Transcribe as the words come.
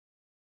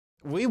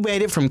We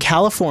made it from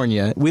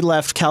California. We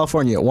left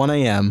California at 1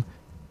 a.m.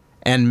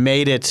 and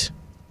made it.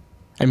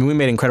 I mean, we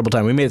made incredible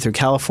time. We made it through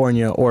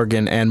California,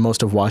 Oregon, and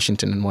most of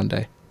Washington in one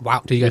day.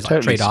 Wow. Do you guys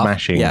totally trade off?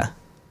 smashing. Yeah.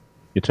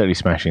 You're totally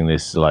smashing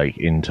this like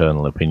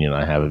internal opinion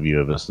I have of you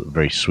of a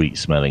very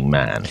sweet-smelling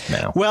man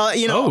now. Well,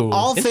 you know,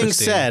 all things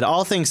said,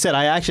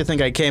 I actually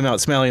think I came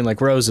out smelling like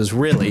roses.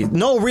 Really,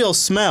 no real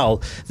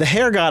smell. The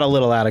hair got a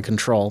little out of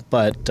control,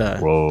 but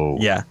Whoa.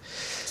 yeah.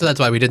 So that's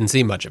why we didn't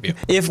see much of you.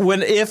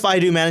 If I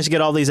do manage to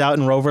get all these out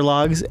in rover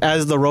logs,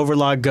 as the rover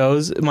log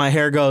goes, my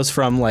hair goes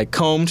from like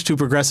combed to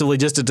progressively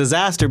just a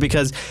disaster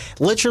because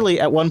literally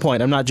at one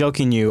point, I'm not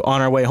joking you,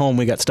 on our way home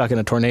we got stuck in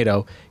a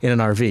tornado in an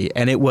RV,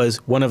 and it was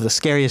one of the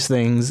scariest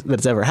things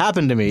that's ever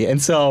happened to me.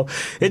 And so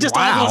it just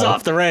all goes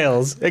off the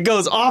rails. It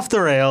goes off the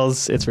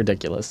rails. It's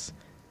ridiculous.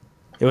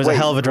 It was a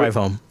hell of a drive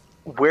home.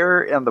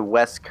 Where on the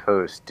West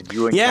Coast did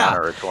you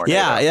encounter a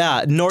tornado?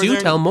 Yeah.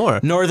 Do tell more.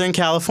 Northern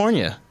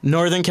California,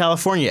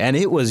 and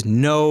it was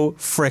no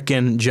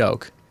frickin'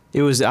 joke.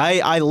 It was.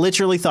 I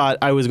literally thought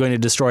I was going to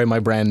destroy my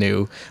brand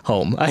new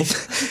home.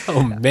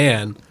 Oh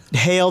man!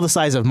 Hail the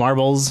size of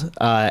marbles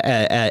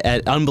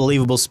at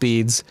unbelievable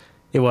speeds.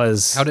 It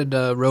was. How did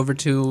Rover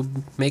 2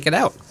 make it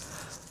out?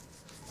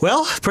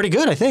 Well, pretty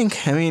good, I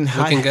think. I mean,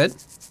 looking good.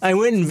 I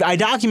went and I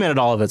documented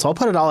all of it, so I'll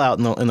put it all out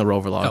in the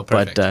rover log. Oh,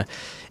 perfect. But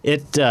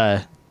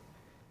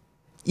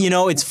you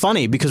know, it's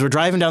funny because we're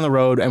driving down the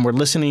road and we're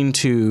listening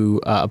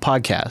to a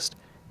podcast,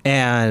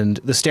 and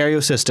the stereo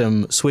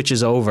system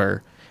switches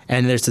over,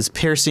 and there's this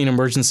piercing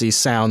emergency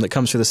sound that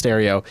comes through the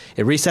stereo.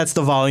 It resets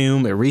the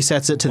volume, it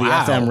resets it to the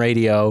FM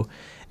radio,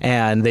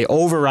 and they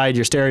override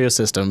your stereo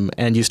system,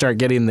 and you start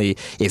getting the,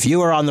 if you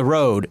are on the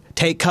road,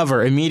 take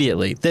cover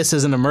immediately. This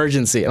is an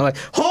emergency. And I'm like,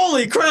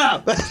 holy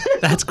crap!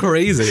 That's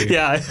crazy.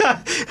 Yeah.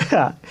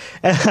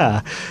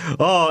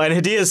 Oh, and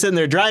Hadia's sitting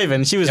there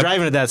driving. She was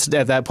driving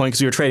at that point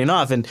because we were trading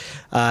off, and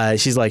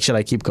she's like, should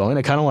I keep going?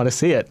 I kind of want to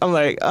see it. I'm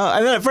like,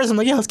 and then at first I'm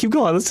like, yeah, let's keep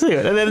going. Let's see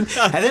it. And then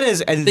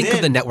think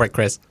of the network,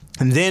 Chris.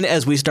 And then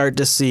as we start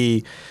to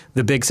see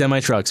the big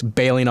semi-trucks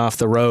bailing off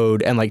the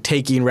road and like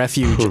taking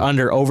refuge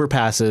under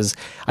overpasses,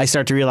 I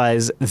start to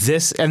realize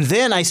this. And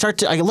then I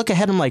look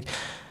ahead and I'm like,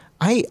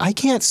 I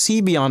can't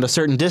see beyond a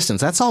certain distance.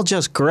 That's all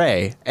just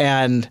gray.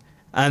 And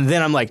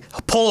then I'm like,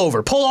 pull over.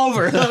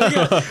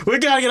 We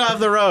gotta get off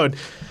the road.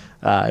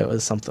 It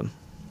was something.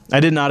 I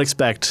did not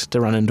expect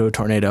to run into a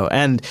tornado.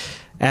 And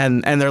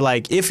they're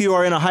like, if you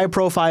are in a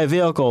high-profile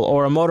vehicle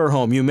or a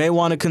motorhome, you may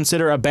want to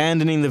consider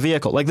abandoning the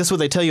vehicle. Like, this is what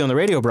they tell you on the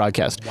radio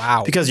broadcast.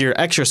 Wow. Because you're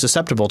extra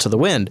susceptible to the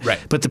wind. Right.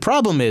 But the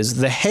problem is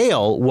the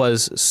hail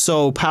was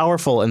so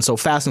powerful and so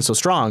fast and so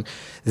strong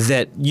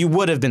that you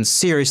would have been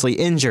seriously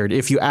injured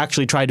if you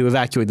actually tried to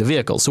evacuate the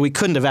vehicle. So we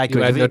couldn't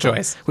evacuate the vehicle. No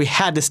choice. We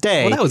had to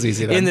stay that was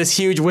easy then. in this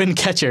huge wind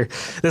catcher,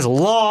 this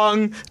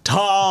long,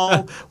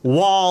 tall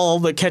wall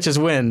that catches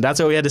wind.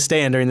 That's what we had to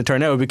stay in during the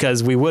tornado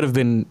because we would have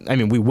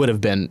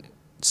been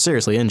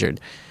seriously injured.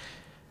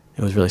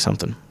 It was really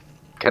something.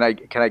 Can I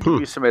give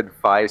you some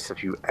advice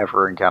if you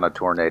ever encounter a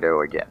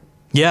tornado again?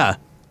 Yeah.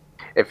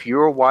 If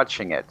you're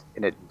watching it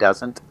and it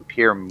doesn't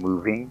appear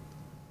moving,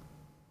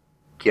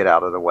 get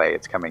out of the way.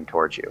 It's coming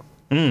towards you.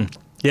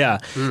 Yeah.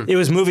 It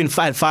was moving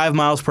at 5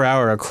 miles per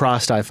hour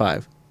across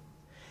I-5.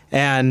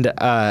 And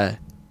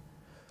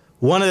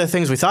one of the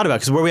things we thought about,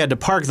 because where we had to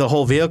park, the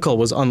whole vehicle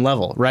was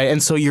unlevel, right?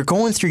 And so you're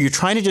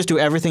trying to just do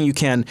everything you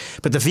can,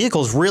 but the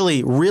vehicle's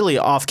really, really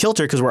off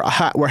kilter because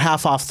we're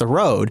half off the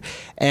road,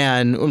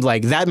 and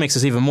like that makes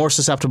us even more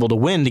susceptible to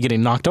wind to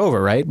getting knocked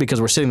over, right?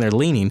 Because we're sitting there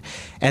leaning,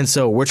 and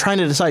so we're trying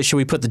to decide, should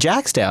we put the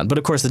jacks down? But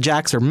of course the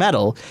jacks are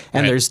metal,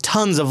 and there's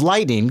tons of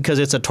lightning because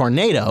it's a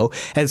tornado,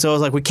 and so I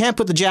was like, we can't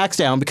put the jacks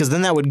down because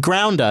then that would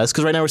ground us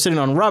because right now we're sitting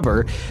on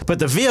rubber, but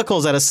the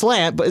vehicle's at a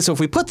slant, so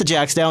if we put the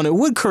jacks down, it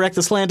would correct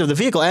the slant of the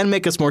vehicle and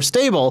make us more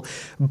stable,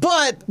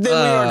 but then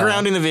we were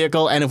grounding the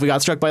vehicle, and if we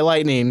got struck by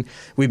lightning,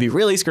 we'd be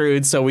really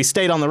screwed. So we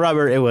stayed on the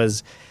rubber. It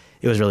was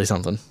really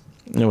something.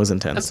 It was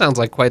intense. That sounds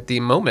like quite the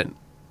moment.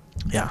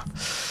 Yeah.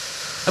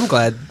 I'm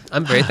glad.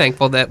 I'm very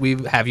thankful that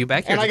we have you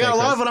back here. And I got a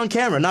lot of it on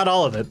camera. Not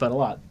all of it, but a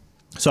lot.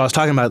 So I was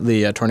talking about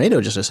the tornado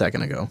just a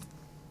second ago.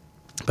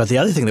 But the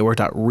other thing that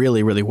worked out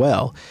really, really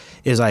well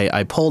is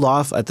I pulled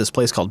off at this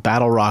place called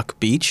Battle Rock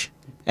Beach.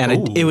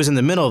 And it was in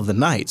the middle of the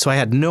night, so I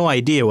had no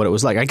idea what it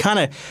was like. I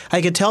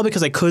could tell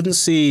because I couldn't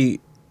see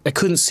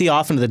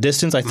off into the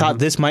distance. I thought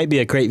this might be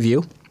a great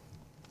view.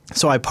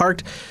 So I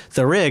parked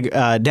the rig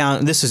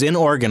down. This is in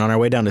Oregon on our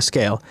way down to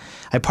Scale.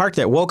 I parked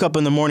there, woke up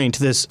in the morning to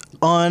this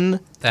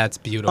That's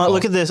beautiful.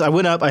 look at this. I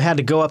went up. I had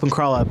to go up and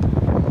crawl up.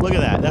 Look at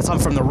that. That's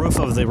from the roof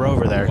of the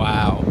rover there.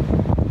 Wow.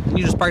 And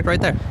you just parked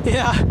right there.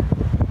 Yeah.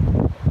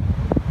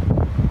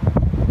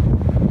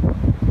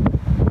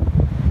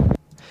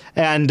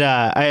 And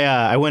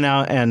I went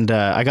out and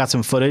I got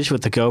some footage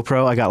with the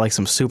GoPro. I got like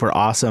some super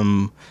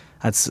awesome.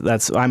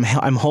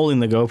 I'm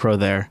holding the GoPro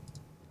there.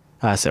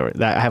 So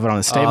I have it on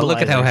a stabilizer. Oh,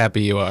 look at how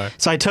happy you are.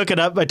 So I took it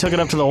up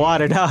to the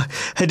water. Now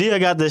Hadia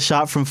got this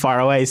shot from far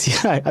away. See,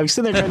 I'm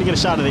sitting there trying to get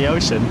a shot of the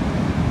ocean,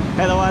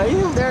 and the water.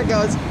 There it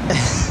goes.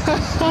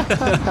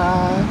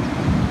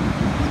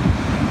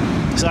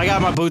 So I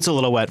got my boots a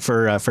little wet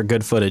for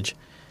good footage.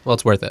 Well,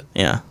 it's worth it.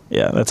 Yeah,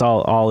 that's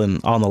all in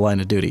on the line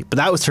of duty. But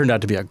that turned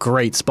out to be a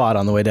great spot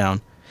on the way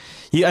down.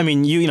 I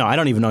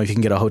don't even know if you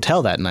can get a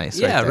hotel that niuse.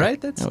 Yeah, right?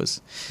 That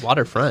was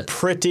waterfront.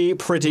 Pretty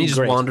And you just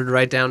great. wandered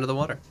right down to the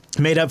water.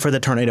 Made up for the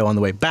tornado on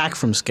the way back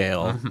from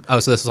Scale. Oh,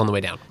 so this was on the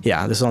way down.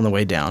 Yeah, this is on the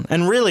way down.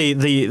 And really,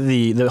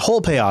 the whole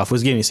payoff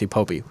was getting to see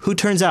Popey, who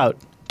turns out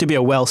to be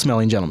a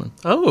well-smelling gentleman.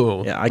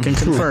 Oh. Yeah, I can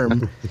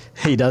confirm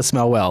he does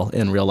smell well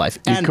in real life.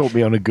 You caught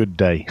me on a good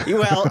day.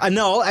 Well,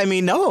 no,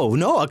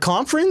 a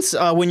conference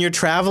when you're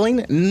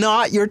traveling,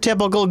 not your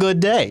typical good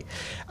day.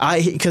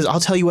 Because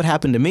I'll tell you what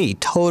happened to me.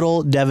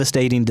 Total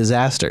devastating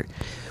disaster.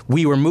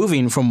 We were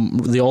moving from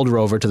the old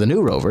rover to the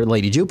new rover,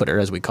 Lady Jupiter,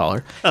 as we call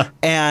her,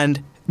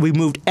 and we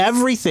moved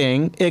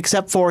everything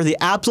except for the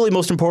absolutely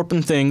most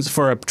important things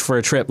for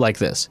a trip like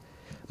this.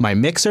 My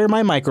mixer,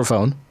 my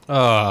microphone.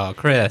 Oh,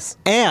 Chris.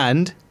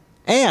 And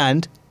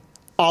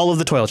all of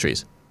the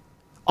toiletries.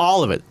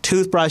 All of it.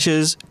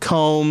 Toothbrushes,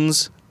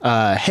 combs,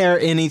 hair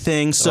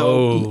anything,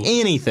 soap,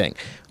 anything.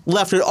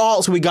 Left it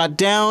all. So we got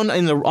down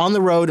on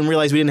the road and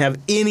realized we didn't have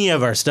any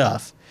of our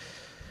stuff.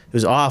 It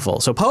was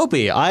awful. So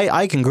Popey,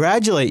 I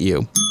congratulate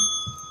you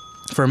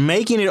for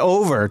making it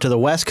over to the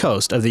west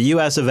coast of the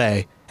US of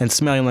A and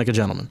smelling like a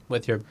gentleman.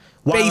 With your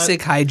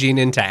basic hygiene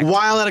intact.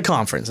 While at a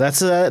conference.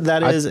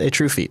 That is a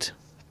true feat.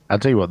 I'll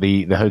tell you what,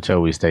 the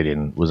hotel we stayed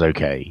in was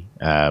okay.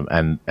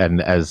 And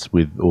as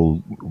with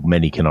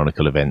many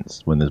canonical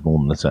events, when there's more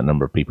than a certain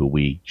number of people,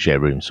 we share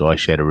rooms. So I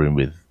shared a room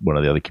with one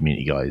of the other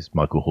community guys,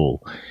 Michael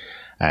Hall.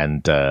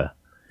 And,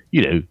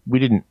 we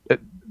didn't...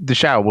 the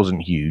shower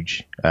wasn't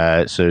huge,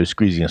 so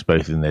squeezing us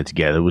both in there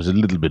together was a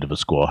little bit of a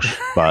squash.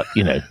 But,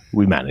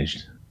 we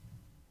managed.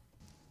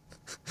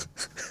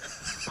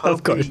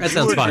 Of course. That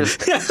sounds fun.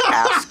 Just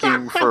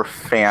asking for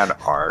fan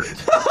art.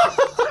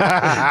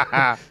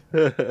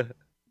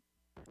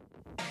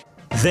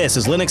 This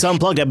is Linux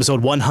Unplugged,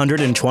 episode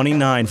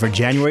 129 for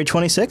January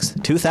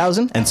 26th,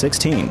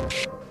 2016.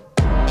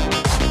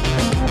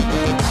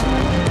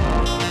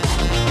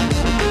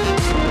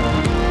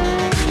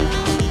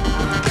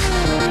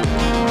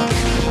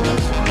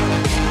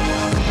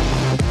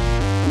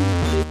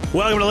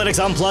 Welcome to Linux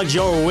Unplugged,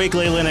 your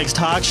weekly Linux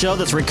talk show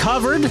that's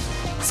recovered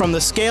from the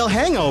Scale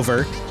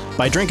hangover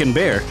by drinking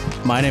beer.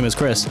 My name is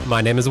Chris.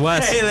 My name is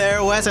Wes. Hey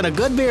there, Wes, and a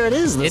good beer it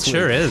is this week. It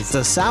sure is. It's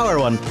a sour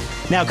one.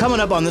 Now, coming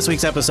up on this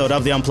week's episode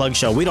of the Unplugged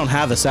show, we don't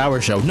have a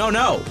sour show. No.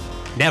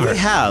 Never. We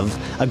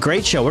have a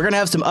great show. We're going to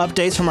have some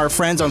updates from our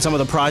friends on some of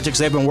the projects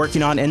they've been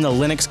working on in the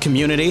Linux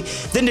community.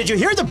 Then did you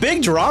hear the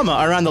big drama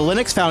around the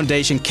Linux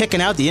Foundation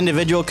kicking out the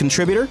individual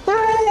contributor?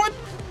 What?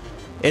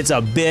 It's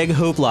a big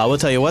hoopla. We'll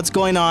tell you what's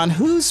going on,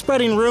 who's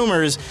spreading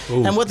rumors,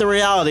 and what the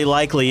reality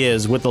likely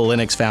is with the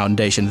Linux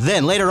Foundation.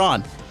 Then, later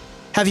on,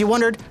 have you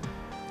wondered,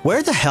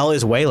 where the hell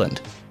is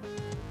Wayland?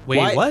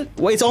 Wait, what?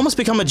 Wait, it's almost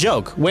become a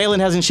joke.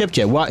 Wayland hasn't shipped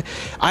yet. Why?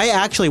 I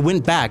actually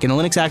went back in the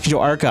Linux Action Show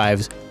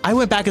archives. I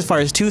went back as far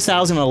as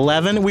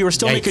 2011. We were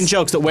still making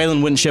jokes that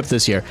Wayland wouldn't ship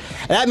this year.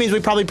 That means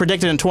we probably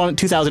predicted in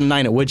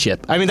 2009 it would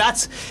ship. I mean,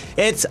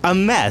 it's a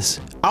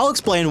mess. I'll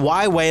explain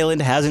why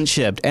Wayland hasn't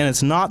shipped, and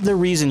it's not the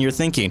reason you're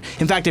thinking.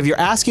 In fact, if you're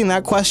asking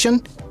that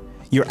question,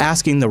 you're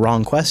asking the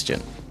wrong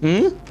question.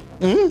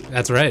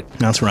 That's right.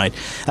 That's right.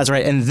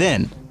 And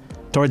then,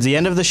 towards the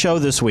end of the show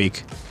this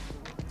week,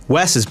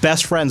 Wes is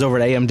best friends over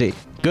at AMD.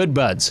 Good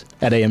buds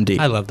at AMD.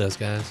 I love those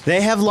guys. They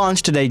have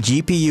launched today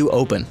GPU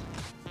Open.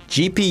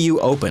 GPU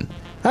Open.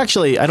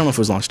 Actually, I don't know if it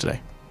was launched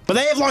today. But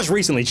they have launched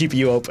recently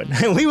GPU Open.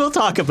 And we will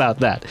talk about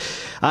that.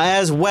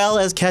 As well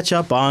as catch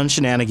up on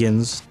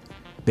shenanigans.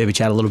 Maybe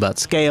chat a little about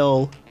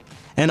Scale.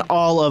 And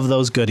all of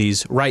those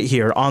goodies right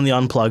here on the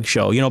Unplugged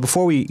show.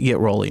 Before we get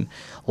rolling,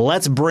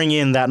 let's bring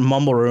in that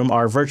Mumble Room,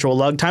 our virtual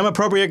lug. Time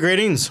appropriate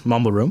greetings,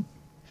 Mumble Room.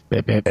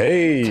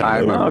 Hey.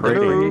 Time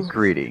appropriate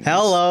greetings.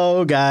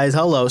 Hello, guys.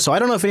 Hello. So I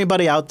don't know if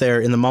anybody out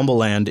there in the Mumble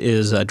land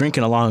is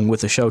drinking along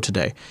with the show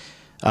today.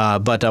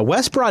 But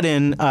Wes brought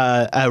in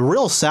a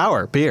real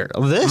sour beer.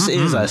 This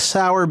is a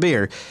sour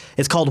beer.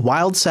 It's called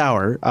Wild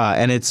Sour,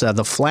 and it's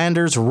the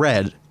Flanders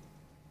Red,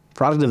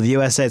 product of the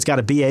USA. It's got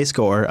a BA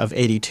score of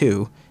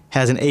 82,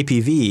 has an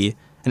ABV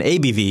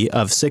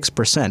of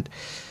 6%.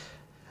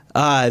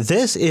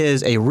 This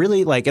is a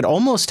really, it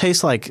almost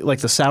tastes like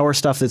the sour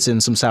stuff that's in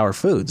some sour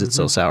foods. It's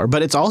so sour,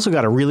 but it's also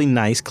got a really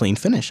nice, clean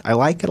finish. I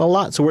like it a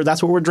lot. So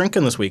that's what we're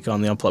drinking this week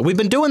on the Unplugged. We've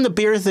been doing the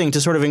beer thing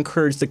to sort of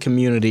encourage the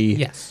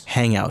community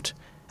hangout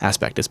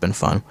aspect. It's been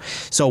fun.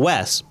 So,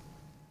 Wes,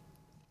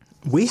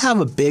 we have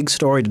a big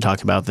story to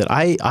talk about that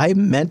I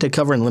meant to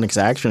cover in Linux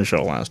Action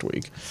Show last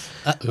week.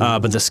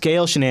 But the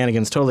Scale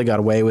shenanigans totally got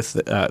away with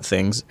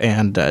things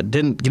and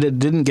didn't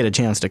get a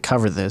chance to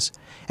cover this.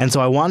 And so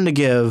I wanted to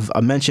give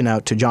a mention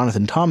out to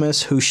Jonathan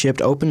Thomas, who shipped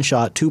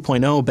OpenShot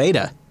 2.0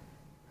 beta.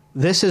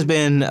 This has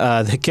been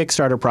the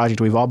Kickstarter project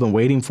we've all been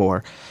waiting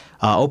for.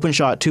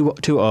 OpenShot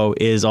 2.0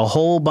 is a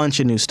whole bunch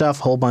of new stuff,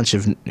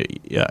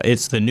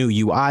 it's the new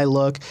UI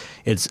look,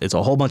 it's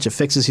a whole bunch of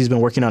fixes he's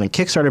been working on, and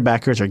Kickstarter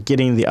backers are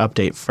getting the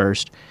update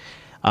first.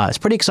 It's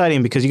pretty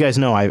exciting because you guys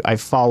know I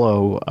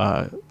follow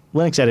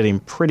Linux editing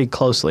pretty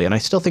closely, and I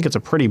still think it's a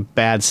pretty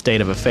bad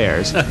state of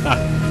affairs.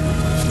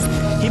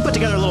 He put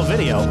together a little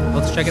video.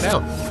 Let's check it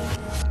out.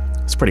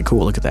 It's pretty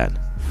cool. Look at that.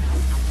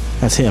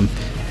 That's him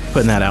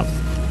putting that out.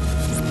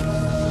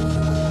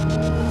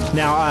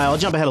 Now, I'll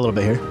jump ahead a little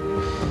bit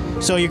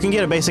here. So you can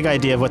get a basic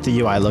idea of what the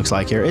UI looks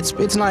like here.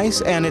 It's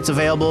nice, and it's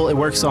available. It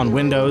works on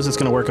Windows. It's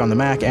going to work on the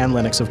Mac and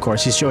Linux, of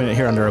course. He's showing it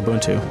here under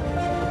Ubuntu.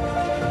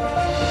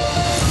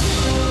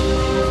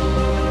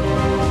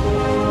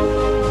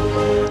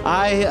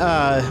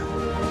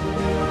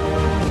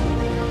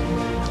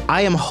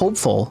 I am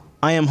hopeful.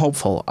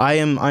 I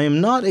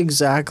am not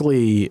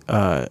exactly.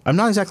 I'm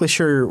not exactly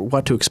sure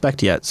what to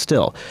expect yet.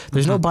 Still,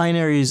 there's no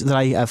binaries that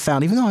I have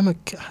found. Even though I'm a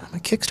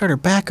Kickstarter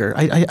backer,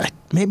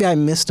 maybe I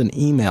missed an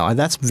email.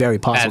 That's very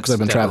possible because I've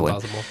been traveling.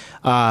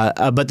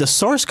 But the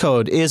source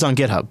code is on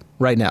GitHub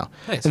right now.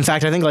 Nice. In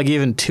fact, I think like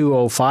even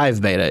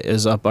 2.05 beta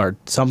is up, or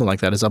something like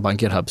that is up on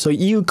GitHub. So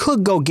you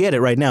could go get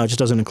it right now. It just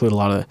doesn't include a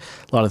lot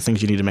of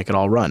things you need to make it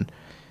all run.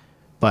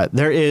 But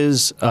there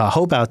is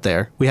hope out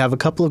there. We have a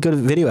couple of good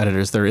video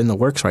editors that are in the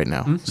works right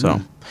now. Mm-hmm.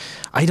 So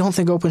I don't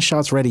think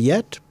OpenShot's ready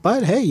yet.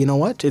 But hey, you know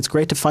what? It's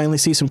great to finally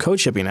see some code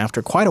shipping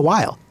after quite a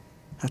while.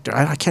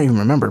 I can't even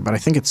remember, but I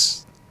think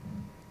it's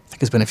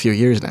been a few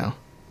years now.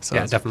 So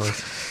yeah, definitely.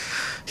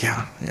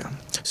 Yeah.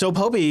 So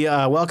Popey,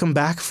 welcome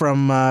back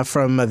from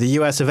the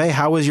US of A.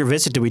 How was your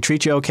visit? Did we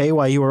treat you okay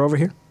while you were over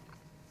here?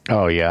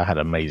 Oh, yeah, I had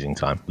an amazing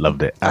time.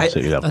 Loved it.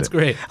 Absolutely loved it. That's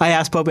great. I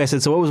asked Popey, I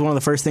said, so what was one of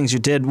the first things you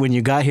did when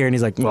you got here? And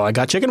he's like, well, I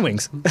got chicken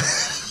wings.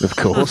 Of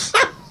course.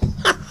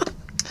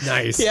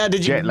 Nice. Yeah,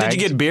 did you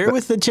get beer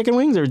with the chicken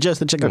wings or just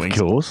the chicken wings?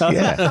 Of course,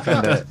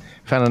 yeah.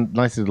 Found a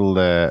nice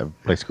little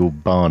place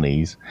called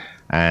Barney's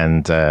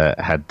and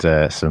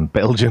had some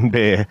Belgian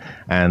beer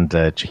and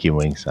chicken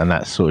wings, and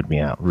that sorted me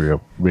out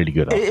really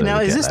good. Now,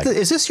 this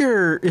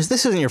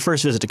isn't your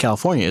first visit to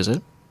California, is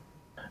it?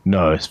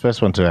 No, it's the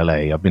first one to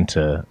LA. I've been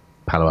to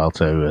Palo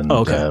Alto and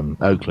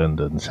Oakland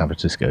and San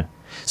Francisco.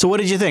 So what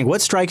did you think?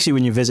 What strikes you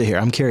when you visit here?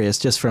 I'm curious,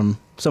 just from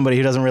somebody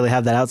who doesn't really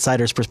have that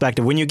outsider's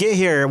perspective. When you get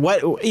here,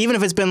 even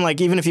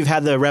if you've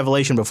had the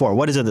revelation before,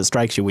 what is it that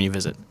strikes you when you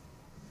visit?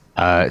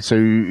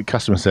 So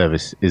customer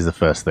service is the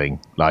first thing.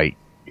 Like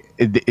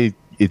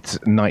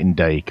it's night and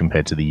day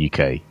compared to the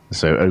UK.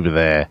 So over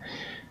there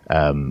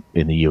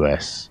in the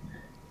US,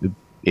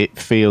 it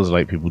feels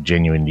like people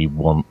genuinely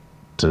want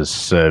to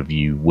serve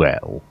you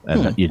well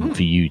and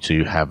for you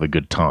to have a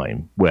good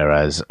time,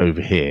 whereas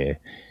over here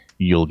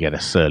you'll get a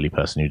surly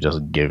person who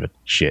doesn't give a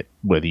shit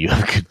whether you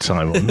have a good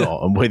time or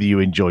not and whether you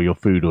enjoy your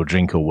food or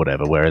drink or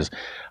whatever, whereas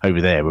over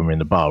there when we're in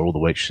the bar all the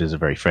waitresses are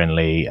very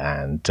friendly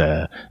and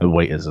the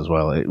waiters as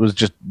well.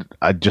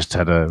 I just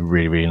had a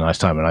really, really nice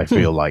time, and I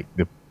feel like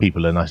the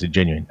people are nice and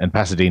genuine, and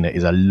Pasadena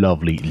is a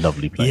lovely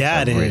place.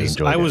 Yeah, it is.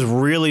 I was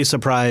really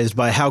surprised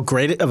by how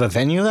great of a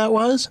venue that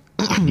was.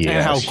 And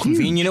how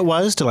convenient it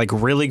was to like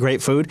really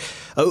great food.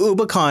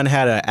 UbaCon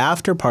had an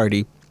after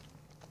party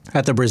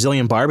at the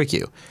Brazilian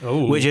barbecue,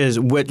 which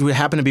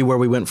happened to be where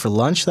we went for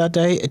lunch that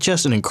day. It's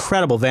just an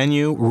incredible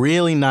venue,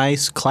 really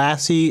nice,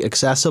 classy,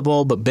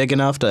 accessible, but big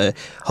enough to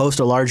host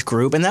a large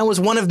group. And that was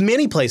one of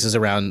many places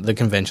around the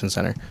convention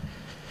center.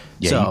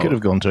 Yeah, you could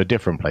have gone to a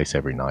different place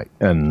every night,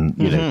 and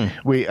you know,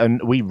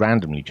 we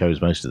randomly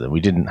chose most of them. We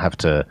didn't have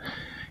to,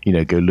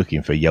 go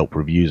looking for Yelp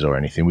reviews or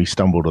anything. We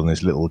stumbled on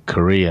this little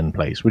Korean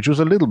place, which was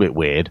a little bit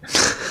weird.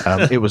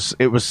 It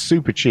was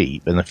super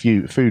cheap, and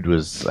the food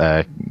was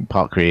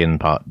part Korean,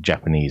 part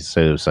Japanese.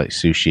 So it was like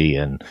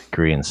sushi and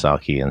Korean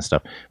sake and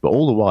stuff. But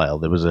all the while,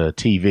 there was a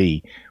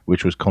TV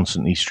which was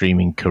constantly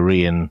streaming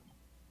Korean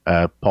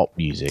pop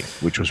music,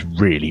 which was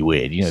really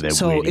weird.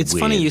 So really it's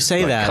funny you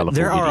say that.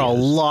 There are a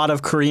lot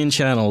of Korean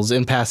channels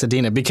in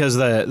Pasadena because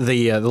the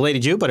Lady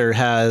Jupiter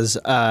has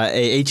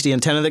a HD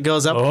antenna that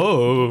goes up.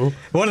 Oh,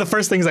 one of the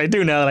first things I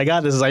do now that I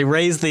got this is I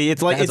raise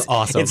it's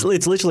awesome.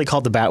 It's literally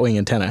called the Batwing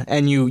antenna,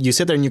 and you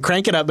sit there and you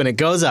crank it up and it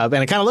goes up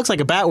and it kind of looks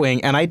like a Batwing.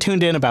 And I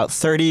tuned in about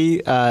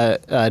 30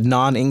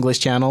 non-English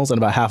channels, and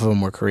about half of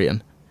them were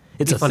Korean.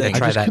 It's a fun thing. to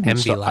try that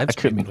MD live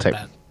streaming with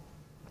that.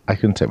 I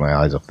couldn't take my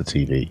eyes off the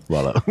TV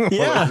while I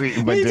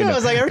me too. I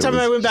was like, every time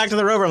I went back to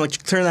the Rover, I'm like,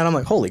 turn that on. I'm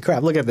like, holy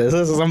crap, look at this.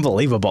 This is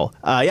unbelievable.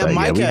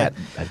 Micah, we had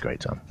a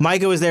great time.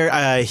 Micah was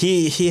there.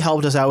 He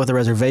helped us out with the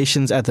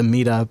reservations at the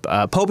meetup.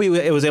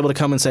 Popey was able to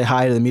come and say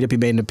hi to the meetup. He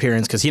made an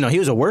appearance because he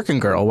was a working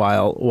girl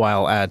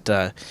while at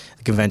the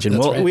convention.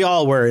 That's right. We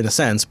all were in a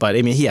sense, but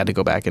I mean, he had to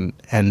go back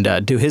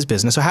and do his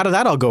business. So how did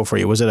that all go for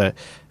you? Was it a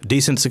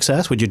decent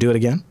success? Would you do it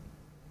again?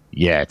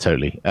 Yeah,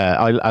 totally.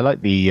 I like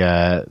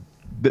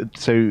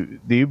so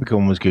the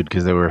UbiCon was good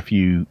because there were a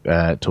few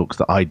talks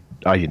that I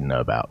didn't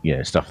know about,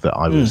 stuff that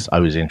I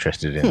was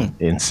interested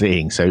in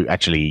seeing. So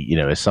actually,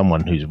 as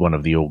someone who's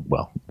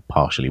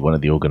partially one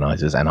of the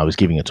organizers, and I was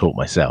giving a talk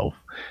myself,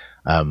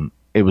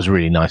 it was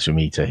really nice for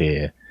me to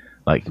hear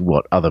like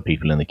what other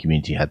people in the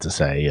community had to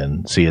say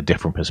and see a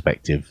different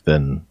perspective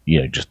than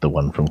just the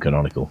one from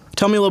Canonical.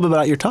 Tell me a little bit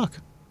about your talk.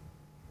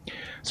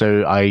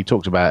 So I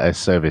talked about a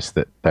service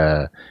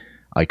that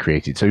I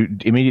created. So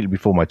immediately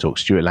before my talk,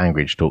 Stuart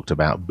Langridge talked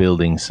about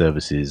building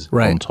services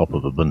on top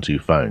of Ubuntu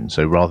phone.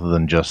 So rather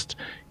than just,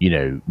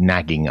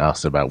 nagging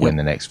us about when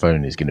the next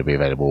phone is going to be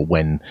available,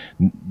 when,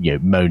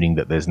 moaning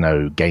that there's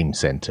no game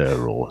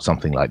center or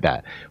something like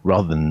that,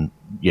 rather than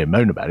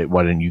moan about it,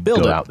 why don't you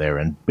go out there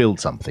and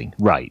build something?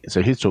 Right.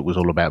 So his talk was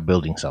all about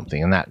building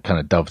something, and that kind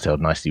of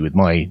dovetailed nicely with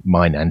mine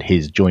and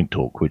his joint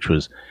talk, which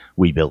was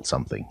we built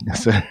something.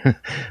 So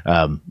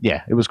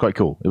it was quite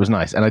cool. It was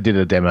nice, and I did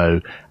a demo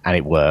and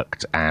it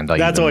worked. And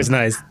that's always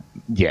nice.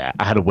 Yeah,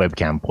 I had a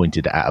webcam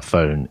pointed at a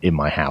phone in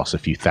my house a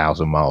few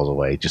thousand miles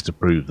away just to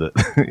prove that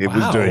it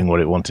was doing what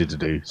it wanted to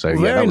do. So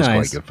that was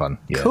quite good fun.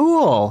 Yeah.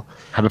 Cool.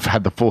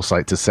 Had the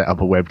foresight to set up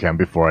a webcam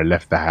before I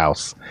left the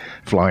house,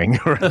 flying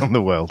around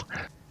the world.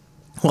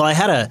 Well, I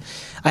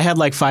had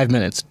like 5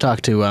 minutes to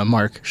talk to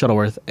Mark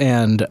Shuttleworth,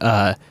 and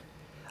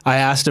I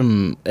asked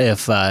him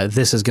if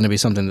this is going to be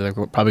something that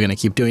they're probably going to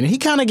keep doing. And he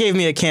kind of gave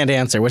me a canned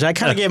answer, which I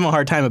kind of gave him a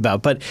hard time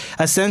about. But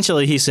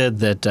essentially, he said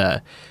that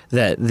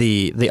that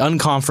the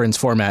unconference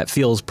format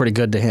feels pretty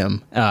good to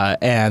him,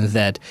 and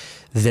that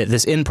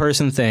this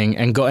in-person thing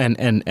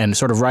and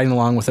sort of riding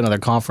along with another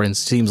conference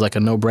seems like a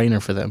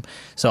no-brainer for them.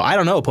 So I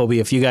don't know, Poby,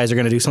 if you guys are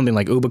going to do something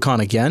like UbiCon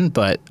again,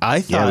 but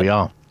I thought we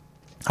are.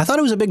 I thought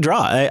it was a big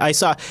draw. I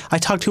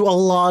talked to a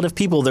lot of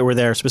people that were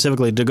there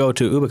specifically to go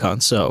to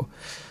UbiCon, so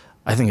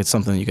I think it's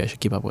something you guys should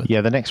keep up with.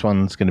 Yeah, the next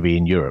one's going to be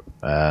in Europe.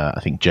 I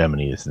think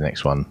Germany is the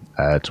next one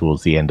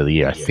towards the end of the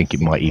year. I think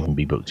it might even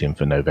be booked in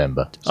for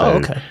November. So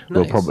okay.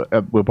 We'll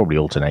probably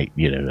alternate,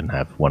 and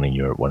have one in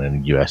Europe, one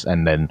in the US,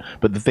 and then.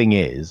 But the thing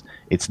is,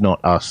 it's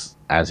not us,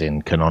 as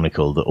in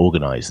Canonical, that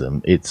organise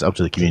them. It's up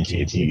to the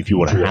community. If you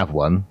want to have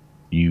one,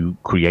 you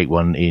create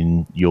one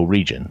in your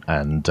region,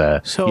 and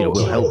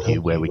we'll help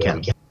you where we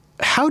can.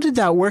 How did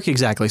that work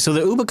exactly? So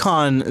the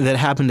UbiCon that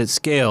happened at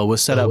Scale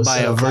was set up by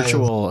a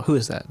virtual. Who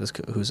is that?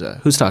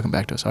 Who's talking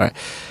back to us? All right,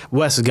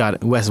 Wes has got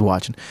it. Wes is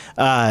watching.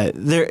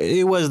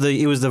 It was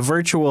the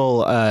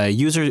virtual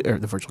user or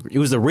the virtual. It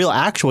was the real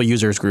actual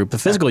users group, the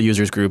physical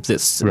users group that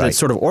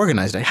sort of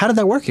organized it. How did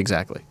that work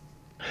exactly?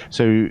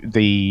 So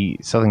the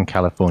Southern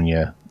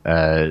California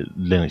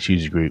Linux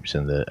user groups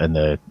and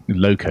the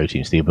Loco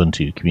teams, the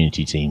Ubuntu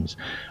community teams,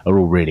 are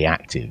all really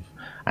active.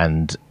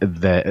 And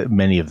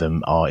many of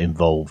them are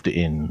involved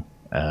in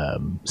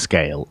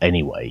Scale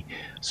anyway,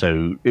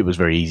 so it was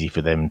very easy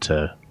for them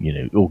to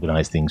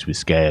organize things with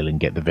Scale and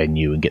get the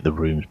venue and get the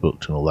rooms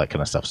booked and all that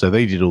kind of stuff. So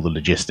they did all the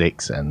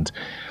logistics, and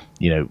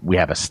we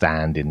have a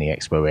stand in the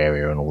expo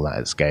area and all that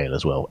at Scale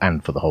as well,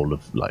 and for the whole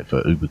of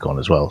for UbiCon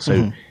as well.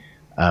 So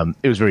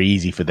it was very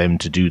easy for them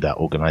to do that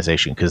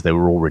organization because they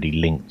were already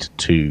linked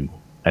to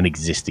an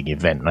existing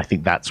event, and I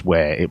think that's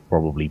where it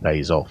probably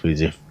pays off,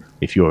 is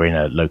if you're in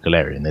a local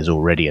area and there's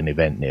already an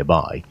event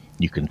nearby,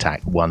 you can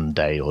tack 1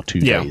 day or 2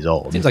 days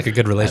on. Seems like a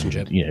good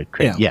relationship.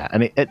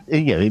 And,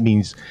 it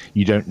means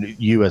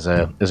you as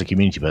a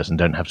community person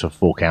don't have to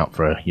fork out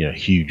for a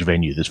huge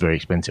venue that's very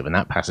expensive, and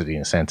that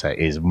Pasadena Center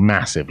is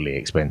massively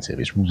expensive.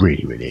 It's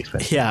really, really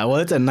expensive. Yeah, well,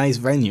 it's a nice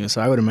venue, so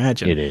I would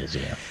imagine it is.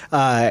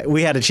 Yeah,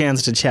 we had a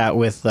chance to chat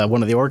with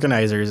one of the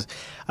organizers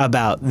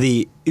about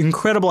the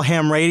incredible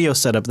ham radio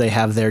setup they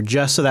have there,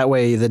 just so that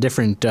way the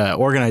different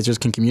organizers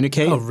can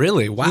communicate. Oh,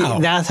 really? Wow.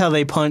 That's how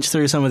they punch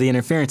through some of the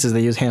interferences.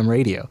 They use ham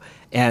radio.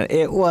 And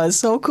it was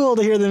so cool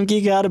to hear them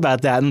geek out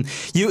about that. And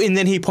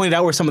then he pointed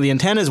out where some of the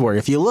antennas were.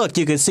 If you looked,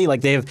 you could see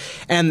they have,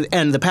 and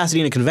the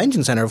Pasadena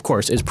Convention Center, of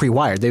course, is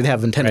pre-wired. They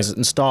have antennas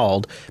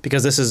installed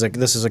because this is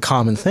a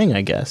common thing,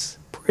 I guess.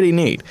 Pretty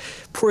neat,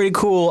 pretty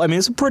cool. I mean,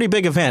 it's a pretty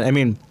big event. I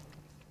mean,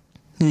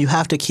 you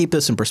have to keep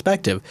this in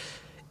perspective.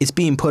 It's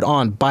being put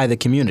on by the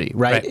community,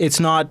 right? It's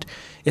not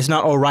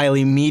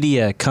O'Reilly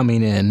Media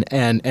coming in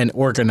and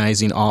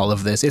organizing all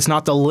of this. It's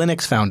not the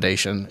Linux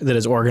Foundation that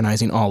is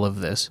organizing all of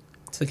this.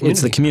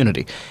 It's the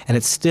community, and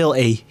it's still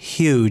a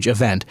huge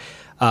event.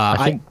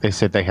 I think they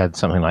said they had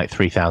something like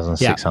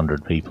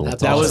 3,600 people.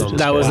 That was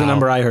the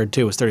number I heard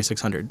too. Was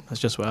 3,600. That's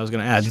just what I was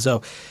going to add.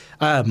 So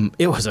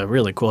it was a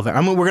really cool event.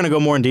 I mean, we're going to go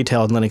more in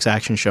detail in Linux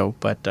Action Show,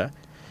 but it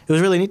was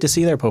really neat to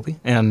see there, Popey,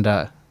 and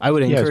I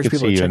would encourage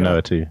people to check it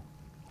out. Too.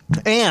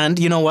 And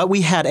you know what?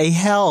 We had a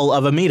hell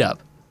of a meetup.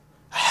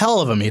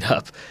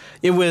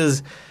 It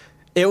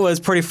was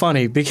pretty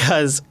funny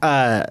because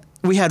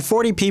we had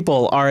 40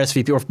 people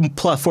RSVP, or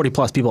 40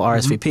 plus people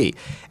RSVP.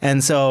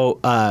 And so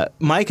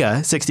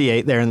Micah,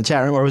 68 there in the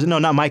chat room, or was it, no,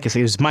 not Micah,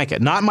 it was Micah,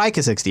 not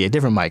Micah 68,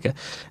 different Micah,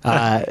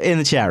 in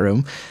the chat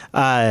room,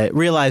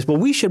 realized, well,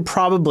 we should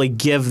probably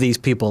give these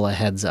people a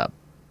heads up.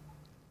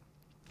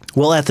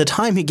 Well, at the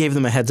time he gave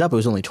them a heads up, it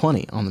was only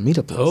 20 on the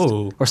meetup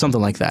list, or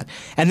something like that.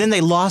 And then they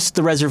lost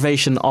the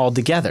reservation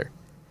altogether.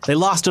 They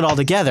lost it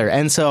altogether.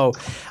 And so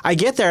I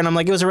get there and I'm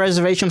like, it was a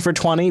reservation for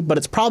 20, but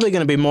it's probably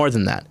going to be more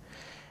than that.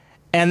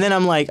 And then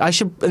I'm like,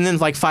 and then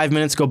like 5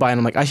 minutes go by, and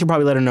I'm like, I should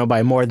probably let her know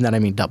by more than that I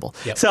mean double.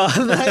 Yep. So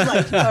I'm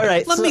like, all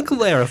right. Let me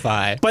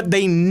clarify. But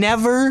they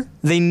never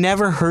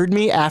heard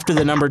me after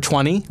the number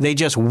 20. They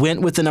just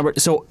went with the number.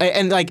 So,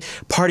 and like,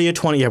 party of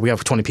 20. Yeah, we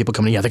have 20 people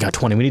coming. Yeah, they got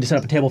 20. We need to set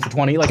up a table for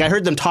 20. Like, I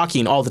heard them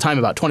talking all the time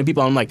about 20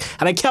 people. I'm like,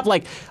 and I kept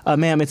like,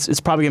 ma'am,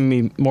 it's probably going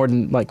to be more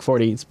than like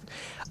 40.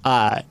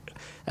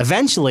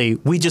 Eventually,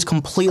 we just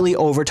completely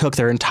overtook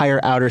their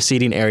entire outer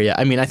seating area.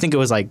 I mean, I think it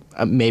was like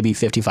maybe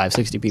 55,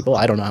 60 people.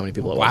 I don't know how many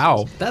people it was.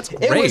 Wow, that's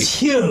great. It was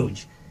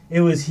huge. It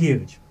was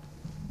huge.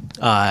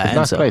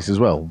 Nice place as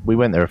well. We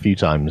went there a few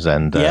times,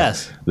 and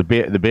yes, the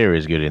beer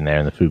is good in there,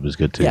 and the food was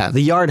good too. Yeah,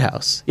 the Yard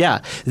House.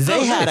 Yeah,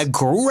 they had a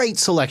great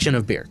selection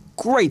of beer.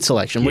 Great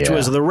selection, which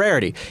was the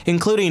rarity,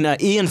 including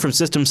Ian from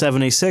System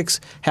 76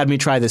 had me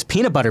try this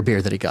peanut butter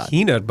beer that he got.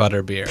 Peanut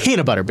butter beer.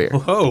 Peanut butter beer.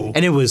 Whoa.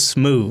 And it was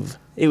smooth.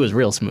 It was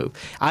real smooth.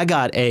 I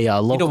got a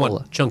local. You don't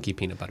want chunky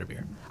peanut butter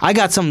beer. I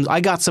got some.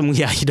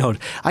 Yeah, you don't.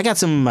 I got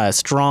some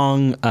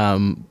strong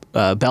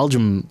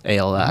Belgium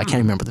ale. I can't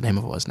remember what the name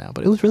of it was now,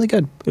 but it was really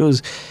good. It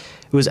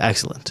was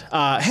excellent.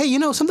 Hey,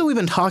 something we've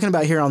been talking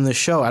about here on this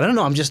show. I don't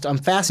know. I'm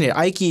fascinated.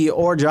 Ike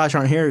or Josh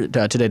aren't here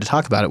today to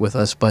talk about it with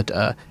us, but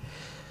a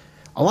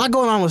lot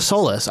going on with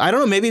Solus. I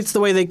don't know. Maybe it's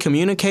the way they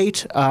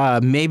communicate.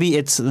 Maybe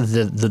it's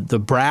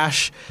the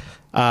brash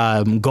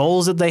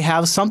goals that they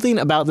have. Something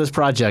about this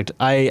project.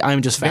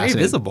 I'm just fascinated.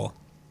 Very visible.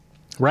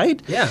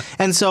 Right? Yeah.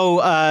 And so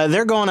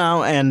they're going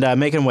out and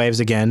making waves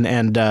again.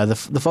 And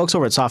the folks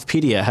over at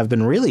Softpedia have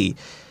been really.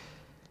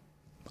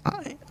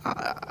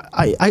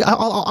 I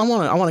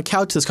want to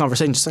couch this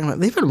conversation just saying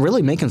they've been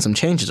really making some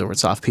changes over at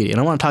Softpedia, and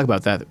I want to talk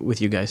about that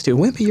with you guys too.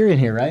 Wimpy, you're in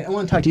here, right? I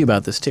want to talk to you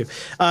about this too.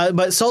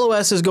 But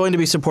SoloS is going to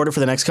be supported for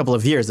the next couple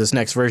of years, this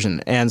next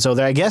version, and so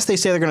I guess they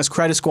say they're going to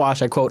try to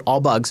squash, I quote,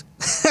 all bugs,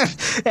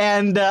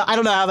 and I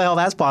don't know how the hell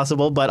that's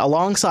possible. But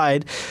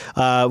alongside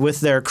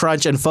with their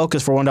crunch and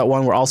focus for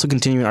 1.1, we're also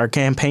continuing our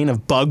campaign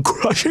of bug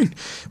crushing.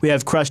 We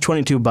have crushed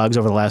 22 bugs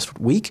over the last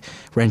week,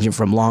 ranging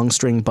from long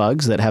string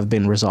bugs that have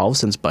been resolved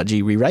since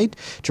Budgie rewrite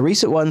to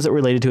recent ones that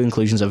related to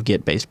inclusions of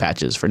Git-based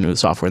patches for new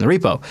software in the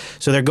repo.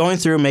 So they're going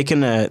through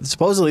making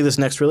supposedly this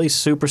next release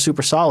super,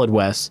 super solid,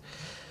 Wes.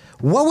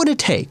 What would it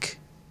take?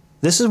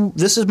 This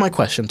is my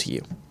question to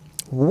you.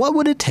 What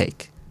would it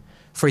take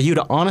for you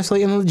to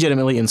honestly and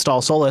legitimately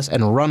install Solus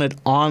and run it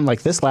on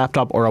like this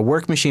laptop or a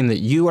work machine that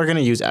you are going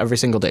to use every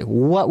single day?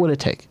 What would it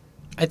take?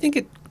 I think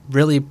it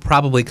really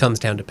probably comes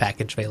down to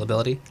package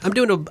availability. I'm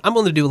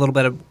willing to do a little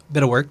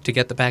bit of work to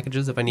get the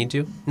packages if I need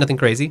to. Nothing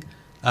crazy.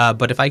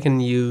 But if I can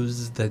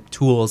use the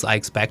tools I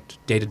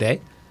expect day to day,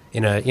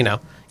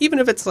 even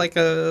if it's like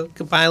a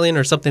compiling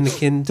or something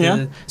akin to.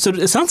 Yeah. So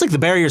it sounds like the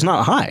barrier's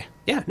not high.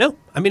 Yeah. No.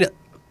 I mean,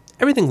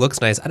 everything looks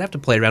nice. I'd have to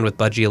play around with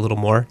Budgie a little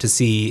more to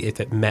see if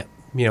it met,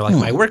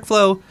 my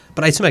workflow.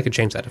 But I assume I could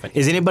change that if I need.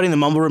 Is anybody in the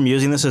Mumble Room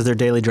using this as their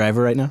daily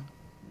driver right now?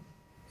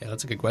 Yeah,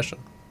 that's a good question.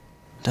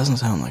 Doesn't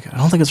sound like it. I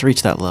don't think it's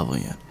reached that level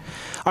yet.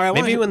 All right.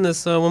 Maybe when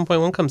this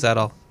 1.1 comes out,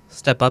 I'll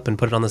step up and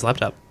put it on this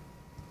laptop.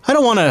 I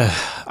don't want to.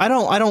 I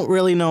don't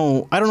really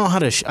know. I don't know how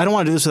to. I don't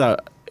want to do this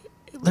without.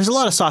 There's a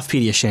lot of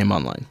Softpedia shame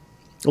online.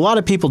 A lot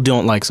of people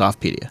don't like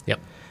Softpedia. Yep.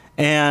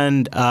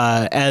 And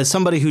as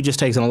somebody who just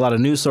takes in a lot of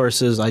news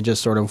sources, I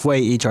just sort of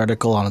weigh each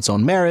article on its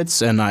own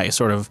merits, and I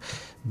sort of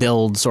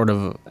build sort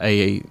of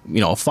a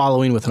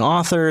following with an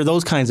author,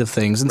 those kinds of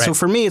things. And so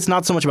for me, it's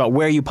not so much about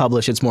where you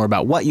publish; it's more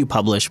about what you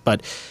publish.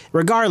 But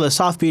regardless,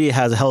 Softpedia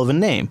has a hell of a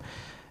name,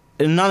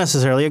 and not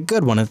necessarily a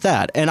good one at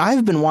that. And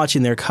I've been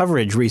watching their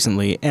coverage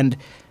recently, and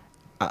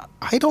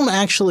I don't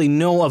actually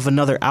know of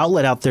another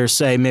outlet out there,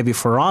 say maybe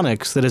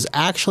Phoronix, that is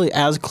actually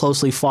as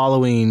closely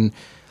following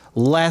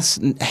less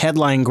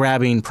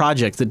headline-grabbing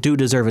projects that do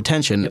deserve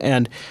attention.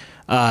 Yep.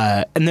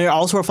 And they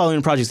also are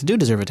following projects that do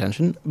deserve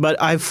attention. But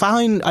I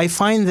find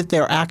that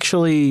they're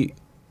actually,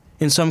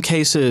 in some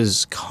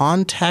cases,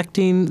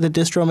 contacting the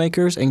distro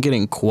makers and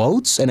getting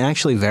quotes and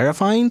actually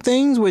verifying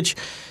things, which...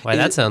 Why,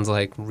 that sounds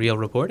like real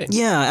reporting.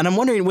 Yeah, and I'm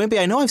wondering, Wimpy,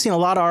 I know I've seen a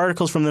lot of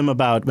articles from them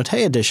about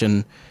Mate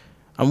Edition.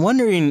 I'm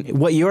wondering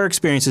what your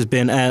experience has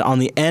been on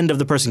the end of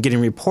the person getting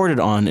reported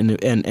on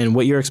and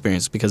what your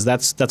experience, because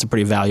that's a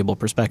pretty valuable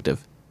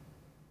perspective.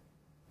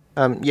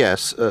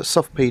 Yes,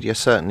 Softpedia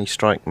certainly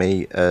strike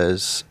me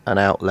as an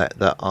outlet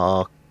that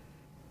are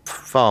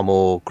far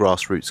more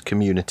grassroots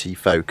community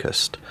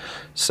focused.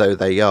 So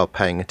they are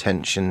paying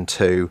attention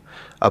to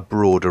a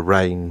broader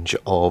range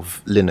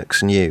of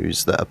Linux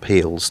news that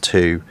appeals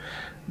to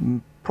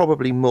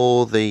probably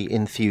more the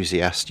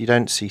enthusiast. You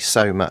don't see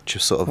so much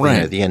of sort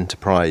of the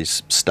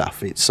enterprise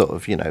stuff. It's sort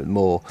of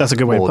more that's a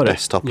good way to put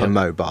desktop and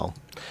mobile.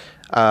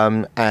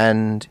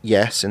 And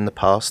yes, in the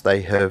past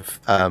they have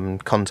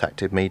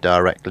contacted me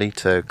directly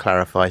to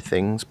clarify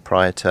things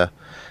prior to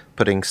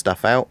putting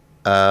stuff out.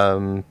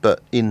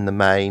 But in the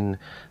main,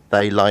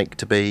 they like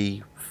to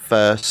be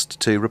first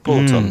to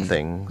report on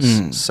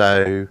things.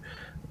 So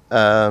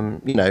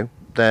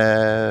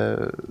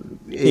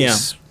It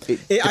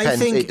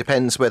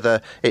depends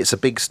whether it's a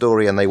big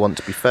story and they want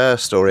to be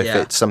first, or if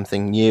it's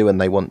something new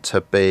and they want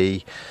to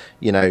be,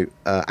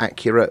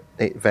 accurate.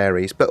 It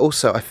varies. But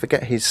also, I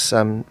forget his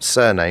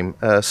surname.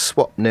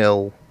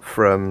 Swapnil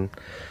from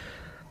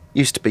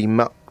used to be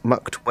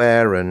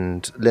Mucktware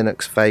and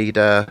Linux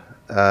Vader.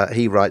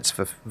 He writes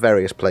for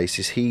various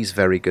places. He's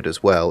very good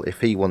as well.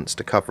 If he wants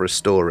to cover a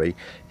story,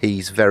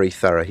 he's very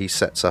thorough. He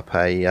sets up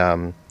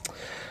a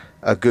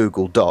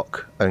Google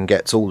Doc and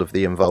gets all of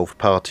the involved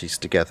parties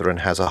together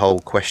and has a whole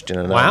question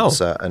and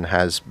answer, and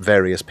has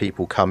various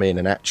people come in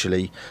and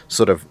actually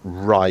sort of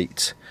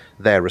write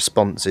their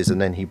responses, and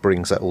then he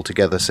brings that all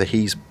together. So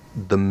he's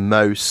the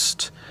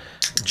most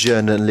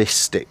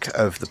journalistic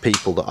of the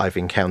people that I've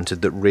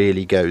encountered, that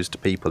really goes to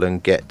people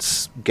and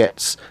gets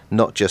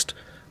not just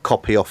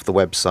copy off the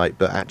website,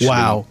 but actually,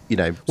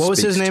 what was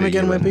his name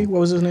again, Wimpy? What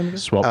was his name again?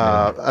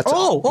 Swapnil.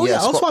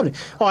 Swapnil.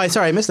 Oh,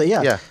 sorry, I missed it.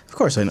 Yeah, of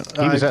course I know.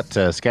 He was at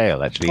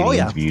Scale, actually. He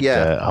interviewed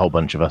a whole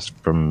bunch of us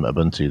from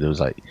Ubuntu. There was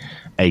like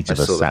 8 of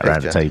us sat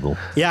around a table.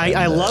 Yeah,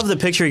 I love the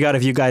picture he got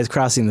of you guys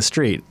crossing the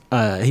street.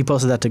 He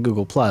posted that to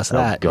Google+.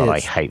 I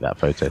hate that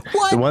photo.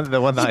 What?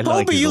 The one that I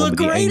like is you the one look with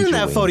the great in angel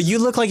that photo. wings. You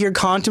look like you're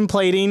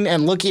contemplating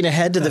and looking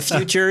ahead to the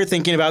future,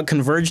 thinking about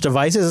converged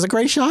devices. It's a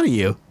great shot of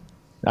you.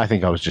 I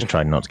think I was just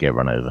trying not to get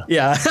run over.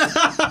 Yeah.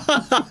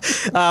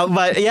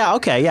 But yeah,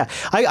 okay, yeah.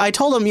 I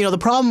told him, the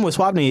problem with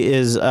Swapney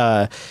is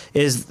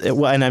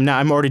and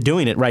I'm already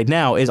doing it right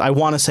now, is I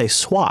want to say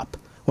swap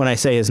when I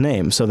say his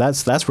name. So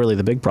that's really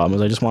the big problem,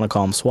 is I just want to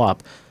call him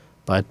swap.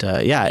 But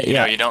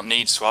you don't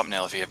need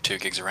Swapnil if you have 2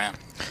 gigs of RAM.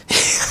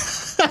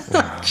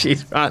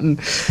 She's rotten.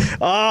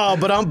 Oh,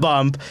 but I'm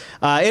bummed.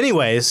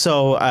 Anyways,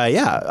 so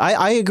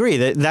I agree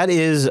that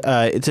is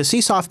to see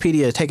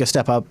Softpedia take a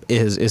step up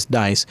is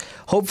nice.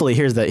 Hopefully,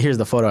 here's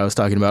the photo I was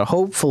talking about.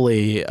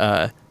 Hopefully,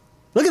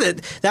 look at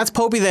it. That's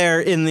Popey there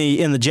in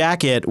the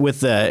jacket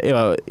with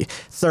the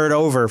third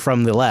over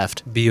from the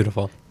left.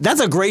 Beautiful.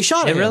 That's a great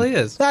shot. It really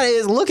is. That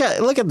is. Look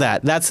at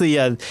that. That's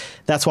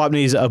that's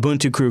Swapney's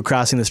Ubuntu crew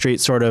crossing the street,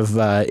 sort of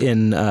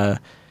in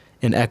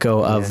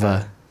echo of.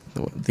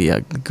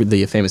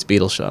 The famous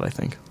Beatles shot, I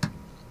think.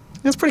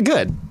 That's pretty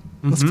good.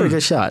 That's a pretty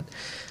good shot.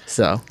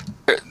 So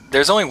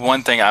there's only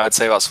one thing I would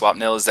say about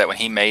Swapnil, is that when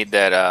he made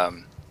that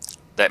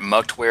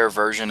Mucktware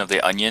version of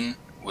the Onion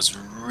was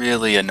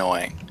really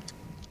annoying,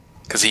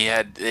 because he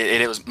had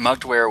it was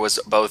Mucktware was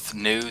both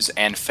news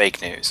and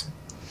fake news.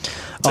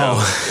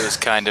 So it was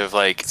kind of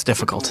like, it's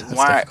difficult.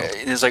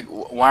 It's like,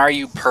 why are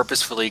you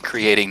purposefully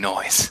creating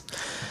noise?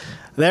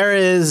 There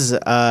is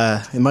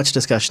much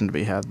discussion to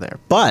be had there.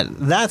 But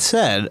that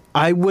said,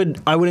 I would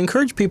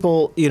encourage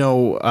people,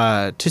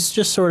 to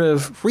just sort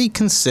of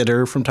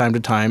reconsider from time to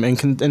time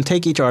and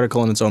take each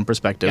article in its own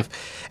perspective.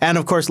 Yeah. And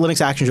of course,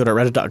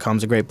 linuxactionshow.reddit.com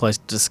is a great place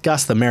to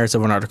discuss the merits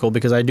of an article,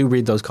 because I do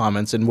read those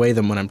comments and weigh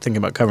them when I'm thinking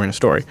about covering a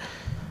story.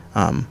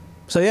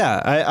 So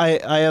yeah,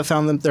 I have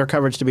found their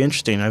coverage to be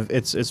interesting.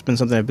 It's been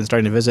something I've been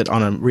starting to visit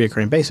on a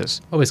reoccurring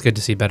basis. Always good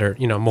to see better,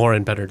 more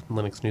and better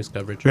Linux news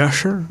coverage. Yeah,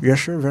 sure,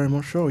 very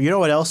much so. You know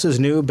what else is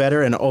new,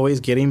 better, and always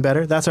getting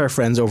better? That's our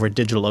friends over at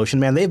DigitalOcean,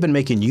 man. They've been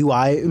making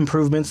UI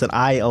improvements that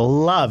I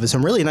love. It's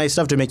some really nice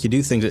stuff to make you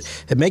do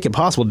things that make it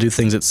possible to do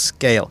things at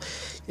scale.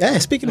 Yeah,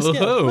 speaking of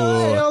scale,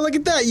 look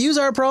at that. Use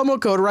our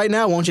promo code right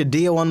now, won't you,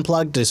 DO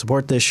Unplugged, to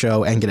support this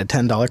show and get a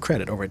 $10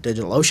 credit over at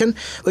DigitalOcean,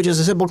 which is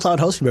a simple cloud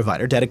hosting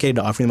provider dedicated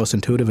to offering the most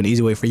intuitive and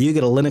easy way for you to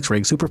get a Linux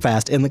rig super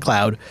fast in the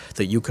cloud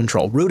that you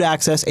control. Root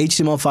access,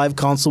 HTML5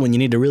 console when you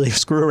need to really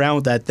screw around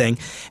with that thing,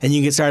 and you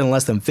can get started in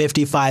less than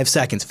 55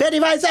 seconds.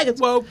 55 seconds!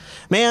 Whoa!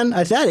 Man,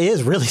 that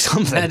is really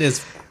something. That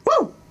is.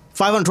 Woo!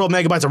 512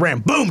 megabytes of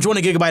RAM. Boom!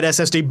 20 gigabyte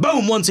SSD.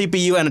 Boom! 1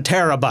 CPU and a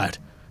terabyte.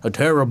 A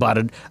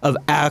terabyte of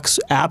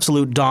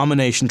absolute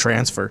domination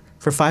transfer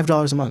for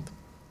 $5 a month.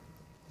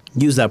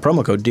 Use that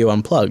promo code DO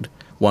Unplugged,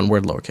 one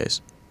word lowercase.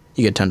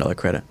 You get $10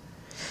 credit.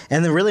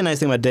 And the really nice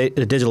thing about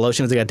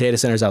DigitalOcean is they got data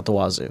centers out the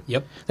wazoo.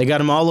 Yep. They got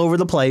them all over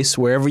the place.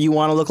 Wherever you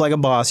want to look like a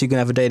boss, you can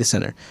have a data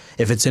center.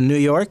 If it's in New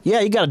York,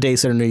 yeah, you got a data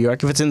center in New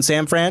York. If it's in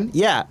San Fran,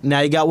 yeah,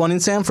 now you got one in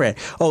San Fran.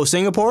 Oh,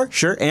 Singapore?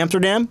 Sure.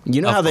 Amsterdam? You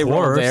know how they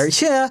roll there.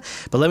 Yeah.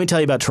 But let me tell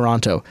you about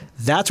Toronto.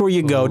 That's where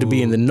you go to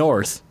be in the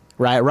north.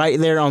 Right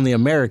there on the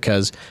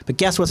Americas. But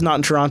guess what's not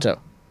in Toronto?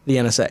 The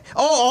NSA.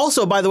 Oh,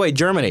 also, by the way,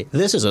 Germany.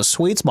 This is a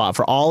sweet spot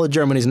for all of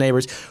Germany's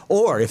neighbors.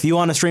 Or if you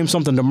want to stream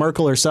something to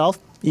Merkel herself,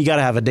 you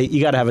gotta have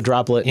a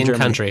droplet in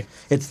Germany. Country.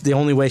 It's the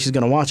only way she's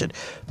gonna watch it.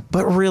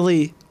 But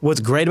really,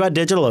 what's great about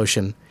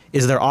DigitalOcean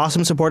is their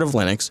awesome support of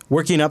Linux,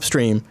 working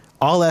upstream,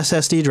 all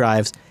SSD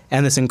drives,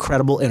 and this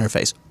incredible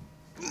interface.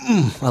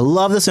 I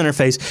love this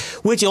interface.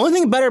 Which the only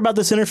thing better about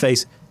this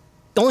interface,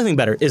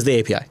 is the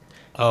API.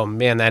 Oh,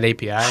 man, that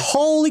API.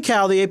 Holy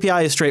cow, the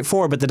API is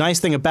straightforward, but the nice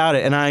thing about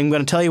it, and I'm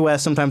going to tell you,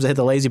 Wes, sometimes I hit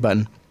the lazy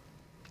button.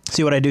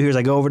 See, what I do here is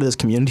I go over to this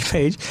community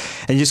page,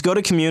 and you just go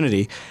to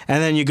community,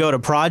 and then you go to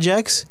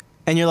projects,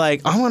 and you're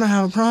like, I want to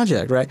have a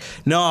project, right?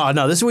 No,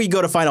 this is where you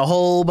go to find a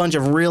whole bunch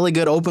of really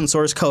good open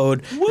source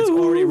code that's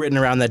already written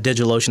around that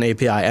DigitalOcean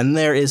API, and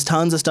there is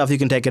tons of stuff you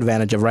can take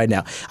advantage of right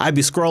now. I'd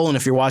be scrolling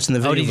if you're watching the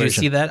video did you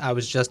version. see that? I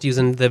was just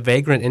using the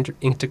Vagrant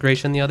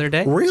integration the other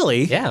day.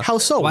 Really? Yeah. How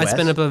so, Why Wes?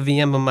 spin up a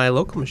VM on my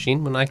local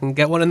machine when I can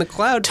get one in the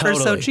cloud for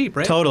so cheap,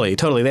 right? Totally.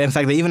 In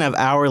fact, they even have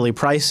hourly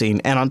pricing,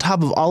 and on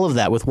top of all of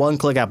that, with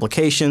one-click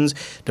applications,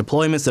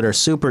 deployments that are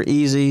super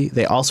easy,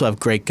 they also have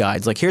great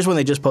guides. Like, here's one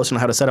they just posted on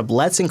how to set up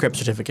Let's Encrypt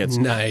certificates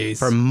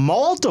for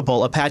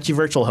multiple Apache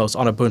virtual hosts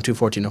on Ubuntu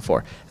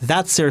 14.04.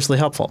 That's seriously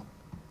helpful.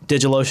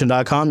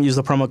 DigitalOcean.com, use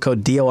the promo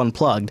code DO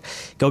Unplugged.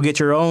 Go get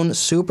your own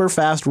super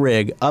fast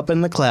rig up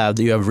in the cloud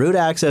that you have root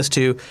access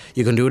to.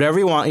 You can do whatever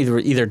you want,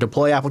 either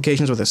deploy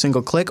applications with a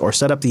single click or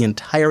set up the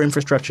entire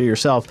infrastructure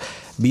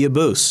yourself. Be a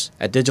boost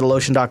at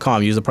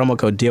DigitalOcean.com. Use the promo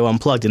code DO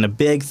Unplugged. And a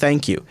big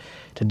thank you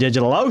to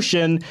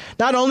DigitalOcean,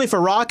 not only for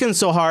rocking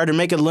so hard and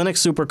making Linux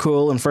super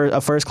cool and for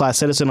a first-class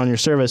citizen on your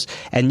service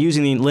and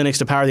using the Linux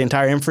to power the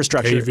entire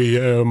infrastructure.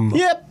 KVM.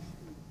 Yep.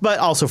 But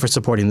also for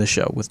supporting the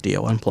show with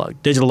DO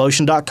Unplugged.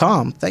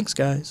 DigitalOcean.com. Thanks,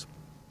 guys.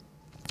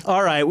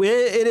 All right.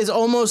 It's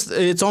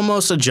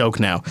almost a joke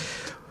now.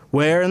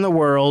 Where in the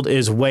world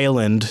is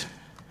Wayland?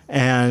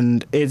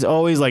 And it's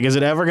always like, is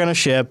it ever going to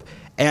ship?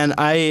 And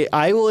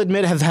I will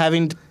admit,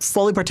 having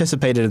fully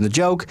participated in the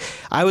joke,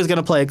 I was going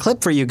to play a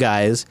clip for you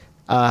guys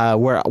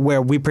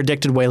where we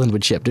predicted Wayland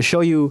would ship to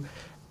show you,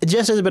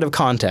 just as a bit of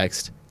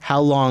context,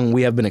 how long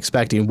we have been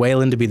expecting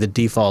Wayland to be the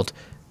default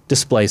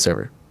display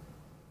server.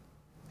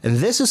 And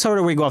this is sort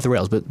of where we go off the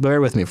rails, but bear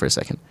with me for a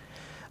second.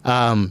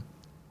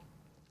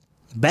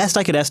 Best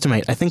I could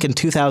estimate, I think in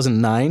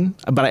 2009,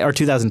 or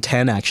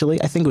 2010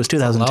 actually. I think it was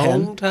 2010.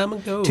 A long time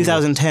ago.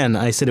 2010,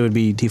 I said it would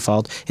be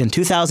default. In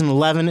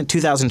 2011,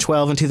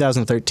 2012, and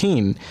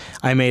 2013,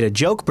 I made a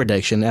joke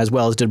prediction, as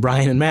well as did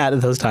Brian and Matt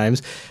at those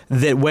times,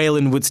 that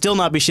Wayland would still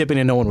not be shipping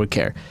and no one would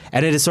care.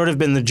 And it has sort of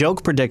been the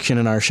joke prediction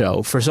in our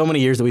show for so many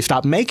years that we've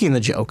stopped making the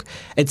joke.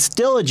 It's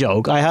still a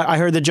joke. I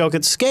heard the joke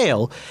at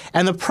scale.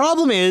 And the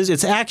problem is,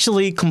 it's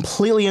actually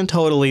completely and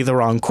totally the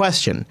wrong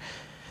question.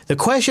 The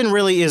question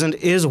really isn't,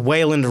 is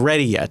Wayland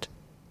ready yet?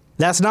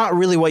 That's not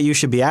really what you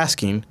should be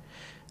asking.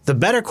 The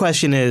better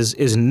question is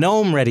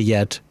GNOME ready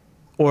yet,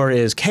 or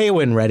is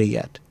Kwin ready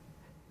yet?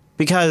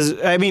 Because,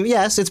 I mean,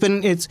 yes,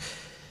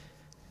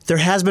 there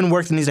has been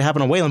work that needs to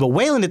happen on Wayland, but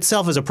Wayland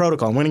itself is a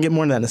protocol. I'm going to get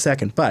more into that in a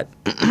second. But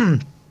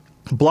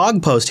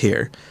blog post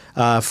here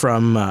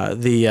from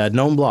the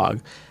GNOME blog,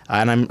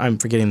 and I'm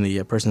forgetting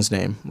the person's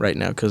name right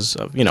now because,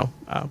 I'm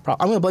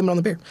going to blame it on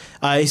the beer.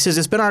 He says,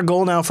 it's been our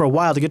goal now for a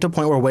while to get to a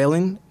point where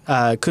Wayland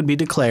could be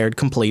declared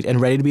complete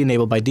and ready to be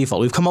enabled by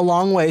default. We've come a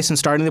long way since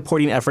starting the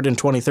porting effort in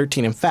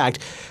 2013. In fact,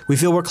 we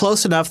feel we're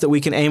close enough that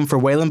we can aim for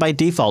Wayland by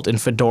default in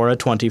Fedora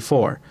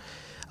 24.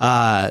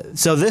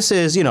 So this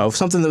is,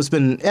 something that's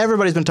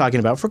everybody's been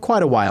talking about for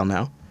quite a while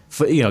now.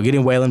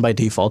 Getting Wayland by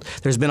default.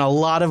 There's been a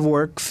lot of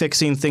work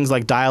fixing things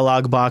like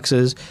dialog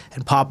boxes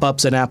and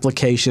pop-ups and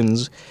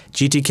applications.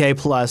 GTK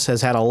Plus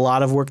has had a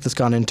lot of work that's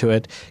gone into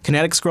it.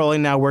 Kinetic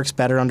scrolling now works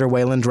better under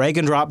Wayland. Drag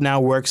and drop now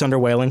works under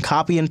Wayland.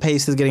 Copy and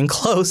paste is getting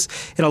close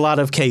in a lot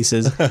of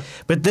cases.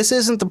 But this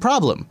isn't the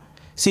problem.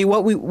 See,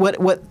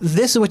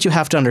 this is what you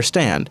have to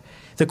understand.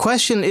 The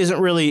question isn't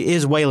really,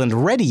 is Wayland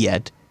ready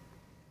yet?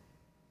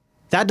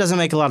 That doesn't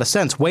make a lot of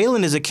sense.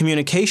 Wayland is a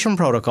communication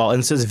protocol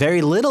and says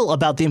very little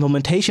about the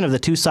implementation of the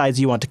two sides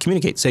you want to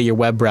communicate, say your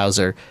web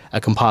browser, a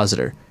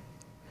compositor.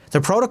 The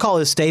protocol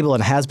is stable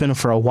and has been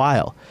for a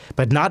while,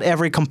 but not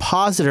every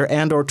compositor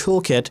and or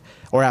toolkit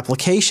or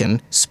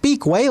application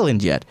speak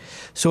Wayland yet,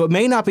 so it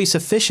may not be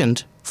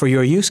sufficient for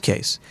your use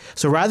case.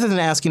 So rather than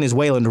asking, is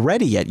Wayland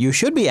ready yet, you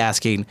should be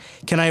asking,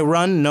 can I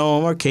run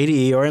GNOME or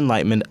KDE or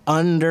Enlightenment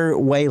under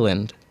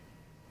Wayland?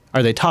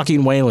 Are they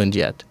talking Wayland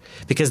yet?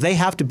 Because they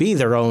have to be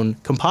their own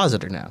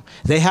compositor now.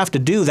 They have to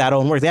do that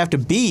own work. They have to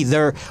be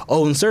their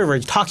own server,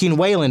 talking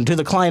Wayland to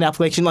the client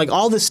application. Like,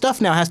 all this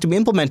stuff now has to be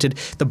implemented.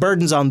 The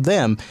burden's on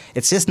them.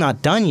 It's just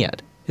not done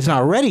yet. It's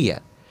not ready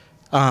yet.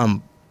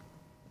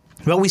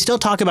 But we still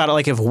talk about it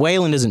like if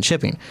Wayland isn't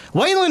shipping.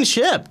 Wayland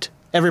shipped!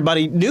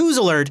 Everybody, news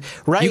alert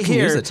right you can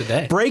here. Use it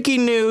today.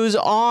 Breaking news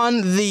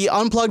on the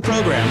Unplugged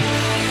program.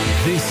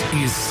 This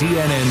is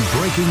CNN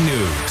Breaking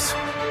News.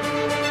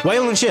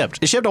 Wayland shipped.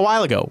 It shipped a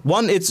while ago.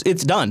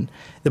 It's done.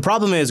 The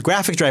problem is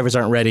graphics drivers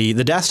aren't ready.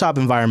 The desktop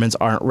environments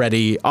aren't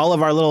ready. All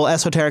of our little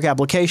esoteric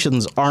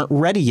applications aren't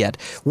ready yet.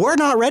 We're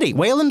not ready.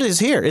 Wayland is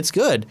here. It's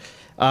good.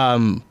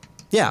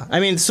 Yeah, I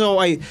mean, so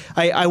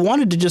I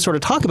wanted to just sort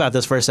of talk about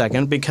this for a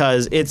second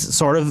because it's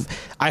sort of,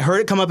 I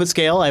heard it come up at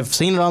scale. I've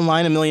seen it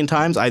online a million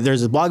times.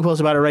 There's a blog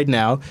post about it right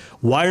now.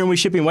 Why aren't we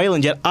shipping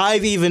Wayland yet?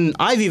 I've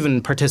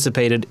even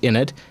participated in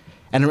it.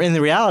 And in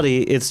the reality,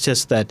 it's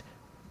just that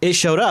it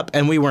showed up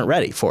and we weren't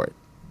ready for it.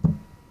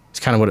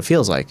 It's kind of what it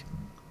feels like.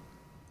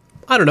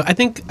 I don't know. I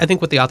think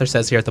what the author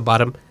says here at the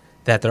bottom,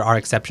 that there are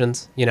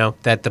exceptions,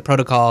 that the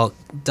protocol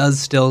does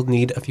still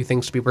need a few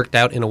things to be worked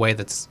out in a way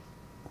that's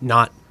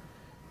not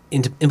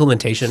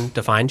implementation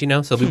defined,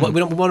 So we want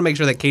to make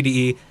sure that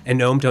KDE and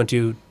GNOME don't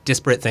do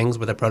disparate things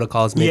where the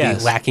protocol is maybe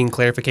lacking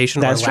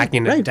clarification or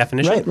lacking a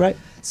definition. Right.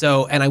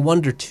 So, and I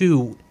wonder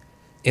too,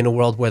 in a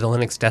world where the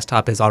Linux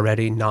desktop is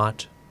already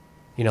not,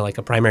 like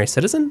a primary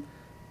citizen,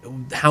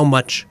 how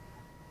much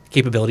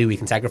capability we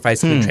can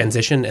sacrifice in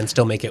transition and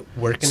still make it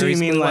work. So you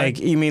mean like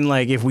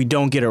if we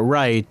don't get it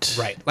right?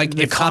 Right. Like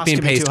if copy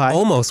and paste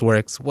almost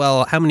works,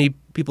 well, how many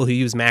people who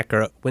use Mac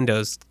or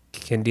Windows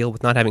can deal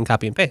with not having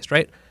copy and paste,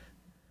 right?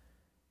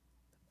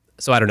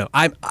 So I don't know.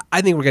 I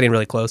think we're getting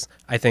really close.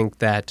 I think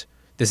that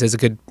this is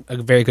a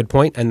very good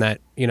point, and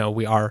that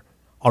we are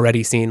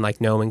already seeing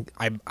like GNOME.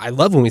 And I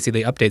love when we see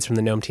the updates from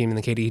the GNOME team and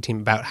the KDE team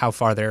about how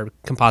far their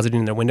compositing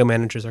and their window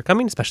managers are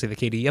coming, especially the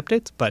KDE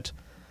updates. But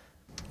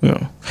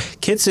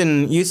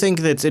Kitson, you think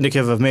that's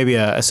indicative of maybe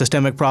a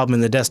systemic problem in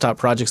the desktop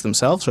projects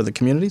themselves or the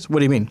communities? What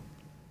do you mean?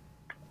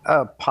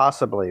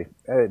 Possibly.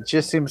 It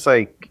just seems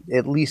like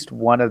at least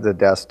one of the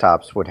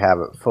desktops would have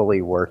it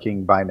fully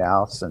working by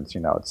now, since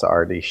it's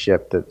already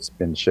shipped. It's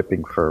been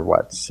shipping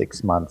for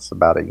 6 months,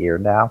 about a year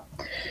now.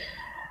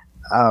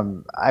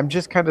 I'm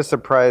just kind of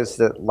surprised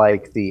that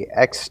like the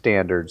X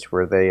standards,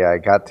 where they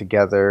got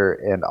together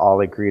and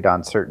all agreed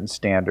on certain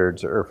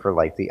standards, or for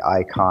like the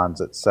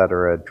icons,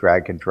 etc.,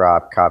 drag and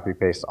drop, copy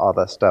paste, all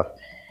that stuff.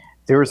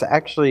 There was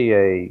actually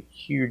a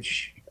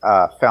huge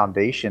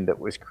foundation that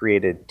was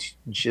created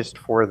just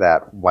for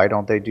that. Why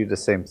don't they do the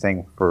same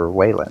thing for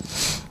Wayland?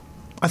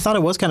 I thought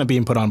it was kind of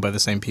being put on by the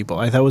same people.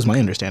 That was my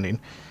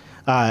understanding.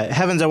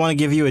 Heavens, I want to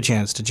give you a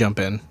chance to jump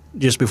in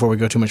just before we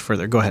go too much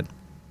further. Go ahead.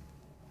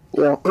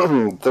 Yeah,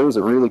 there was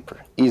a really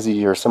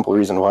easy or simple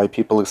reason why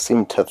people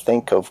seem to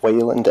think of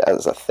Wayland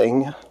as a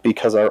thing,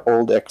 because our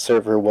old X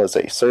server was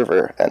a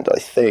server and a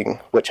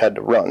thing which had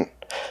to run,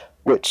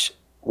 which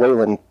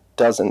Wayland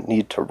doesn't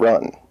need to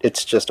run.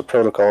 It's just a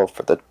protocol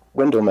for the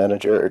window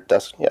manager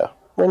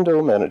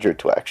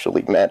to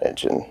actually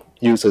manage and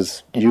use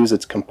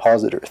its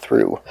compositor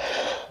through.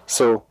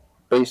 So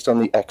based on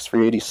the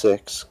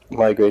X386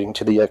 migrating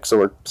to the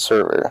XOR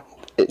server,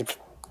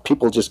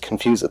 people just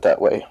confuse it that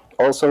way.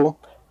 Also,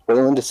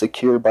 Wayland is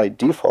secure by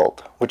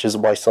default, which is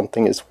why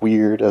something as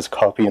weird as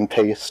copy and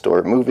paste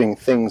or moving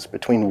things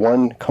between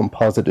one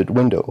composited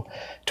window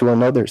to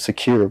another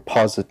secure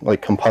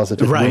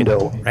composited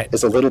window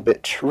is a little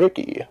bit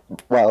tricky,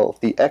 while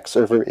the X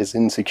server is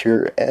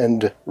insecure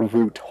and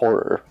root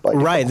horror by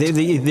default.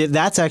 Right.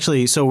 That's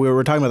actually, so we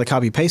were talking about the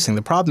copy pasting.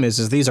 The problem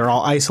is these are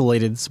all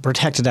isolated,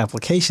 protected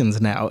applications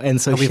now,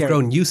 and so we've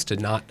grown used to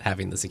not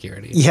having the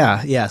security.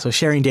 Yeah. So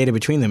sharing data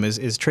between them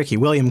is tricky.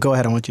 William, go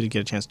ahead. I want you to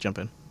get a chance to jump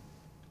in.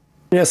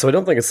 Yeah, so I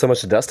don't think it's so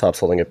much the desktops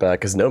holding it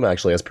back, because GNOME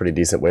actually has pretty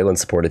decent Wayland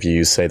support if you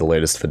use, say, the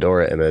latest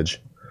Fedora image.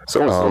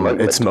 So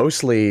it's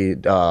mostly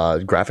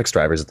graphics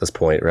drivers at this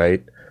point,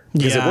 right?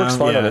 Because it works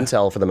fine on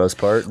Intel for the most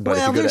part, but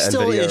if you go to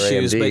NVIDIA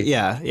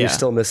or AMD, you're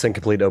still missing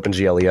complete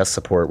OpenGLES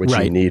support, which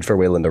you need for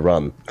Wayland to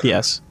run.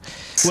 Yes.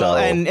 So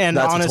and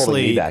that's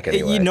honestly,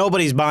 anyway.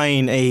 Nobody's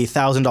buying a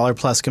 $1,000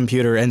 plus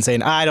computer and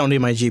saying, I don't need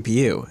my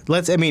GPU.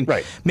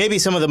 Maybe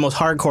some of the most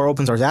hardcore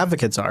open source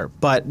advocates are,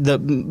 but the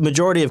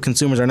majority of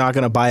consumers are not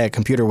going to buy a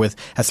computer with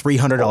a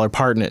 $300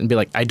 part in it and be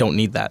like, I don't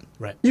need that.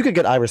 Right. You could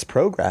get Iris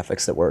Pro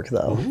graphics that work,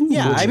 though.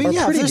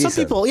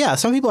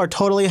 Some people are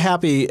totally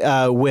happy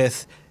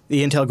with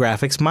the Intel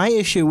graphics. My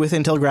issue with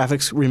Intel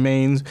graphics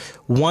remains,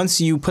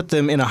 once you put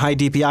them in a high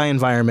DPI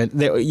environment,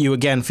 you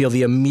again feel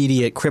the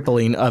immediate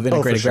crippling of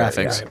integrated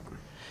graphics.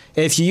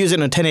 Yeah. If you use it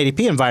in a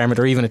 1080p environment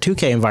or even a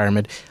 2K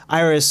environment,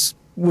 Iris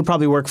would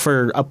probably work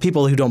for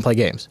people who don't play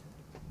games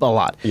a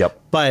lot. Yep.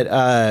 But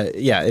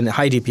in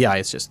high DPI,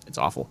 it's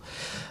awful.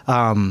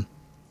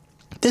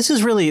 This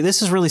is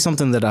really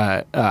something that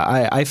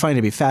I find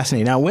to be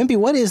fascinating. Now, Wimpy,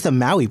 what is the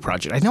Maui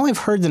project? I know I've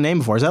heard the name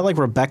before. Is that like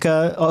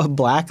Rebecca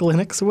Black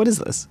Linux? What is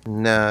this?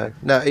 No.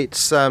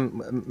 It's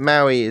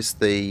Maui is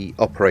the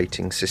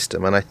operating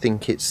system, and I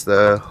think it's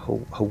the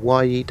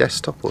Hawaii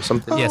desktop or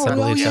something. Yes, I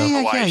believe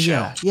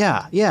so.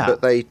 Yeah.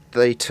 But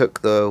they took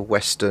the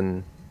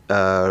Western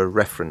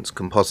reference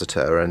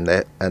compositor and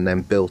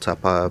then built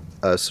up a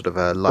sort of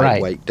a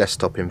lightweight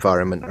desktop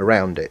environment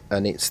around it,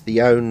 and it's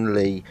the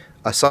only,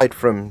 aside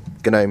from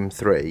GNOME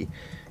 3,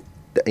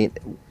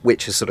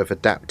 which is sort of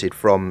adapted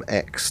from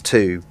X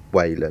to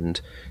Wayland,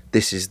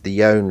 this is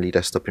the only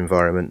desktop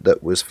environment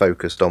that was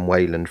focused on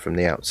Wayland from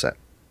the outset.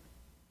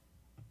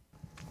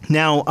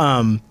 Now,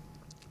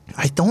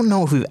 I don't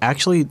know if we've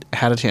actually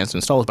had a chance to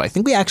install it, but I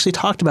think we actually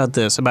talked about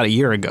this about a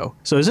year ago.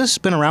 So has this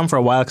been around for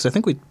a while? Because I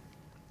think we...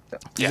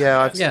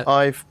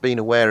 I've been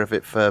aware of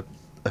it for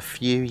a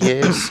few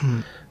years,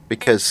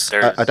 because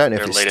I don't know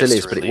if it still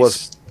is, but it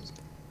was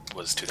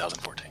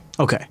 2014.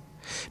 Okay.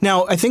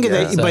 Now, I think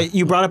but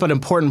you brought up an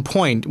important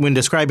point when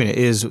describing it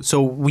is,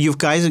 so you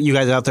guys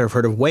out there have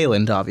heard of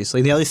Wayland,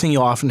 obviously. The other thing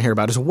you'll often hear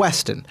about is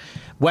Weston.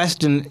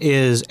 Weston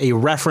is a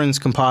reference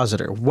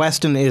compositor.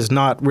 Weston is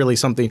not really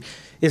something,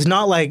 it's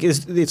not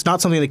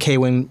something the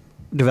Kwin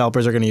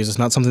developers are going to use. It's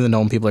not something the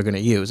GNOME people are going to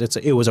use.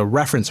 It was a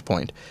reference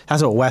point.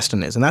 That's what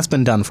Weston is, and that's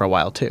been done for a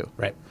while too.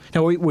 Right.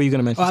 Now, were you going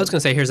to mention? Well, I was going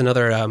to say, here's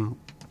another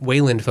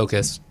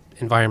Wayland-focused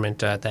environment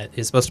that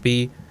is supposed to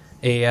be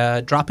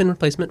a drop-in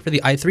replacement for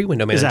the i3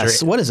 window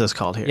manager. What is this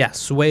called here? Yeah,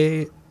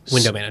 Sway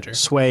Window Manager.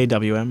 Sway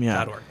WM,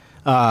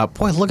 yeah.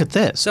 Boy, look at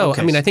this. So,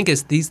 okay. I mean, I think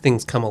as these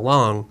things come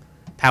along,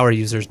 power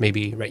users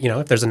maybe, right,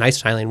 if there's a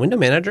nice tiling window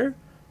manager,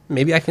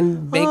 maybe I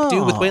can make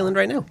do with Wayland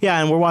right now.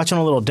 Yeah, and we're watching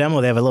a little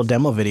demo. They have a little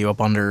demo video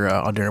up under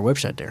our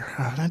website there.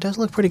 That does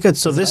look pretty good.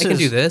 So I can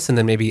do this, and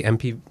then maybe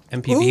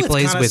MPV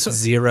plays with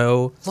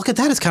zero. Look at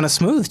that. It's kind of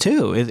smooth,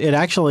 too. It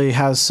actually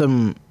has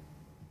some...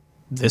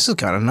 This is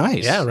kind of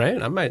nice. Yeah, right?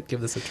 I might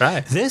give this a try.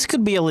 This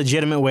could be a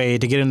legitimate way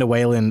to get into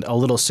Wayland a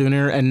little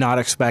sooner and not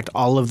expect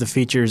all of the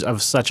features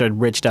of such a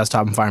rich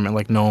desktop environment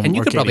like GNOME. And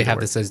you or could probably KDE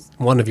have this as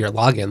one of your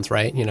logins,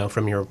 right?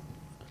 From your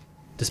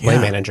display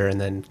manager,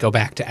 and then go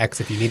back to X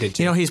if you needed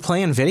to. He's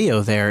playing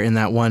video there in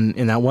that one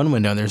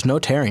window, and there's no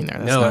tearing there.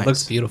 That's nice. It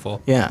looks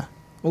beautiful. Yeah.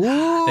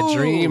 The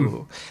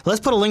dream. Let's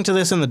put a link to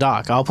this in the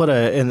doc. I'll put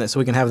so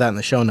we can have that in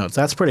the show notes.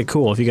 That's pretty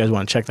cool if you guys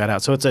want to check that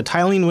out. So it's a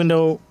tiling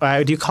window.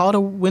 Do you call it a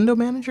window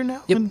manager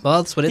now? Yep.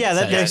 Well, that's what it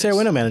says. They say a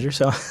window manager.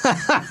 So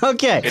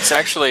okay. It's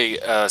actually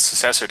a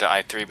successor to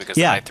i3 because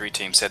the i3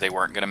 team said they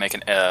weren't going to make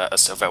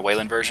a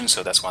Wayland version,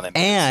 so that's why they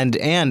made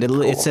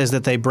it says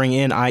that they bring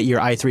in your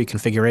i3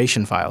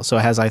 configuration file, so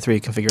it has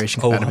i3 configuration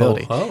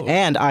compatibility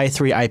and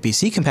i3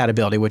 IPC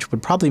compatibility, which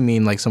would probably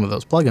mean like some of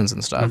those plugins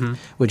and stuff,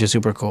 which is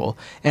super cool,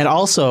 and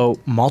also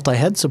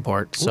multi-head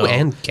support. So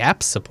and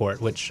gap support,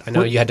 which I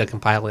know you had to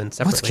compile in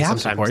separately. What's gap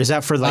sometimes. support? Is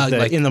that for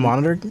in the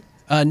monitor?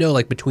 No,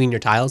 like between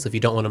your tiles. If you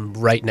don't want them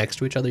right next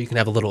to each other, you can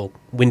have a little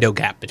window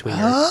gap between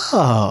your...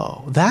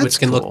 Oh, that's which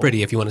can cool. look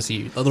pretty if you want to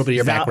see a little bit of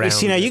your background.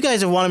 See, now you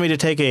guys have wanted me to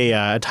take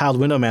a tiled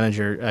window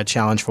manager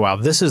challenge for a while.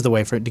 This is the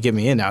way for it to get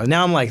me in now.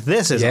 Now I'm like,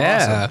 this is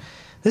awesome.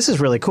 This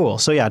is really cool.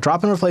 So yeah,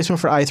 drop-in replacement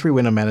for i3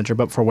 Window Manager,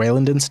 but for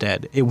Wayland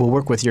instead. It will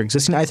work with your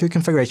existing i3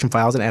 configuration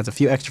files and adds a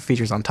few extra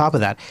features on top of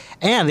that.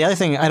 And the other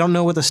thing, I don't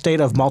know what the state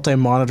of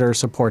multi-monitor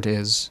support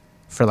is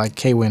for like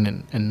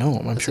KWin and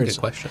GNOME. That's a good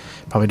question.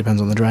 Probably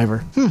depends on the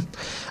driver.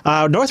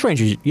 North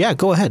Ranger, yeah,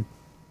 go ahead.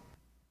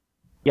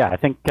 Yeah, I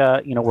think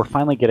we're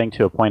finally getting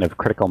to a point of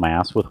critical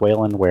mass with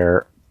Wayland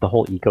where the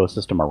whole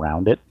ecosystem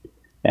around it,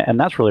 and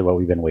that's really what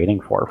we've been waiting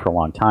for a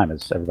long time,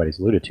 as everybody's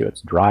alluded to.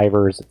 It's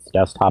drivers, it's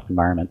desktop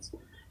environments,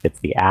 it's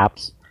the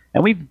apps,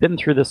 and we've been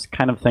through this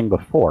kind of thing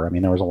before. I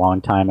mean, there was a long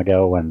time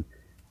ago when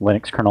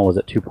Linux kernel was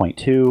at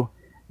 2.2,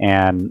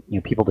 and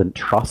people didn't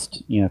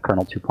trust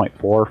kernel 2.4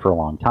 for a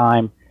long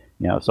time.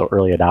 So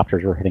early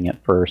adopters were hitting it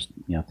first.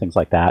 Things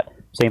like that.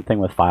 Same thing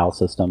with file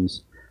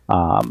systems,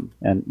 and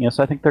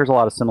so I think there's a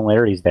lot of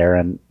similarities there.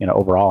 And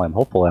overall, I'm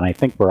hopeful, and I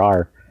think we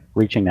are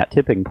reaching that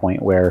tipping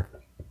point where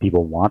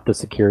people want the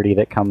security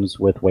that comes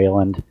with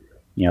Wayland.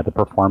 The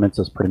performance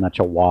is pretty much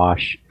a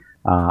wash.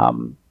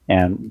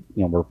 And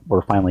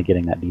we're finally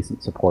getting that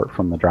decent support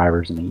from the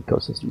drivers and the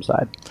ecosystem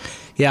side.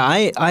 Yeah,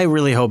 I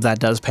really hope that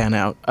does pan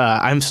out.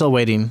 I'm still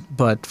waiting,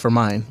 for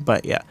mine.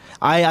 But yeah,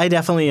 I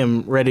definitely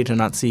am ready to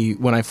not see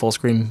when I full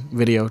screen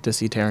video to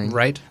see tearing.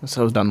 Right.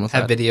 So done with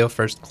that. Have video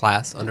first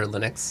class under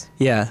Linux.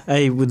 Yeah,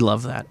 I would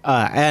love that.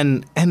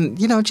 And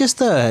just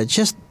the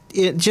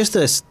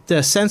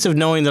sense of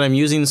knowing that I'm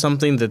using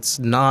something that's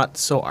not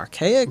so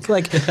archaic,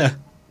 like.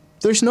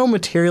 There's no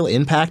material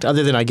impact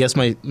other than I guess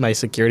my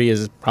security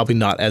is probably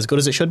not as good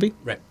as it should be.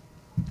 Right.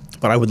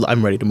 But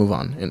I'm ready to move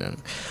on. All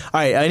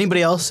right.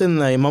 Anybody else in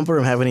the Mumble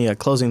Room have any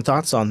closing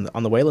thoughts on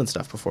the Wayland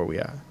stuff before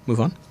we move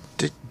on?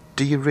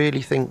 Do you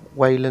really think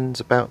Wayland's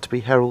about to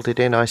be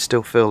heralded in? I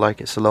still feel like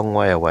it's a long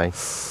way away.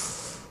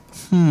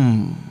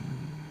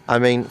 I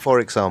mean, for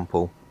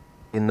example,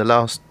 in the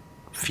last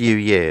few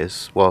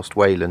years, whilst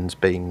Wayland's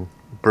been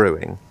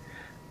brewing,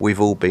 we've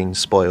all been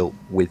spoilt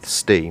with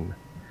Steam.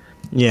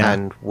 Yeah.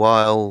 And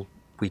while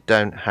we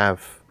don't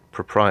have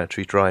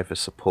proprietary driver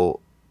support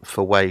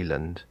for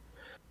Wayland,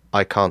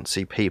 I can't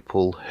see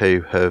people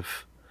who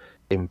have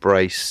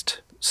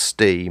embraced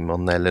Steam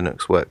on their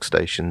Linux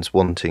workstations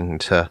wanting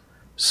to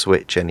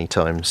switch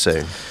anytime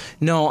soon.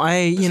 No,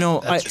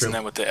 isn't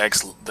that what the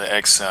X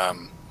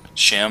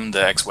shim,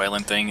 the X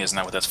Wayland thing, isn't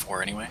that what that's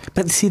for anyway?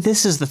 But see,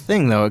 this is the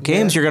thing though.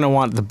 Games you're going to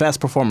want the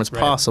best performance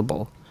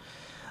possible.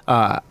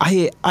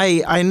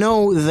 I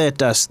know that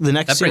the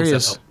next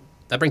series.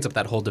 That brings up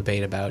that whole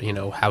debate about,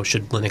 how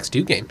should Linux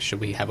do games? Should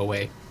we have a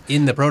way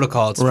in the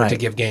protocol to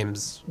give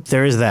games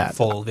there is that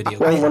full video?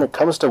 Well, when it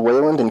comes to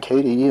Wayland and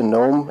KDE and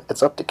GNOME,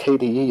 it's up to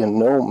KDE and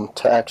GNOME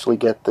to actually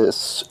get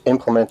this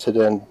implemented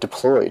and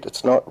deployed.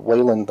 It's not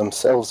Wayland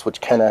themselves which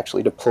can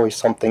actually deploy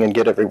something and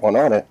get everyone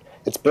on it.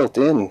 It's built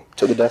in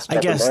to the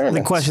desktop environment. I guess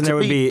the question there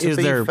would be, is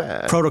there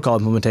protocol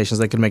implementations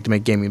they could make to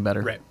make gaming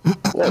better? Right.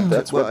 Yeah,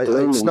 that's what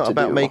it's not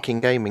about making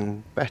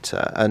gaming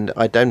better, and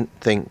I don't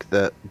think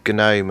that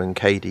GNOME and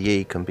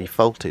KDE can be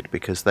faulted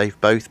because they've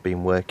both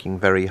been working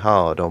very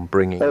hard on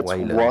bringing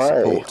Wayland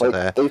support to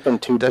their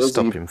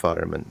desktop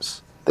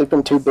environments. They've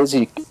been too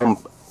busy,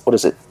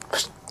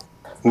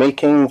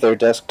 making their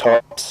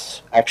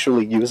desktops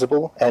actually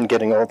usable and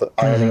getting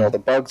ironing all the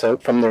bugs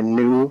out from their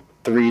new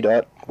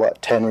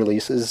 3.10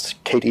 releases,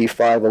 KDE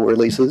 5.0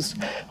 releases.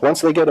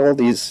 Once they get all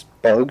these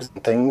bugs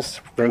and things,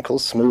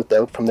 wrinkles smoothed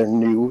out from their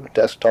new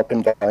desktop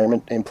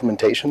environment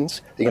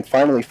implementations, they can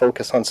finally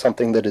focus on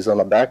something that is on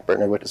a back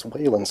burner, which is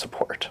Wayland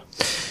support.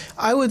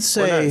 I would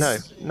say...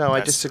 No,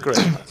 I disagree.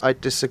 I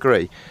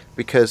disagree,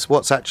 because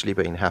what's actually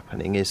been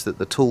happening is that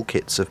the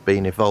toolkits have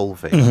been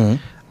evolving,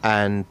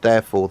 and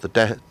therefore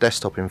the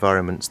desktop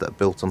environments that are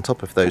built on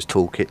top of those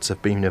toolkits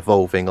have been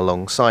evolving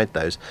alongside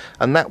those,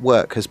 and that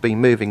work has been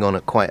moving on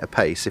at quite a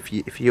pace.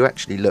 If you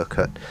actually look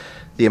at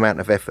the amount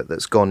of effort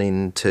that's gone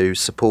into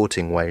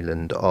supporting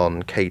Wayland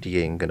on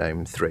KDE and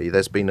GNOME 3,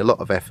 there's been a lot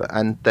of effort,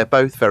 and they're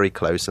both very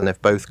close, and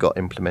they've both got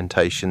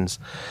implementations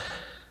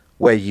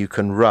where you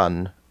can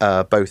run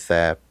both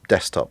their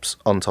desktops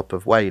on top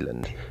of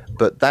Wayland.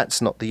 But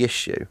that's not the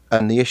issue,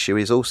 and the issue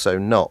is also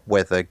not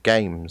whether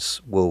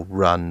games will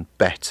run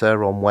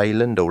better on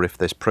Wayland or if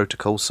there's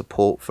protocol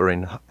support for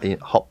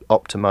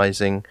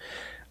optimizing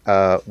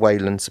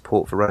Wayland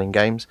support for running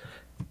games.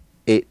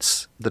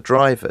 It's the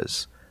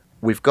drivers.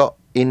 We've got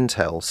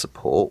Intel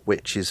support,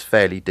 which is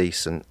fairly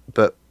decent,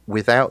 but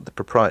without the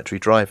proprietary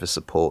driver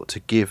support to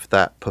give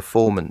that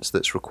performance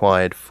that's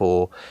required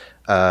for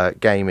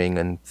gaming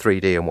and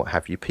 3D and what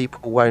have you,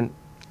 people won't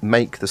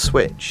make the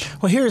switch.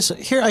 Well,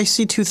 here I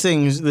see two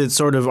things that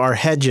sort of are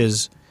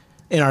hedges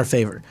in our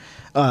favor.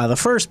 The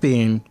first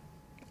being,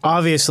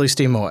 obviously,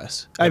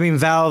 SteamOS. I mean,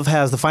 Valve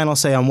has the final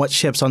say on what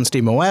ships on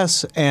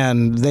SteamOS,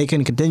 and they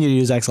can continue to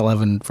use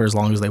X11 for as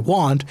long as they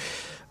want,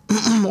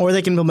 or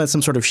they can implement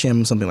some sort of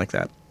shim, something like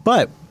that.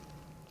 But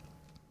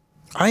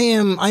I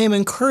am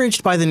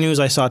encouraged by the news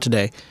I saw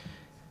today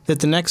that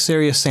the next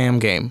Serious Sam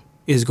game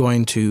is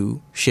going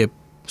to ship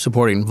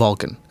supporting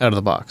Vulkan out of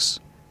the box.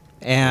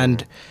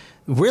 And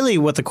really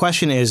what the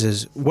question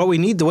is what we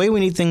need, the way we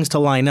need things to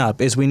line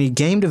up is we need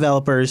game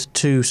developers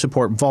to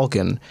support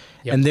Vulkan,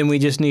 and then we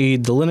just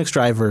need the Linux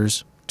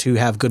drivers to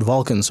have good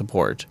Vulkan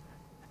support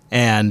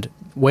and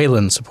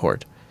Wayland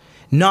support.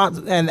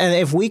 And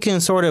if we can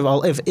sort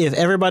of, if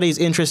everybody's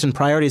interest and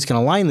priorities can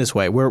align this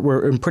way,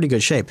 we're in pretty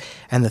good shape.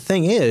 And the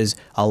thing is,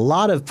 a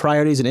lot of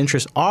priorities and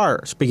interests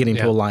are beginning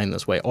to align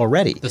this way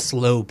already. The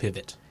slow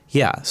pivot.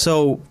 Yeah,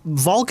 so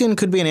Vulkan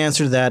could be an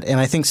answer to that, and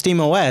I think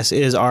SteamOS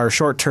is our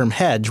short-term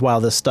hedge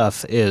while this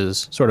stuff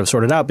is sort of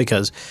sorted out,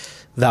 because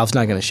Valve's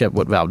not going to ship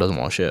what Valve doesn't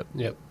want to ship.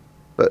 Yep.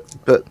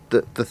 But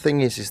the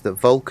thing is that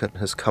Vulkan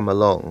has come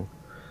along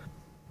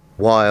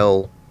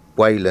while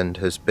Wayland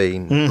has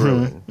been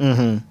brewing,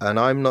 and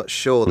I'm not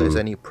sure there's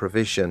any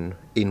provision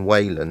in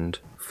Wayland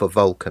for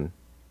Vulkan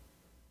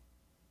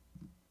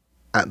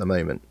at the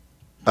moment.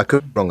 I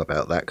could be wrong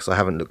about that because I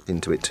haven't looked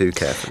into it too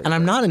carefully. And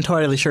I'm not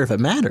entirely sure if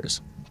it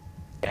matters.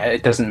 Yeah,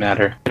 it doesn't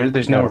matter.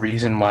 There's no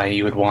reason why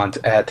you would want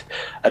at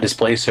a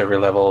display server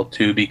level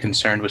to be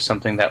concerned with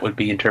something that would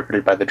be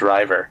interpreted by the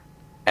driver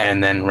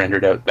and then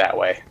rendered out that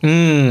way.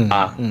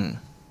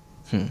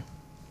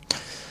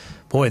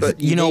 Boy, but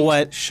you know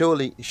what?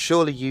 Surely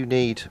you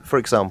need, for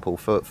example,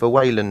 for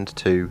Wayland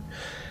to,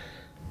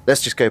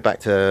 let's just go back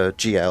to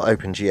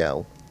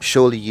OpenGL.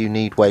 Surely you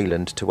need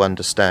Wayland to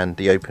understand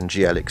the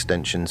OpenGL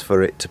extensions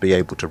for it to be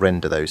able to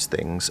render those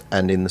things,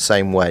 and in the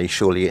same way,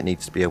 surely it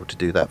needs to be able to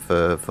do that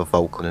for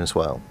Vulkan as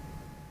well.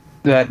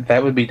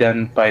 That would be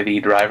done by the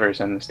drivers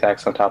and the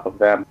stacks on top of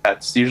them.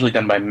 That's usually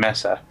done by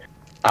Mesa.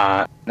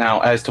 Now,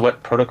 as to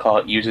what protocol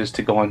it uses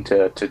to go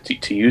into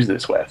to use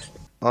this with,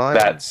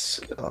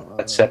 that's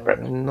separate.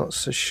 I'm not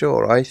so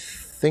sure. I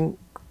think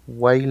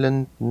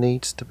Wayland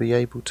needs to be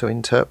able to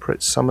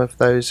interpret some of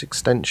those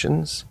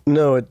extensions.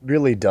 No, it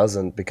really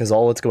doesn't, because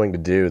all it's going to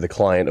do, the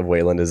client of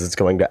Wayland, is it's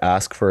going to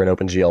ask for an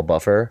OpenGL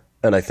buffer,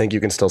 and I think you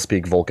can still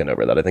speak Vulkan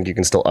over that. I think you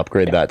can still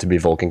upgrade that to be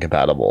Vulkan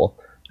compatible,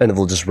 and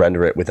it'll just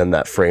render it within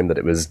that frame that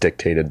it was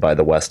dictated by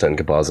the West End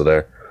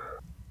compositor.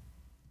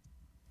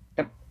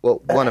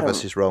 Well, one of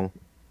us is wrong.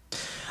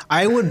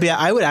 I would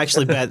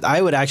actually bet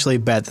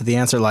that the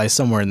answer lies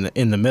somewhere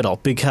in the middle,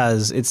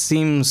 because it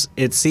seems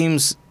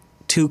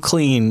too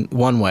clean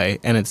one way,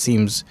 and it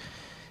seems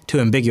too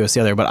ambiguous the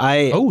other. But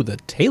the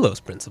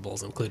Talos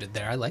principles included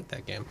there. I like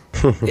that game.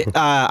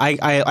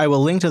 I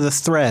will link to the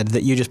thread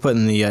that you just put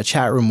in the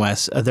chat room,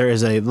 Wes. There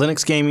is a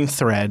Linux gaming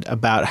thread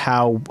about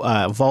how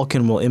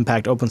Vulkan will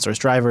impact open source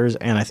drivers,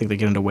 and I think they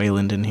get into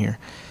Wayland in here.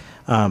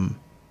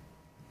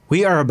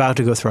 We are about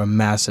to go through a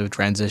massive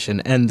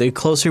transition, and the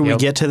closer we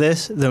get to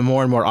this, the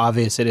more and more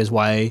obvious it is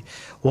why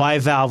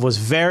Valve was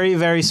very,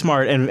 very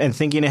smart and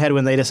thinking ahead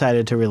when they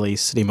decided to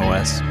release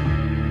SteamOS.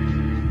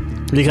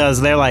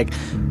 Because they're like,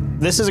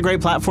 this is a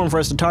great platform for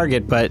us to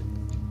target, but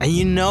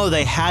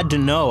they had to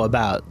know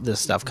about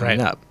this stuff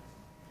coming up.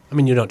 I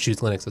mean, you don't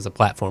choose Linux as a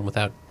platform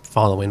without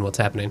following what's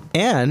happening.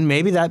 And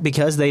maybe that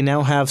because they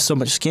now have so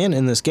much skin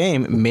in this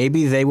game,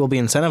 maybe they will be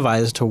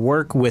incentivized to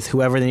work with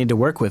whoever they need to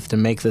work with to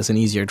make this an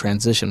easier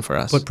transition for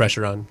us. Put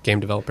pressure on game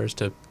developers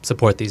to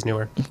support these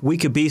newer. We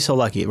could be so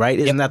lucky, right?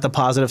 Isn't that the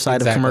positive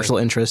side of commercial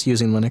interest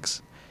using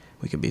Linux?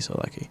 We could be so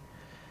lucky.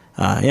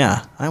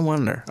 Yeah, I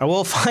wonder. I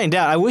will find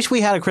out. I wish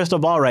we had a crystal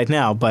ball right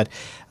now, but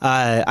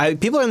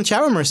people in the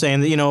chat room are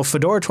saying that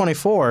Fedora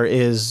 24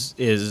 is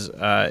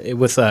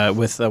with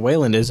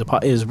Wayland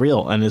is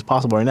real and is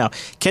possible right now.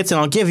 Kitson,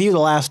 I'll give you the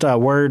last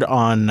word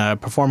on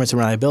performance and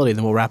reliability,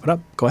 then we'll wrap it up.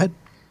 Go ahead.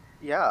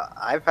 Yeah,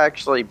 I've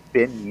actually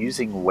been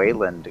using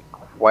Wayland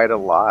quite a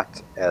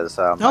lot as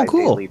my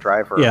daily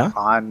driver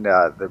on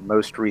the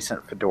most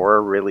recent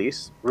Fedora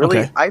release.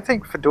 Really, I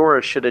think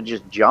Fedora should have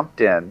just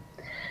jumped in,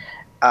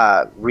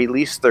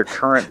 released their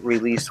current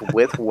release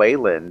with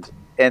Wayland,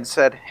 and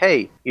said,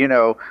 "Hey,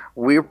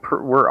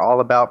 we're all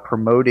about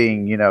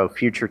promoting,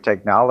 future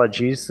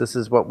technologies. This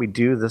is what we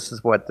do. This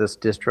is what this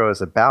distro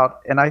is about."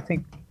 And I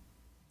think.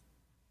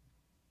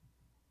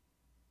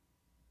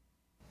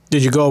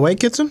 Did you go away,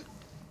 Kitson?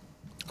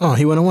 Oh,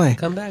 he went away.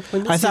 Come back.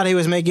 I thought he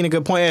was making a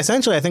good point.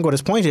 Essentially, I think what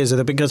his point is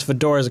that because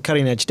Fedora is a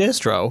cutting-edge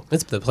distro...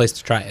 It's the place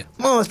to try it.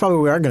 Well, that's probably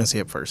where we are going to see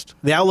it first.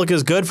 The outlook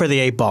is good for the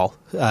 8-ball.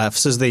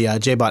 Says the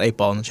JBot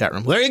 8-ball in the chat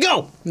room. There you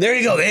go. There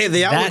you go.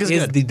 The outlook is good.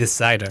 That is the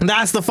decider.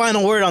 That's the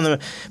final word on the...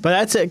 But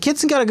that's it.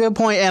 Kitson got a good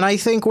point, and I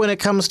think when it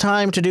comes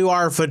time to do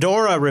our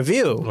Fedora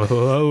review, we're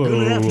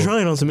going to have to try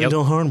it on some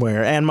Intel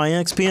hardware. And my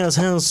XPS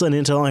has an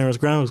Intel Iris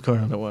graphics card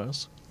on it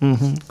was.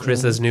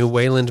 Chris's new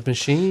Wayland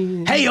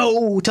machine.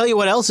 Hey-o! Tell you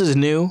what else is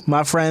new.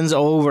 My friends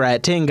over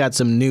at Ting got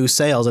some new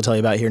sales I'll tell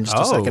you about here in just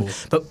a second.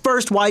 But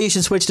first, why you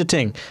should switch to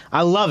Ting.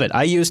 I love it.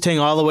 I use Ting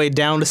all the way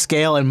down to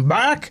scale and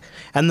back.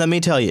 And let me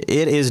tell you,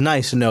 it is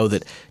nice to know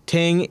that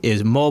Ting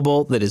is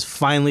mobile, that is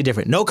finally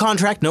different. No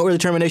contract, no early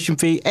termination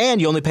fee,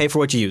 and you only pay for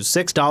what you use.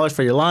 $6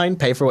 for your line,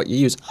 pay for what you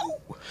use.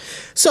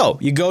 So,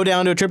 you go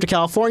down to a trip to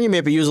California,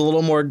 maybe use a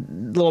little more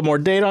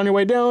data on your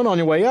way down, on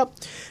your way up.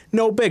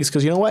 No bigs,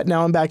 because you know what?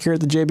 Now I'm back here at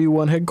the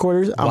JB1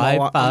 headquarters.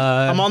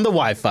 I'm on the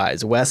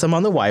Wi-Fi's. Wes, I'm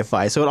on the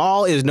Wi-Fi. So it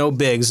all is no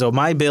bigs. So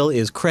my bill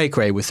is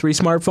cray-cray. With 3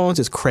 smartphones,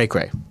 it's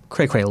cray-cray.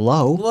 Cray-cray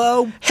low.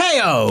 Low.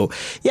 Hey-o!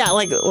 Yeah,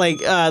 like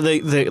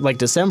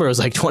December was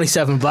like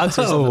 $27 or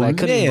something. I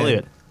couldn't believe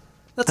it.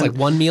 That's like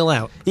one meal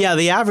out. Yeah,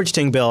 the average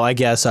Ting bill, I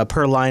guess,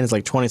 per line is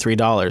like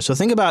 $23. So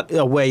think about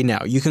a way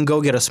now. You can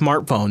go get a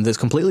smartphone that's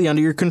completely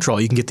under your control.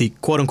 You can get the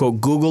quote-unquote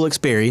Google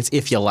experience,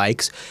 if you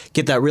likes.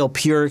 Get that real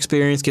pure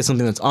experience. Get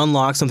something that's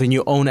unlocked, something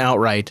you own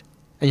outright.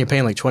 And you're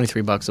paying like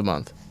 $23 a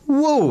month.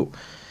 Whoa!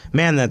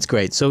 Man, that's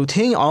great. So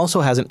Ting also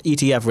has an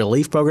ETF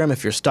relief program.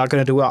 If you're stuck in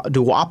a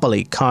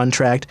duopoly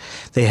contract,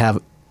 they have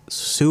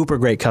super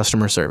great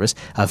customer service,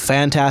 a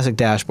fantastic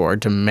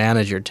dashboard to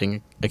manage your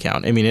Ting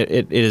account. I mean,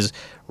 it is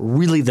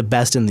really the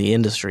best in the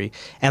industry.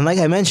 And like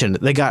I mentioned,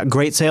 they got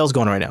great sales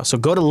going right now. So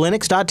go to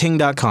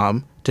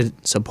linux.ting.com to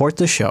support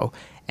the show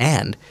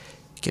and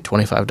get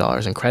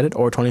 $25 in credit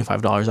or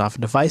 $25 off a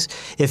device.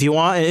 If you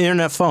want an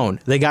internet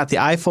phone, they got the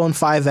iPhone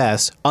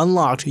 5S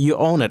unlocked. You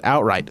own it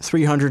outright.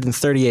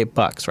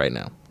 $338 right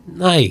now.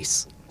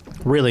 Nice.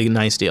 Really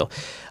nice deal.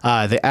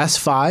 The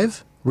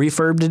S5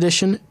 Refurbed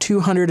Edition,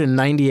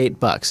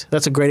 $298.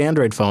 That's a great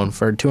Android phone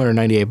for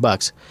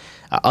 $298.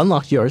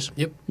 Unlocked yours.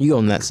 Yep. You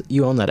own that.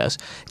 You own that S.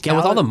 And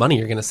with all the money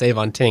you're going to save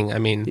on Ting, I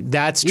mean,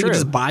 that's you true. can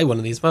just buy one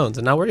of these phones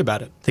and not worry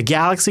about it. The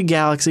Galaxy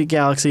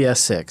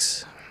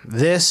S6.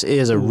 This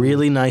is a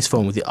really nice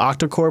phone with the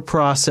octa-core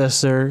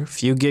processor,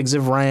 few gigs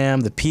of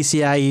RAM, the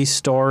PCIe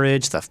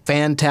storage, the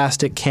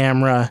fantastic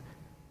camera.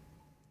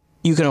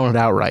 You can own it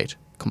outright,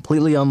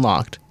 completely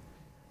unlocked,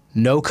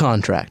 no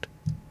contract,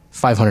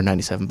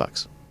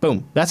 $597.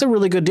 Boom. That's a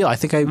really good deal. I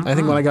think when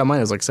I got mine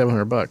it was like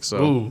 $700.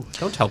 So. Ooh,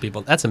 don't tell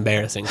people. That's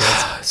embarrassing. It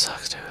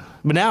sucks, dude.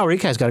 But now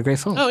Rikai's got a great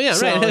phone. Oh yeah,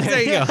 right.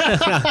 There you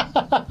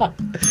go.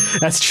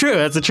 That's true.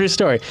 That's a true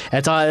story.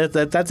 That's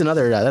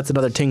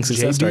another Ting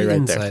success story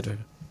right there.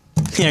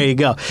 There you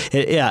go.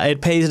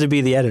 It pays to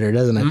be the editor,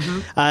 doesn't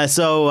it?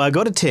 So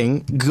go to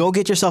Ting, go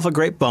get yourself a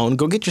great phone,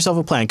 go get yourself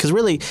a plan, because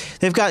really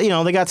they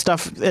got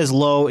stuff as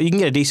low. You can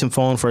get a decent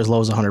phone for as low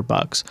as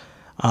 $100.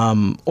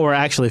 Or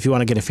actually, if you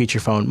want to get a feature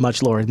phone,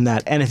 much lower than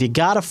that. And if you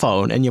got a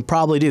phone, and you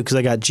probably do, because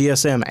I got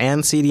GSM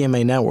and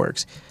CDMA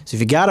networks. So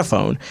if you got a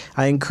phone,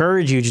 I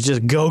encourage you to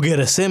just go get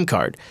a SIM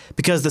card,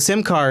 because the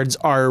SIM cards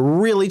are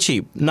really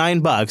cheap,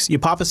 $9. You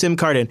pop a SIM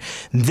card in.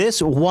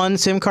 This one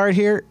SIM card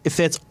here, it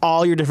fits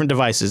all your different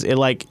devices.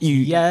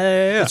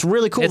 It's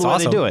really cool the way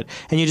they do it.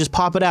 And you just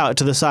pop it out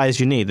to the size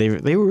you need. They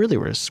really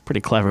were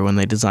pretty clever when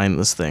they designed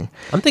this thing.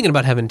 I'm thinking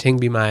about having Ting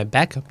be my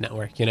backup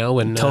network.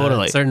 When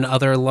certain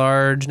other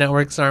large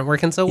networks aren't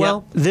working so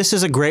well. This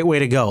is a great way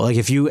to go. Like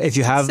if you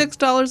have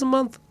 $6 a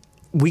month.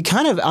 We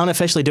kind of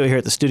unofficially do it here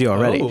at the studio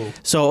already. Oh.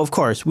 So, of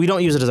course, we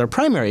don't use it as our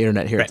primary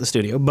internet here at the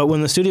studio. But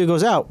when the studio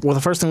goes out,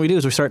 the first thing we do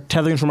is we start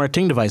tethering from our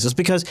Ting devices,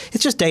 because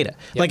it's just data.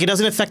 Yep. Like, it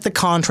doesn't affect the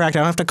contract. I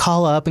don't have to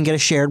call up and get a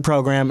shared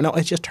program. No,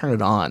 it's just turn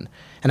it on.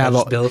 And I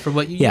just bill for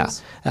what you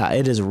use.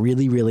 It is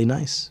really, really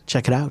nice.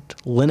 Check it out.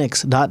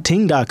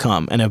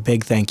 Linux.ting.com. And a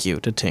big thank you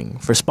to Ting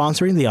for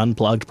sponsoring the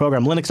Unplugged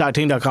program.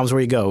 Linux.ting.com is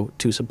where you go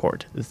to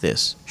support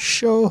this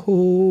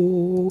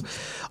show.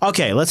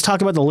 Okay, let's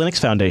talk about the Linux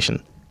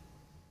Foundation.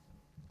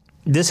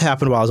 This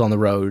happened while I was on the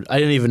road. I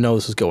didn't even know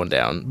this was going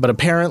down. But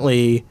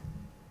apparently,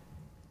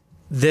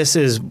 this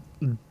is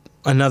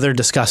another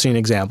disgusting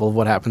example of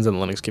what happens in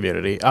the Linux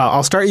community.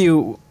 I'll start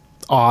you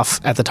off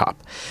at the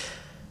top.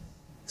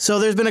 So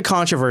there's been a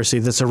controversy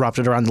that's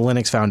erupted around the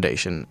Linux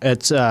Foundation.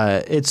 It's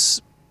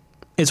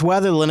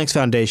whether the Linux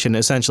Foundation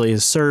essentially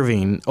is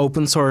serving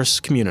open source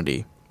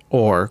community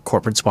or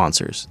corporate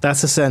sponsors.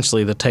 That's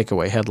essentially the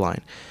takeaway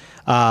headline.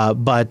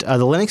 But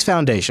the Linux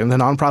Foundation, the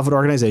nonprofit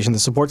organization that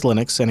supports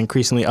Linux and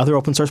increasingly other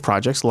open source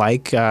projects,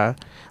 like I'm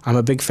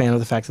a big fan of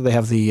the fact that they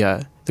have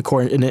the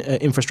Core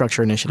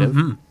Infrastructure Initiative,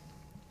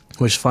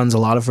 which funds a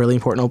lot of really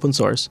important open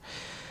source.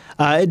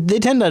 They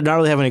tend to not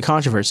really have any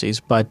controversies,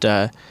 but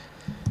I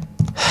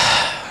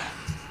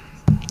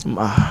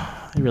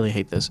really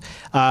hate this.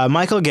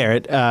 Michael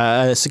Garrett,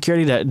 a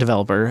security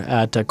developer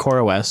at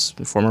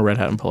CoreOS, former Red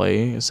Hat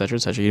employee, etc.,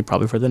 etc., you'd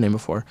probably heard the name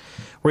before,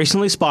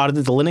 recently spotted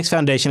that the Linux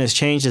Foundation has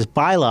changed its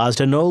bylaws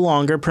to no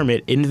longer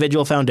permit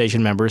individual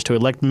foundation members to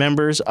elect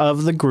members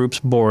of the group's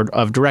board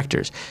of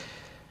directors.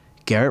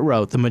 Garrett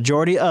wrote, the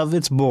majority of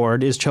its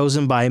board is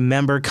chosen by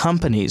member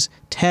companies,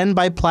 10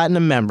 by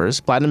platinum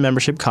members. Platinum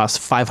membership costs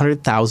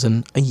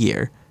 $500,000 a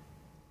year.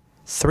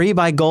 3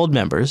 by gold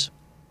members.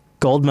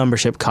 Gold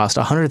membership costs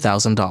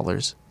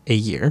 $100,000 a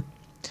year.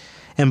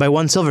 And by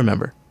 1 silver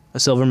member. A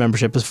silver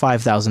membership is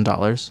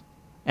 $5,000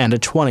 and a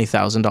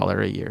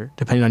 $20,000 a year,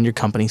 depending on your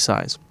company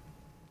size.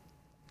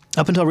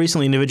 Up until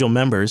recently, individual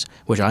members,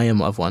 which I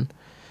am of one,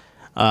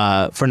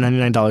 for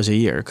 $99 a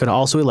year, could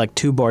also elect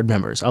 2 board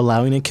members,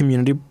 allowing a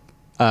community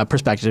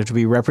perspective to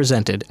be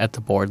represented at the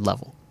board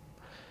level,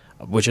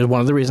 which is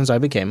one of the reasons I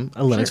became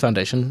a Linux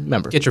Foundation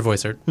member. Get your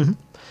voice heard.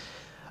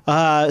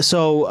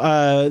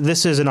 So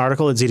this is an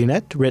article at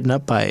ZDNet written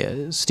up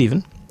by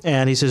Stephen,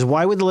 and he says,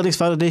 why would the Linux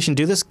Foundation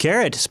do this?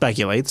 Garrett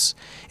speculates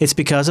it's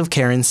because of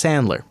Karen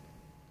Sandler,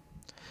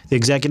 the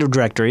executive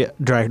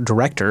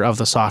director of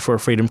the Software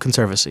Freedom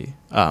Conservancy,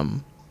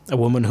 a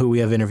woman who we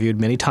have interviewed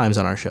many times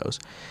on our shows.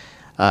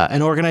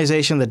 An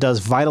organization that does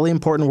vitally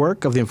important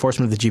work of the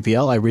enforcement of the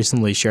GPL. I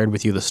recently shared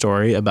with you the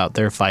story about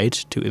their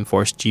fight to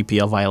enforce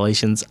GPL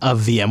violations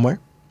of VMware.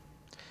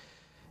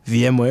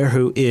 VMware,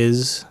 who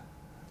is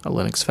a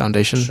Linux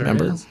Foundation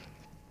member.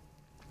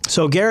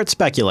 So Garrett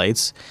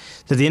speculates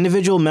that the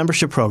individual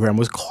membership program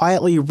was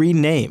quietly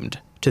renamed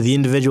to the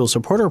individual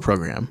supporter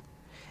program,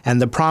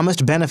 and the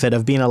promised benefit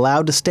of being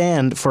allowed to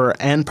stand for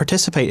and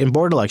participate in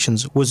board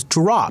elections was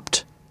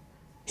dropped.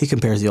 He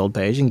compares the old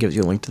page and gives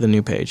you a link to the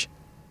new page.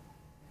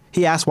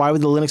 He asks, why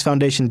would the Linux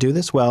Foundation do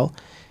this? Well,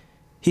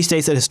 he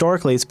states that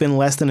historically it's been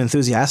less than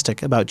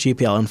enthusiastic about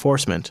GPL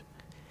enforcement,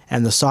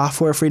 and the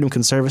Software Freedom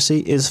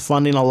Conservancy is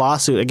funding a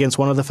lawsuit against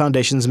one of the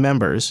Foundation's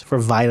members for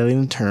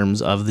violating the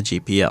terms of the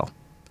GPL.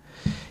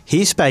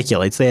 He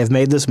speculates they have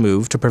made this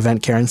move to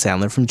prevent Karen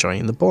Sandler from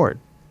joining the board.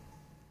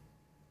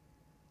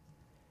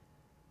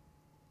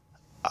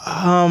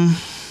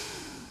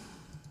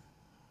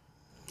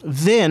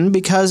 Then,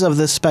 because of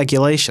this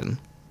speculation,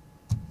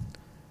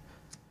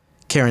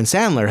 Karen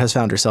Sandler has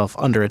found herself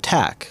under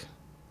attack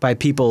by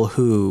people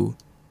who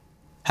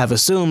have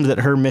assumed that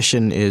her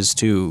mission is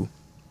to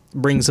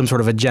bring some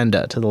sort of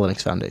agenda to the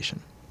Linux Foundation,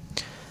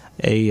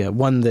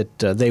 one that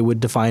they would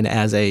define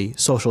as a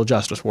social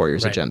justice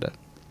warriors agenda.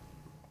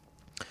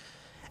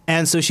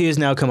 And so she has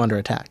now come under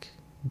attack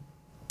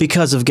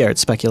because of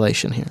Garrett's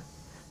speculation here.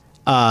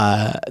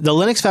 The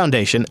Linux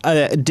Foundation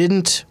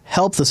didn't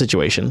help the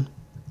situation.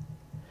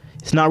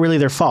 It's not really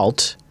their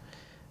fault,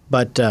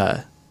 but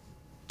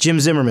Jim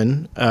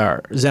Zemlin,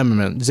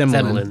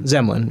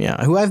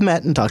 who I've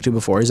met and talked to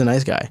before, he's a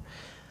nice guy,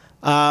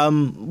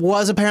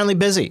 was apparently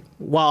busy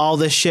while all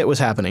this shit was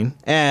happening,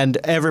 and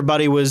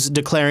everybody was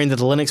declaring that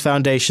the Linux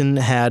Foundation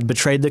had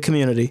betrayed the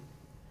community,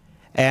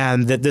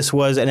 and that this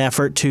was an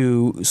effort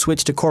to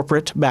switch to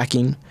corporate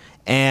backing,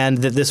 and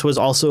that this was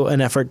also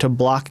an effort to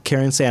block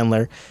Karen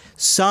Sandler.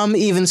 Some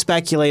even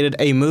speculated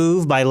a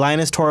move by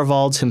Linus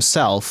Torvalds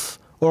himself,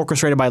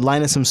 orchestrated by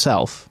Linus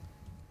himself.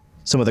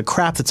 Some of the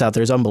crap that's out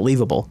there is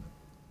unbelievable.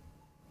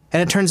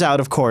 And it turns out,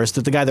 of course,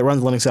 that the guy that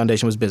runs the Linux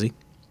Foundation was busy.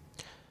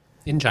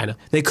 In China.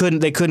 They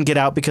couldn't get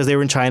out because they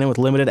were in China with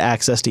limited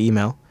access to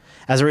email.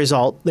 As a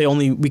result, they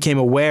only became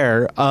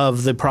aware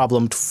of the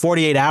problem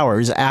 48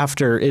 hours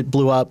after it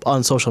blew up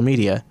on social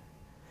media.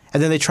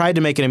 And then they tried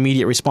to make an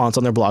immediate response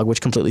on their blog, which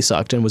completely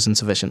sucked and was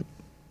insufficient.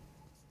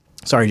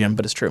 Sorry, Jim,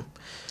 but it's true.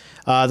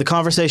 The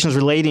conversations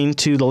relating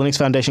to the Linux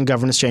Foundation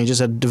governance changes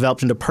had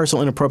developed into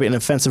personal, inappropriate, and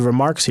offensive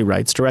remarks, he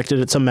writes, directed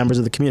at some members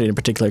of the community, in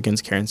particular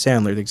against Karen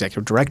Sandler, the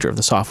executive director of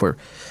the Software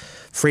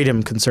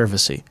Freedom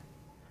Conservancy.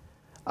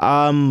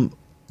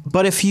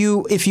 But if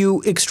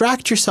you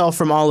extract yourself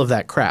from all of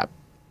that crap,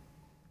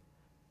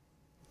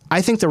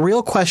 I think the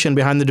real question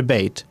behind the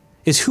debate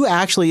is who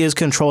actually is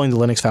controlling the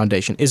Linux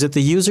Foundation. Is it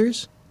the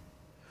users?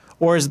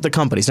 Or is it the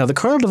companies? Now, the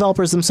kernel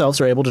developers themselves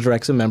are able to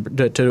direct some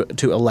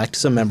to elect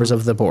some members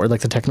of the board,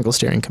 like the technical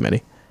steering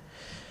committee.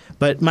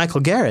 But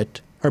Matthew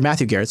Garrett,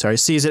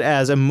 sees it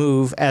as a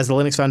move as the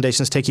Linux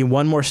Foundation is taking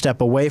one more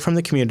step away from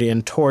the community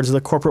and towards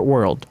the corporate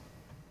world.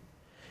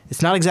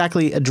 It's not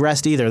exactly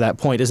addressed either. That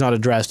point is not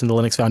addressed in the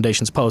Linux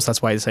Foundation's post.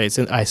 That's why I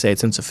say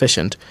it's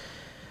insufficient.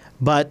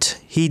 But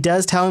he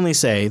does tellingly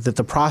say that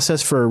the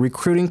process for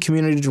recruiting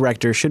community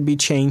directors should be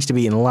changed to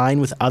be in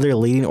line with other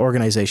leading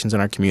organizations in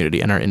our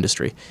community and our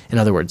industry. In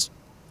other words,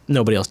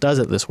 nobody else does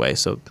it this way.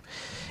 So,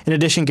 in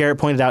addition, Garrett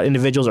pointed out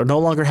individuals are no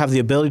longer have the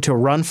ability to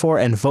run for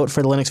and vote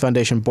for the Linux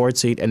Foundation board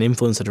seat and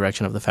influence the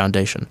direction of the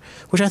foundation,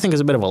 which I think is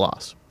a bit of a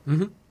loss.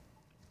 Mm-hmm.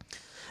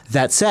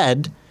 That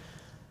said,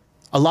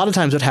 a lot of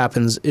times what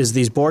happens is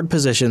these board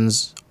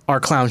positions are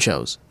clown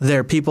shows.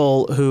 They're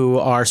people who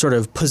are sort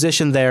of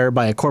positioned there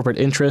by a corporate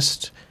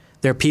interest.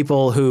 They're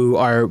people who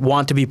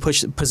want to be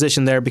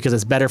positioned there because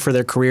it's better for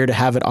their career to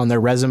have it on their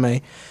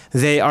resume.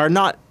 They are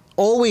not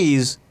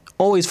always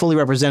fully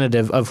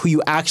representative of who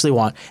you actually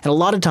want. And a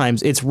lot of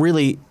times it's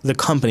really the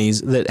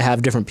companies that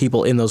have different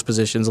people in those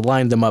positions,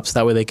 line them up so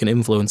that way they can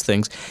influence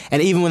things.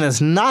 And even when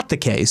that's not the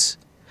case,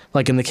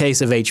 like in the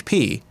case of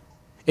HP,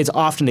 it's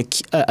often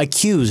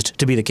accused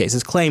to be the case.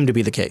 It's claimed to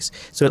be the case.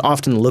 So it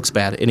often looks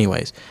bad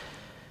anyways.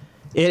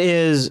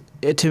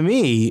 To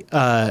me,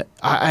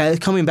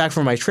 coming back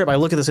from my trip, I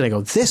look at this and I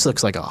go, this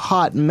looks like a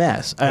hot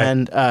mess. Right.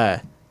 And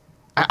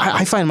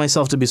I find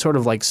myself to be sort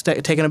of like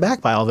taken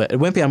aback by all of it.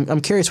 And Wimpy,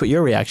 I'm curious what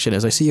your reaction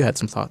is. I see you had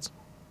some thoughts.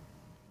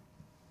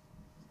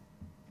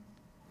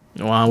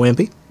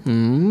 Wimpy?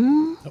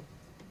 Nope.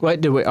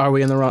 What, are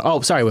we in the wrong? Oh,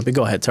 sorry, Wimpy.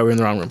 Go ahead. Sorry, we're in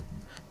the wrong room.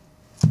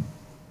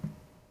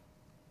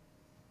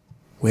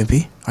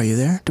 Wimpy, are you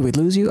there? Did we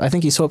lose you? I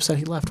think he's so upset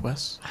he left,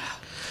 Wes.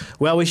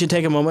 Well, we should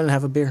take a moment and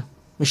have a beer.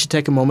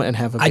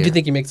 I do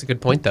think he makes a good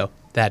point, though,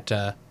 that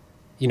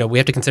we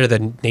have to consider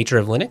the nature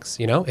of Linux.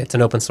 It's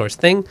an open source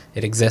thing.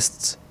 It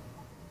exists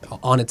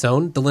on its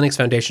own. The Linux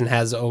Foundation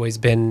has always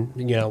been,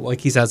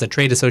 like he says, a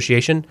trade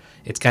association.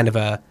 It's kind of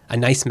a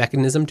nice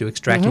mechanism to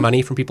extract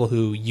money from people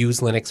who use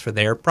Linux for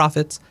their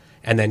profits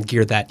and then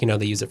gear that,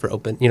 they use it for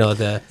open,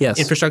 the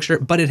infrastructure.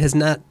 But it is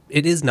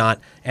not.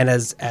 And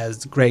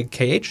as Greg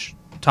KH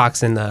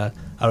talks in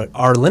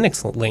our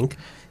Linux link,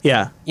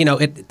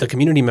 the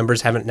community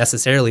members haven't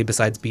necessarily,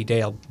 besides B.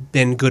 Dale,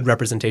 been good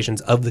representations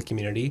of the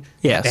community.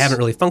 Yes. They haven't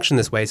really functioned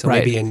this way, so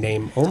maybe in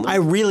name only. I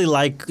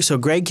really so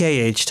Greg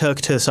KH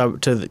took to the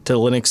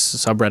Linux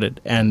subreddit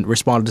and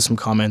responded to some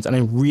comments,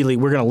 and we're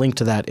going to link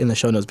to that in the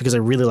show notes because I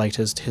really liked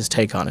his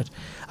take on it.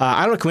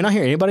 I don't know, can we not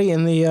hear anybody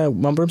in the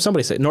mumble room?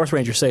 Somebody say, North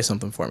Ranger, say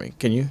something for me.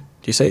 Can you? Do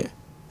you say it?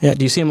 Yeah,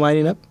 do you see him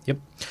lighting up? Yep.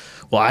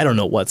 Well, I don't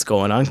know what's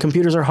going on.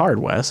 Computers are hard,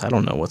 Wes. I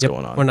don't know what's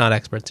going on. We're not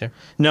experts here.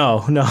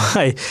 No.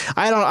 I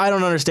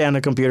don't understand how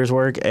computers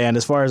work, and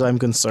as far as I'm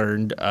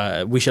concerned,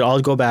 we should all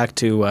go back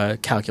to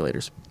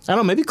calculators. I don't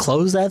know, maybe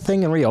close that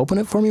thing and reopen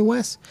it for me,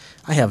 Wes?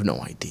 I have no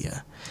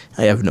idea.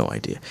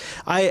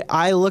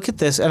 I look at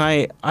this and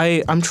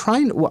I'm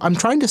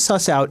trying to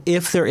suss out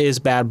if there is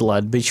bad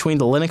blood between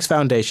the Linux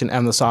Foundation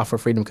and the Software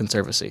Freedom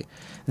Conservancy.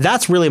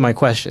 That's really my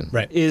question.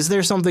 Right. Is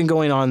there something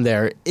going on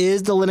there?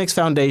 Is the Linux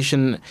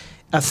Foundation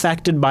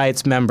affected by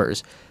its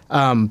members?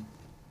 I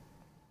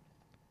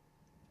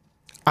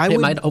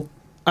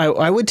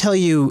would tell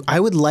you, I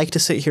would like to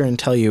sit here and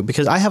tell you,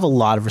 because I have a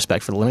lot of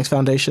respect for the Linux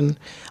Foundation.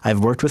 I've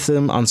worked with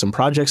them on some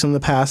projects in the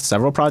past,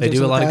 several projects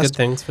in the past. They do a lot of good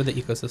things for the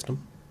ecosystem.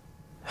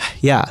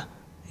 Yeah.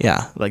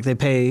 Like they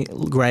pay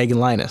Greg and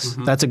Linus.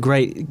 Mm-hmm. That's a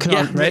great,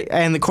 right?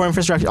 And the core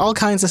infrastructure, all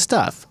kinds of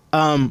stuff.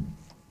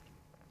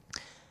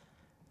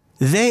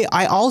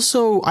 I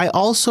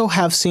also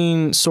have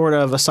seen sort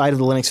of a side of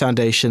the Linux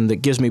Foundation that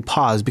gives me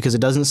pause because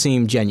it doesn't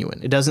seem genuine.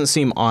 It doesn't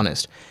seem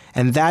honest.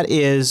 And that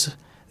is,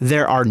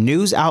 there are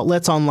news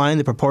outlets online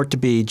that purport to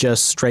be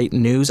just straight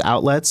news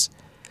outlets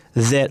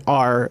that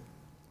are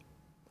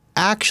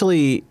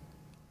actually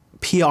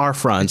PR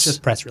fronts. It's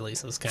just press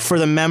releases. For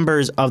the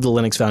members of the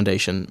Linux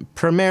Foundation,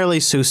 primarily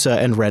SUSE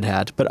and Red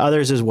Hat, but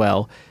others as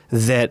well,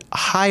 that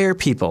hire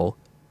people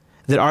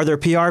that are their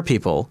PR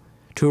people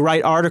to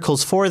write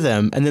articles for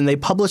them, and then they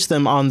publish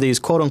them on these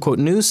quote-unquote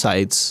news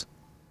sites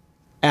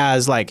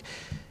as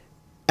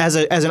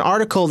an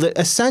article that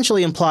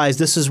essentially implies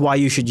this is why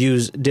you should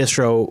use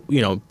distro,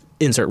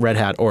 insert Red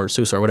Hat or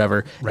SUSE or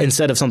whatever,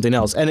 instead of something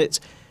else. And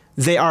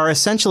they are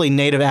essentially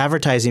native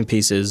advertising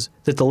pieces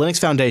that the Linux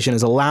Foundation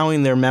is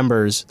allowing their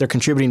members, their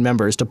contributing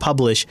members, to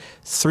publish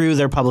through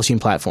their publishing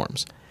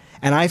platforms.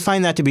 And I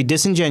find that to be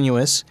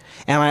disingenuous,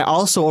 and I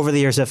also, over the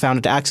years, have found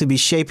it to actually be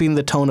shaping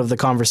the tone of the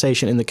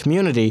conversation in the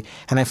community,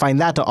 and I find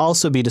that to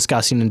also be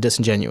disgusting and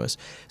disingenuous.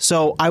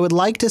 So I would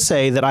like to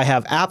say that I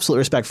have absolute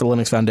respect for the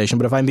Linux Foundation,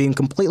 but if I'm being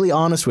completely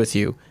honest with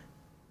you,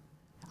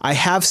 I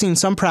have seen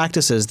some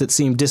practices that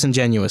seem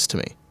disingenuous to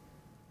me.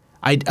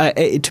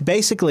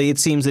 Basically, it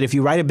seems that if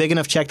you write a big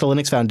enough check to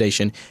Linux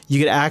Foundation, you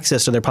get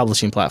access to their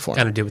publishing platform.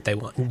 Kind of do what they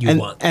want.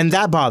 And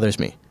that bothers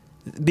me,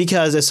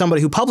 because as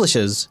somebody who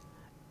publishes,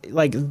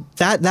 like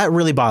that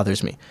really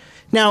bothers me.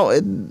 Now,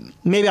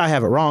 maybe I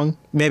have it wrong,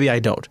 maybe I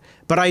don't,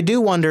 but I do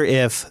wonder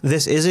if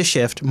this is a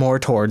shift more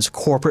towards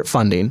corporate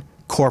funding,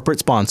 corporate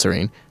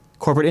sponsoring,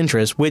 corporate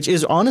interest, which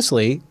is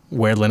honestly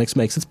where Linux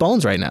makes its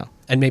bones right now.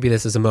 And maybe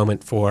this is a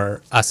moment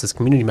for us as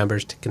community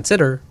members to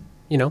consider,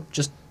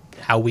 just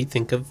how we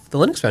think of the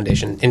Linux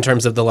Foundation in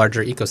terms of the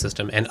larger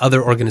ecosystem and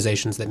other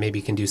organizations that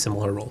maybe can do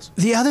similar roles.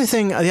 The other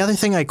thing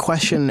I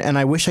question, and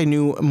I wish I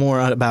knew more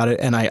about it,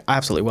 and I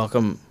absolutely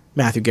welcome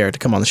Matthew Garrett to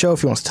come on the show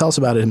if he wants to tell us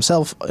about it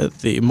himself.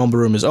 The Mumble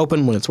Room is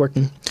open when it's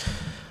working.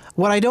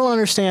 What I don't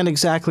understand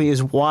exactly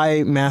is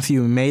why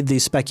Matthew made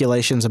these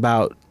speculations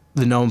about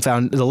the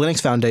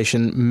Linux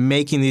Foundation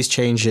making these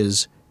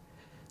changes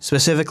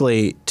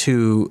specifically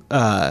to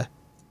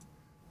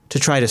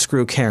try to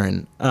screw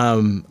Karen.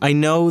 I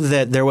know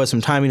that there was some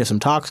timing of some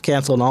talks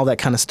canceled and all that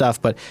kind of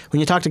stuff, but when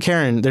you talk to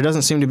Karen, there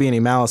doesn't seem to be any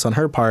malice on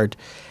her part.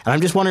 And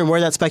I'm just wondering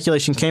where that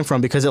speculation came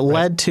from, because it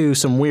led to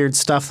some weird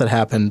stuff that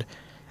happened.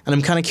 And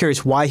I'm kind of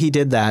curious why he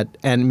did that,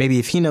 and maybe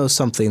if he knows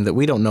something that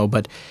we don't know.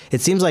 But it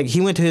seems like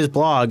he went to his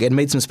blog and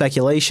made some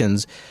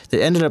speculations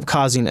that ended up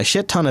causing a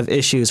shit ton of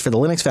issues for the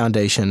Linux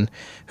Foundation,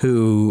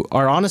 who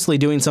are honestly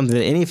doing something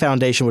that any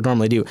foundation would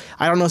normally do.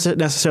 I don't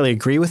necessarily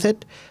agree with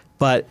it,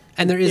 but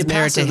and there is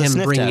merit to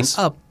him bringing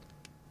up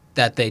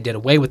that they did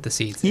away with the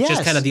seats. It's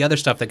just kind of the other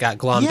stuff that got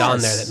glommed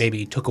on there that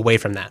maybe took away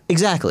from that.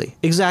 Exactly.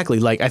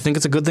 Like, I think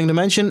it's a good thing to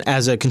mention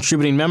as a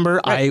contributing member.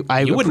 Right.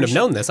 You wouldn't have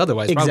known this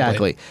otherwise.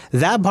 Exactly. Probably.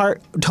 That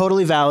part,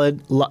 totally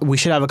valid. We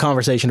should have a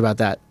conversation about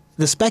that.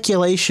 The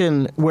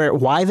speculation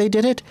why they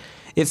did it,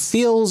 it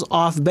feels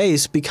off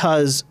base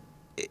because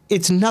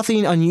it's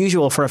nothing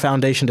unusual for a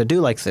foundation to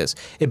do like this.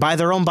 By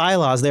their own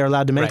bylaws, they're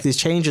allowed to make these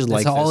changes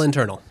like this. It's all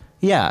internal.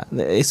 Yeah.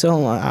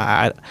 So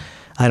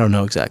I don't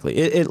know exactly.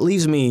 It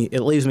leaves me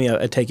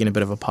taking a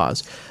bit of a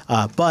pause.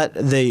 But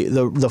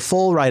the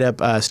full write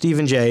up,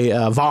 Stephen J.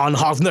 Von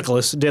Hoff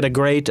Nicholas did a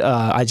great.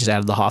 I just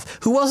added the Hoff,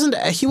 who wasn't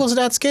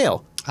at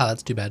scale. Oh,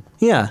 that's too bad.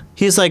 Yeah,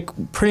 he's like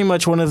pretty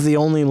much one of the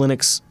only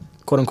Linux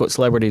quote unquote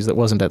celebrities that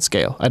wasn't at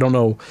scale. I don't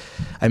know.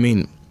 I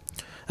mean,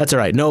 that's all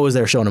right. Noah was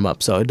there showing him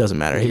up, so it doesn't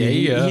matter.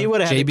 He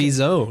would have JB's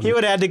own. He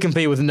would have had to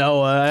compete with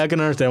Noah. I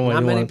can understand why.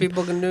 Not many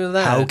people can do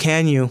that. How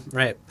can you?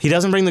 Right. He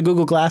doesn't bring the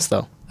Google Glass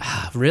though.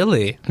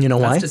 Really? You know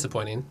why? That's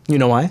disappointing. You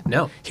know why?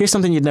 No. Here's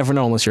something you'd never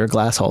know unless you're a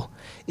glass hole.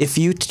 If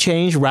you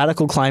change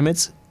radical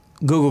climates,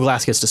 Google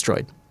Glass gets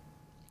destroyed.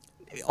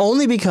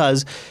 Only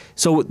because,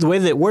 so the way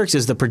that it works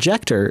is the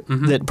projector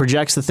that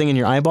projects the thing in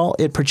your eyeball,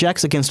 it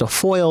projects against a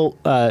foil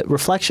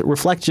reflective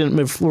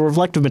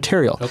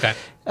material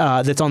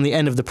that's on the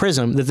end of the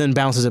prism that then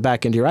bounces it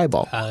back into your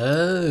eyeball.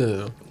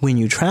 Oh. When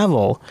you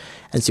travel,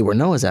 and see where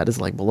Noah's at, it's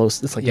like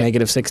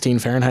negative 16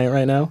 Fahrenheit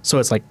right now. So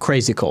it's like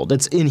crazy cold.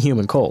 It's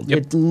inhuman cold. Yep.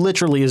 It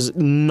literally is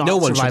not No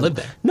one survivable. should live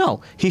there.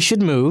 No. He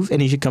should move,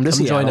 and he should come to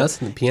Seattle. Join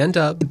us in the PN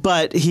Tub.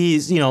 But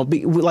he's,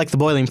 like the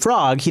boiling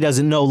frog, he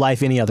doesn't know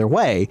life any other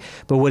way.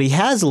 But what he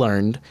has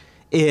learned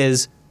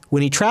is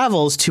when he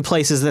travels to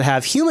places that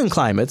have human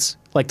climates,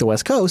 like the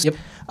West Coast,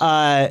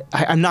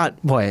 I'm not,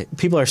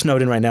 people are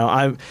snowed in right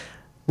now.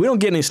 We don't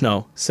get any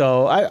snow,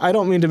 so I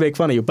don't mean to make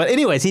fun of you. But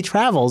anyways, he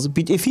travels.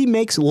 If he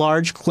makes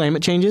large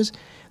climate changes,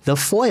 the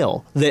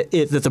foil that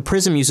the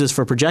prism uses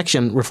for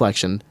projection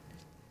reflection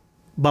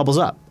bubbles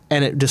up,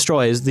 and it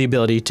destroys the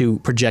ability to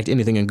project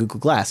anything in Google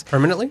Glass.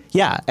 Permanently?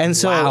 Yeah, and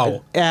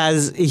so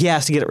as he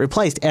has to get it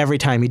replaced every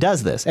time he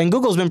does this. And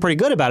Google's been pretty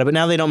good about it, but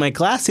now they don't make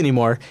glass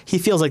anymore. He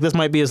feels like this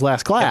might be his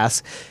last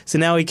glass, so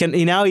now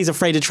he's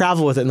afraid to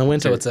travel with it in the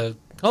winter. So it's a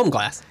home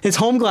glass. It's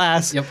home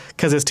glass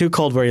because it's too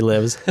cold where he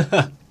lives.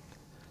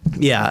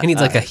 Yeah. He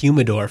needs like a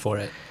humidor for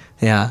it.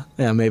 Yeah,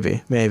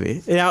 maybe.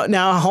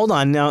 Now, hold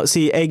on. Now,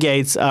 see, A.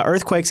 Gates,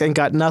 earthquakes ain't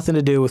got nothing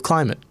to do with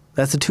climate.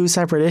 That's the two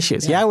separate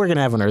issues. Yeah, we're going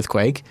to have an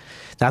earthquake.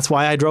 That's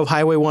why I drove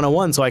Highway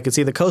 101, so I could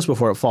see the coast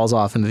before it falls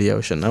off into the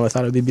ocean. I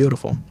thought it would be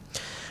beautiful.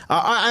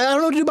 I don't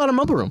know what to do about a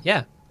Mumble Room.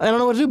 Yeah. I don't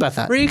know what to do about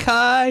that. Freak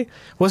high.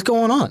 What's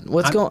going on?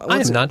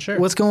 I'm not sure.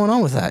 What's going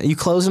on with that? You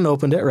closed and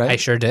opened it, right? I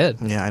sure did.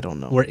 Yeah, I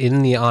don't know. We're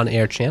in the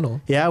on-air channel.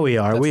 Yeah, we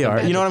are. You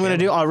know what I'm going to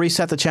do? I'll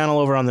reset the channel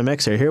over on the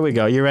mixer. Here we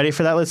go. You ready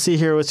for that? Let's see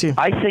here. What's you?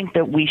 I think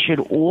that we should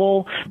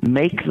all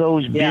make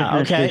those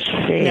businesses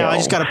fail. Now I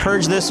just got to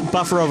purge this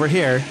buffer over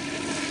here.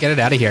 Get it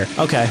out of here.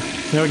 Okay.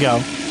 There we go.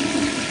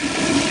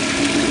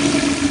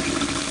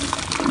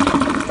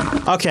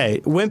 Okay,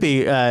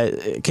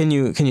 Wimpy, can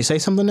you say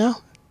something now?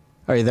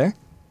 Are you there?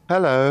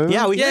 Hello.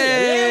 Yeah, we did.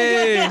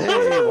 Hey,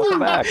 welcome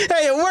back.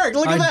 Hey, it worked.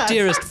 Look at that. Our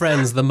dearest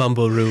friends, the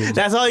Mumble Room.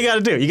 That's all you got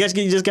to do. You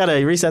just got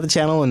to reset the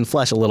channel and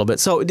flesh a little bit.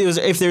 So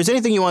if there's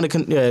anything you want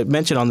to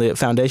mention on the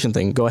foundation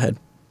thing, go ahead.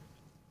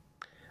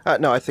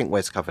 No, I think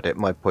Wes covered it.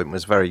 My point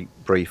was very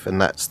brief, and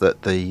that's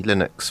that the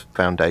Linux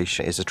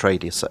Foundation is a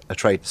trade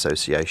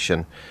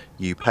association.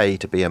 You pay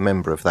to be a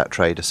member of that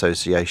trade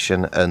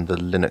association, and the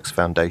Linux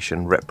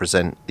Foundation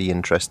represent the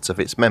interests of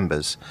its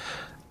members.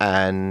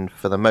 And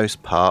for the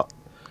most part,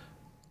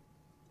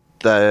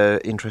 the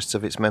interests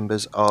of its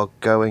members are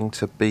going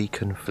to be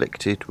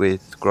conflicted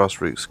with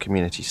grassroots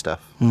community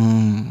stuff.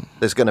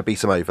 There's going to be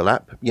some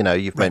overlap.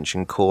 You've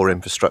mentioned core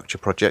infrastructure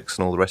projects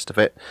and all the rest of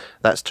it.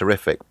 That's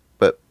terrific.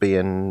 But be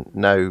in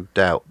no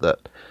doubt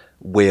that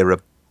we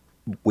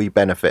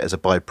benefit as a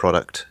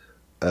byproduct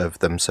of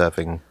them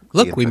serving.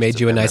 Look, we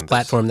made you a nice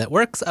platform that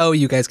works. Oh,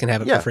 you guys can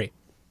have it for free.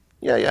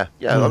 Yeah.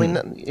 I mean,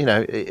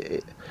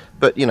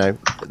 but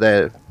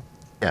they're.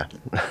 Yeah.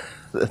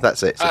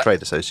 That's it. It's a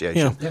trade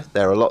association. Yeah.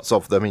 There are lots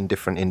of them in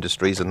different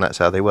industries, and that's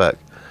how they work.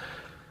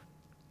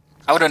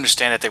 I would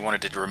understand if they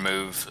wanted to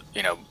remove,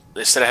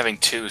 instead of having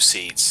 2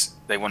 seats,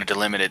 they wanted to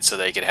limit it so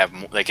they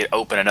could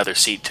open another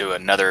seat to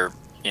another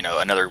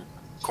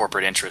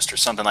corporate interest or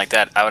something like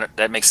that.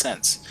 That makes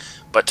sense.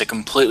 But to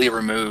completely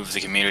remove the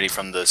community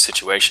from the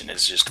situation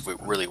is just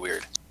really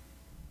weird.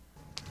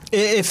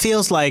 It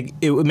feels like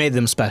it made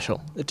them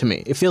special to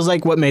me. It feels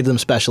like what made them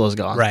special is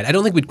gone. Right. I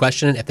don't think we'd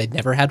question it if they'd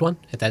never had one,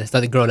 if that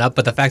had grown up.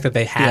 But the fact that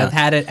they have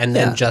had it and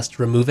then just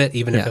remove it,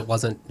 even if it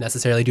wasn't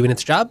necessarily doing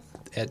its job,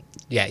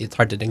 it's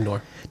hard to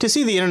ignore. To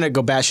see the internet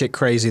go batshit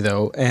crazy,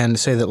 though, and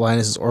say that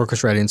Linus is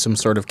orchestrating some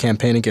sort of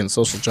campaign against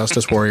social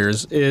justice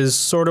warriors is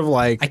sort of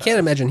like... I can't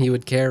imagine he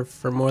would care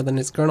for more than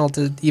his kernel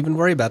to even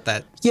worry about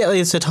that. Yeah,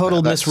 it's a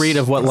total misread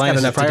of what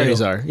Linus'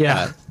 priorities are.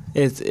 Yeah.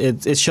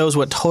 It shows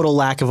what total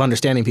lack of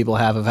understanding people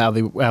have of how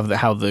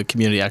the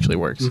community actually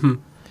works.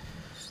 Mm-hmm.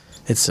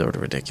 It's sort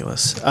of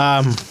ridiculous.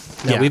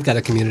 We've got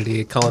a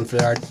community calling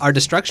for our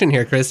destruction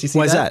here, Chris. You see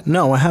Why is that?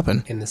 No, what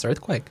happened? In this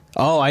earthquake.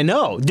 Oh, I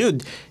know,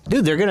 dude.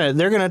 They're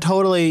gonna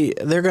totally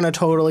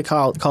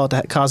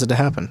cause it to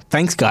happen.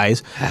 Thanks,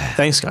 guys.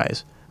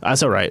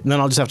 That's all right. And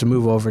then I'll just have to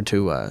move over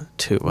to.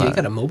 You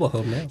got a mobile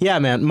home now. Yeah,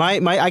 man.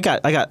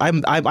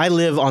 I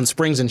live on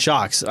springs and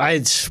shocks.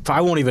 I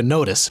won't even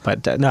notice.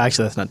 But no,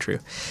 actually, that's not true.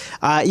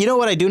 You know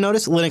what I do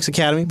notice? Linux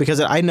Academy, because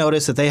I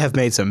noticed that they have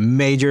made some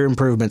major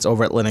improvements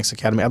over at Linux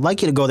Academy. I'd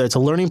like you to go there. It's a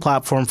learning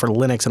platform for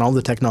Linux and all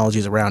the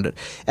technologies around it.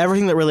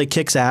 Everything that really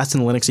kicks ass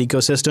in the Linux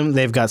ecosystem,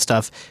 they've got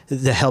stuff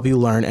to help you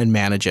learn and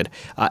manage it,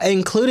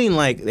 including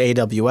like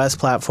AWS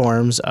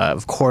platforms,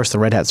 of course, the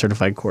Red Hat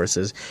certified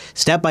courses,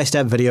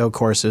 step-by-step video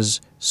courses.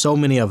 So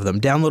many of them.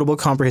 Downloadable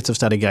comprehensive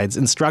study guides.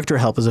 Instructor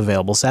help is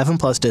available. 7+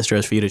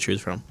 distros for you to choose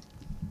from.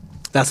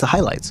 That's the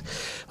highlights.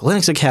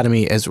 Linux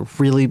Academy has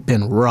really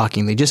been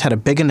rocking. They just had a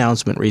big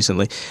announcement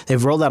recently.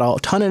 They've rolled out a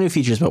ton of new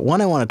features, but one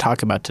I want to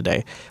talk about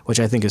today, which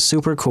I think is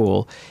super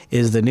cool,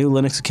 is the new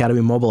Linux Academy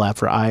mobile app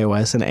for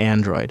iOS and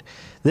Android.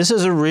 This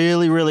is a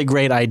really, really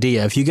great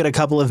idea. If you get a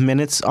couple of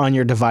minutes on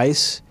your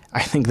device,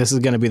 I think this is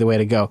going to be the way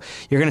to go.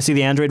 You're going to see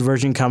the Android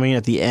version coming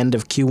at the end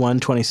of Q1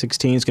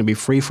 2016. It's going to be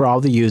free for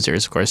all the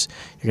users. Of course,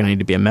 you're going to need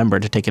to be a member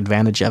to take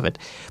advantage of it.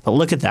 But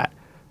look at that.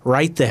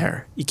 Right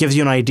there. It gives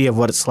you an idea of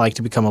what it's like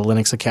to become a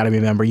Linux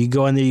Academy member. You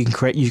go in there,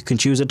 you can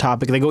choose a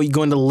topic. You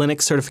go into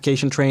Linux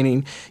certification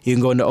training. You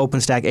can go into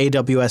OpenStack,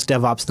 AWS,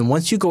 DevOps. Then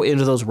once you go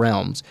into those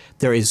realms,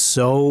 there is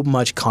so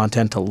much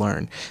content to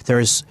learn. There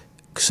is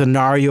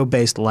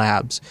scenario-based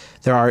labs.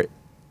 There are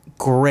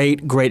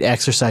great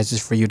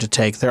exercises for you to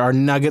take. There are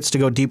nuggets to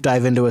go deep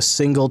dive into a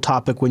single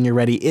topic when you're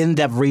ready,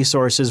 in-depth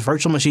resources,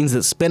 virtual machines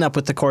that spin up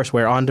with the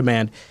courseware on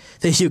demand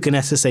that you can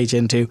SSH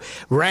into,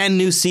 brand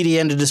new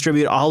CDN to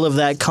distribute all of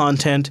that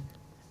content,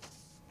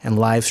 and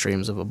live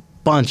streams of a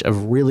bunch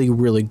of really,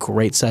 really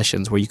great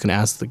sessions where you can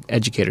ask the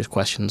educators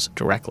questions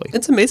directly.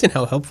 It's amazing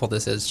how helpful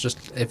this is,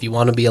 just if you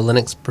want to be a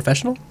Linux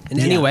professional in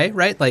any way,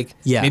 right? Like,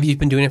 maybe you've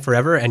been doing it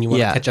forever and you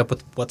want to catch up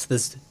with what's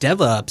this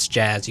DevOps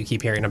jazz you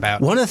keep hearing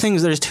about. One of the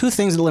things, there's 2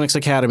 things at Linux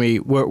Academy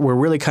were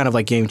really kind of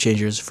like game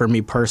changers for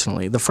me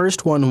personally. The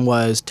first one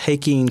was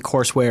taking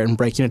courseware and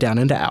breaking it down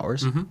into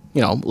hours.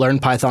 Mm-hmm. Learn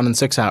Python in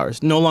 6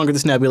 hours. No longer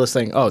this nebulous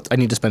thing, I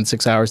need to spend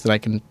 6 hours that I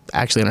can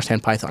actually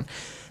understand Python.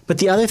 But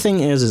the other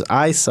thing is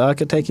I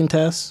suck at taking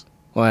tests.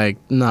 Like,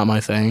 not my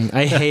thing.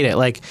 I hate it.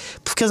 Like,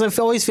 because I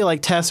always feel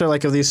like tests are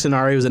like of these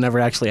scenarios that never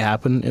actually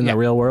happen in the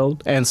real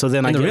world. And so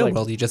then in the real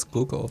world, you just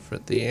Google for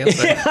the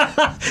answer.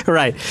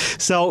 Right.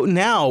 So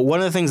now, one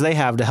of the things they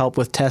have to help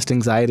with test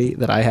anxiety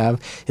that I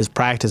have is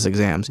practice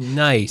exams.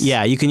 Nice.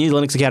 Yeah, you can use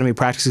Linux Academy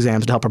practice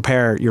exams to help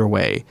prepare your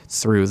way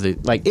through the,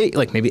 like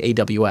maybe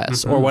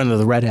AWS or one of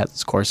the Red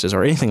Hat courses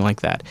or anything like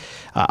that.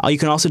 You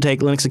can also take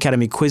Linux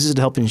Academy quizzes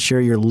to help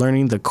ensure you're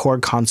learning the core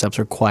concepts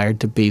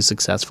required to be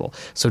successful.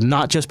 So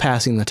not just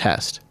passing the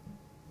test.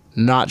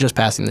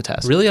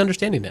 Really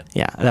understanding it.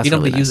 Yeah, that's you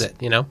don't really use it,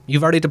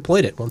 You've already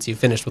deployed it once you've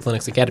finished with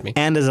Linux Academy.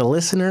 And as a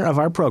listener of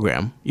our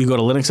program, you go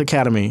to Linux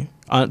Academy,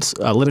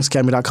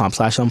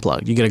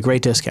 linuxacademy.com/unplugged. You get a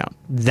great discount.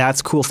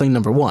 That's cool thing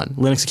number 1,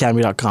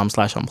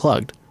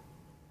 linuxacademy.com/unplugged.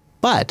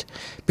 But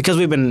because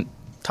we've been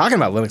talking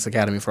about Linux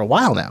Academy for a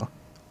while now,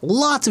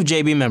 lots of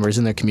JB members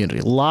in their community,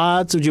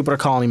 lots of Jupiter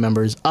Colony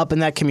members up in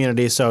that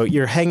community. So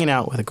you're hanging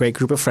out with a great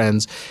group of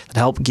friends that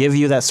help give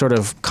you that sort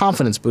of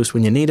confidence boost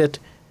when you need it,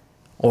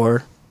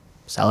 or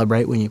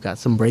celebrate when you've got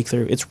some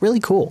breakthrough. It's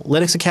really cool.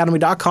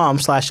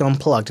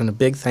 linuxacademy.com/unplugged, and a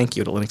big thank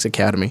you to Linux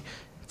Academy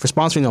for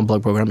sponsoring the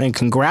Unplugged program, and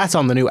congrats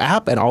on the new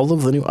app and all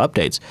of the new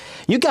updates.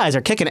 You guys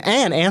are kicking,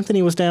 and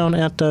Anthony was down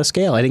at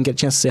Scale. I didn't get a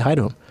chance to say hi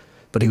to him,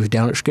 but he was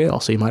down at Scale,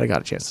 so you might have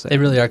got a chance to say. They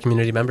really are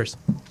community members.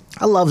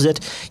 I loves it.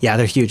 Yeah,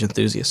 they're huge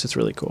enthusiasts. It's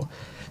really cool.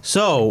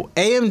 So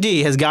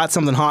AMD has got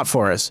something hot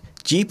for us.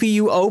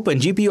 GPU Open.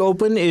 GPU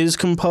Open is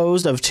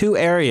composed of two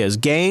areas,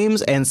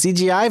 games and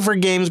CGI for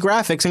games,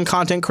 graphics, and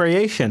content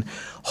creation.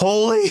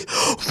 Holy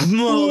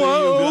moly,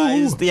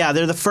 you guys. Yeah,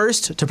 they're the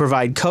first to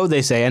provide code,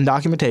 they say, and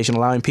documentation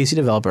allowing PC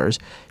developers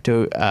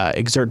to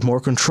exert more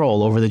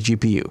control over the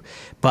GPU.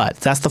 But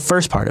that's the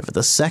first part of it.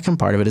 The second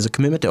part of it is a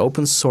commitment to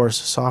open source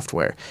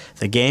software.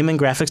 The game and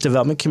graphics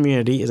development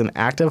community is an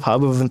active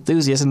hub of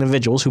enthusiasts and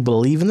individuals who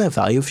believe in the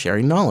value of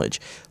sharing knowledge.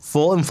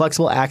 Full and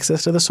flexible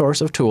access to the source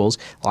of tools,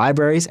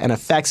 libraries, and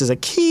effects is a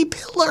key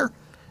pillar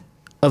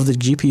of the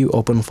GPU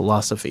Open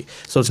philosophy.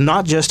 So it's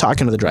not just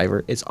talking to the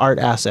driver, it's art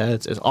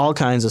assets, it's all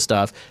kinds of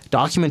stuff,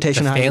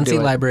 documentation, how fancy you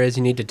do it. libraries,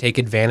 you need to take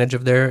advantage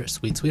of their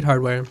sweet, sweet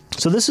hardware.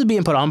 So this is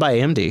being put on by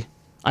AMD,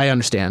 I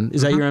understand.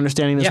 Is that your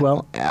understanding as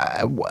well?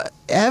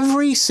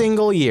 Every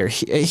single year,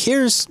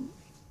 here's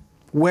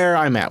where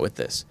I'm at with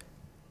this.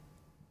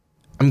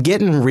 I'm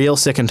getting real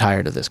sick and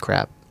tired of this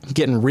crap. I'm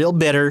getting real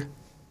bitter,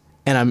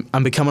 and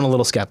I'm becoming a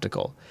little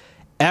skeptical.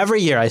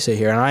 Every year I sit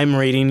here and I'm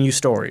reading you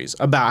stories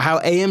about how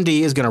AMD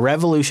is going to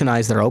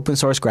revolutionize their open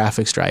source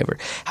graphics driver,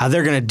 how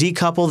they're going to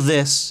decouple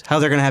this, how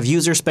they're going to have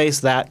user space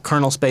that,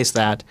 kernel space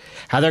that,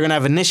 how they're going to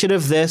have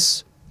initiative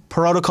this,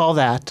 protocol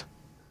that.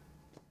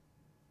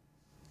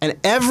 And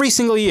every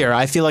single year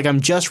I feel like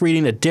I'm just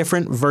reading a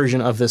different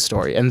version of this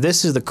story. And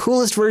this is the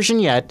coolest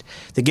version yet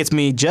that gets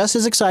me just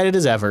as excited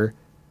as ever.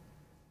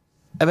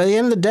 And by the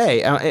end of the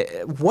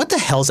day, what the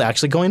hell's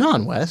actually going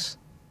on, Wes?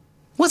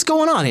 What's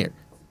going on here?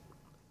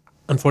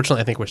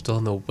 Unfortunately, I think we're still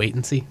in the wait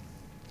and see.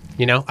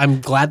 You know, I'm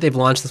glad they've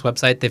launched this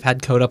website. They've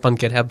had code up on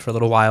GitHub for a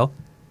little while.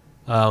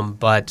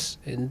 But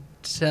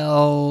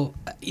until,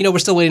 you know, we're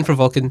still waiting for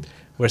Vulkan.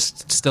 We're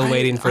still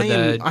waiting for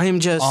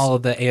all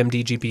of the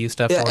AMD GPU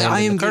stuff to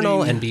land in the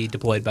kernel and be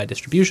deployed by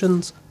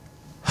distributions.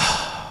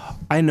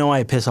 I know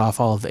I piss off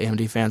all of the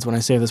AMD fans when I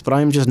say this, but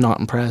I'm just not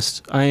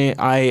impressed.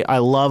 I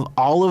love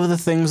all of the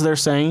things they're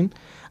saying,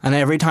 and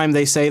every time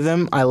they say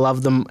them, I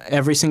love them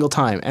every single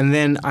time. And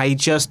then I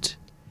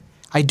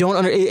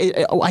don't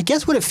I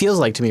guess what it feels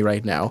like to me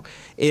right now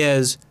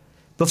is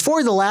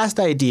before the last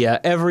idea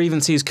ever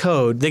even sees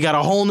code, they got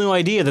a whole new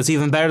idea that's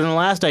even better than the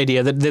last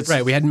idea. That's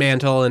right. We had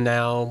Mantle, and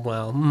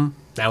now,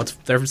 now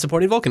they're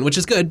supporting Vulkan, which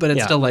is good, but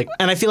it's still like...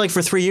 And I feel like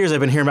for 3 years I've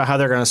been hearing about how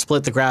they're going to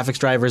split the graphics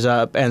drivers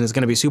up, and it's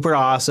going to be super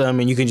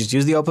awesome, and you can just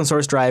use the open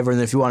source driver,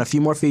 and if you want a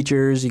few more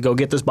features, you go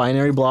get this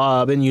binary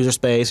blob in user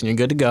space, and you're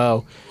good to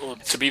go. Well,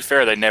 to be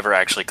fair, they never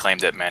actually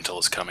claimed that Mantle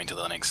is coming to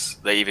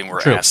Linux. They even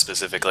were asked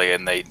specifically,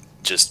 and they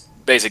just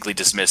basically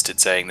dismissed it,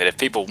 saying that if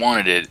people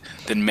wanted it,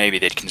 then maybe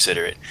they'd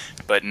consider it.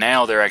 But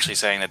now they're actually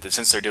saying that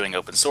since they're doing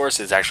open source,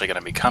 it's actually going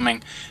to be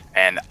coming,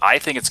 and I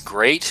think it's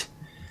great.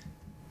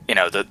 You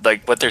know,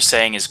 like what they're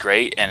saying is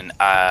great, and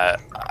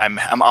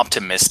I'm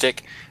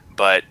optimistic.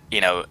 But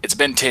you know, it's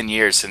been 10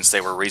 years since they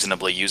were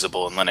reasonably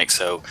usable in Linux,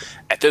 so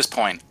at this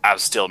point, I'm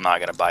still not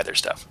going to buy their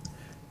stuff.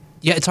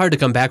 Yeah, it's hard to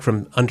come back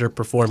from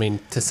underperforming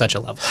to such a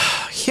level.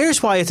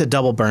 Here's why it's a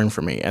double burn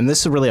for me, and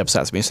this really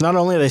upsets me. So not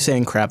only are they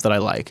saying crap that I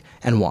like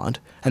and want,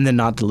 and then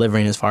not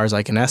delivering as far as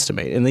I can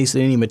estimate, at least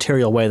in any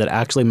material way that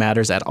actually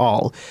matters at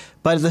all,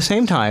 but at the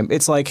same time,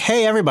 it's like,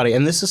 hey, everybody,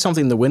 and this is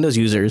something the Windows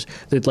users,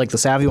 like the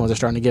savvy ones, are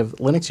starting to give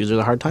Linux users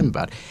a hard time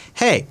about.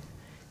 Hey,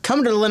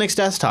 come to the Linux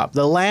desktop,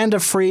 the land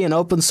of free and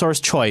open source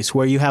choice,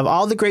 where you have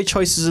all the great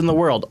choices in the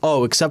world.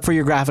 Oh, except for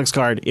your graphics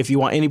card. If you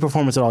want any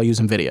performance at all, use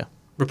NVIDIA.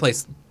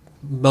 Replace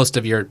most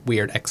of your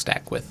weird X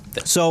stack with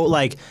this. So,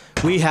 like,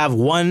 we have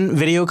one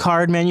video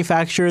card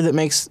manufacturer that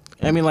makes...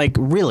 I mean, like,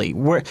 really,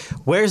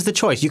 where's the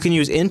choice? You can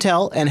use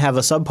Intel and have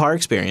a subpar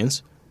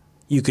experience.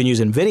 You can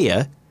use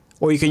NVIDIA,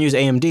 or you can use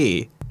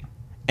AMD.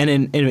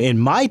 And in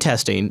my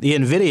testing, the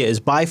NVIDIA is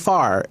by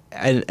far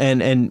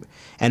and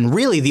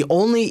really the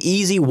only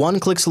easy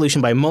one-click solution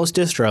by most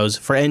distros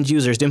for end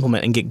users to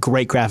implement and get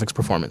great graphics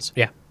performance.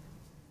 Yeah.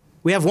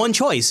 We have one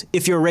choice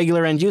if you're a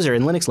regular end user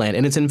in Linux land,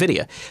 and it's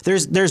NVIDIA.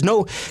 There's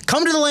no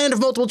come to the land of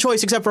multiple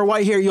choice, except for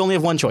right here you only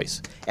have one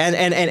choice. And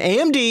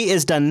AMD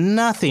has done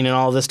nothing in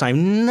all of this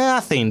time,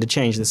 nothing to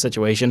change the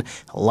situation.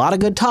 A lot of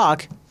good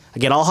talk. I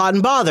get all hot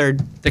and bothered.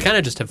 They kind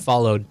of just have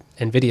followed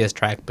NVIDIA's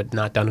track, but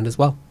not done it as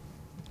well.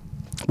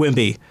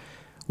 Wimpy,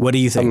 what do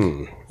you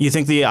think? You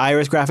think the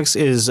Iris graphics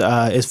is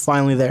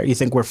finally there? You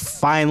think we're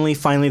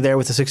finally there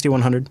with the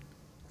 6100?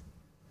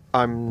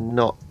 I'm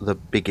not the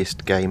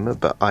biggest gamer,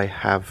 but I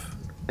have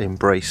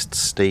embraced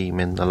Steam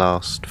in the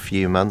last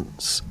few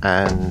months,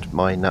 and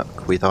my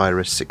NUC with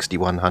Iris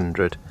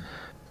 6100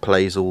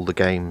 plays all the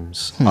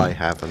games I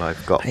have, and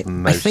I've got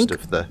most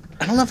of the...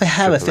 I don't know if I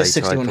have a AAA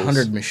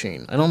 6100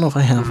 machine. I don't know if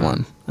I have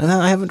one.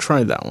 I haven't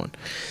tried that one.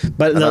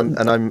 But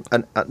I'm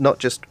not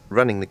just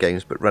running the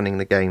games, but running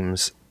the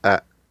games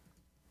at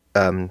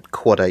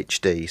Quad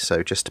HD.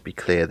 So just to be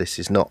clear, this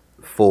is not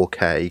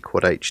 4K.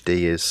 Quad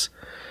HD is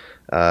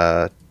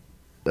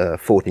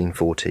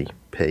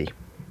 1440p.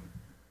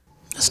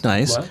 That's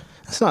nice. What?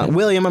 That's not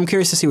William. I'm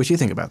curious to see what you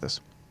think about this.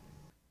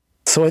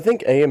 So I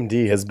think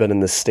AMD has been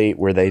in this state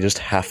where they just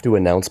have to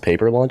announce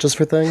paper launches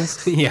for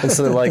things. Yeah. And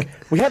so they're like,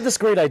 we have this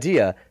great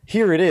idea,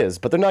 here it is,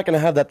 but they're not going to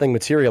have that thing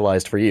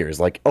materialized for years.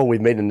 Like, oh,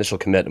 we've made an initial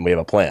commit and we have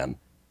a plan.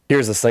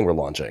 Here's this thing we're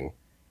launching.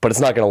 But it's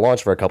not going to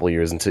launch for a couple of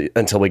years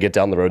until we get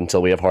down the road,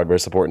 until we have hardware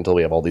support, until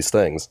we have all these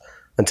things,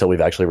 until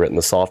we've actually written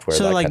the software.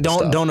 So that like, kind of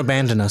stuff. don't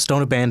abandon us.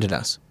 Don't abandon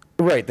us.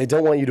 Right, they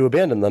don't want you to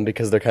abandon them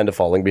because they're kind of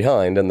falling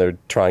behind and they're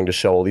trying to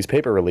show all these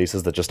paper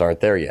releases that just aren't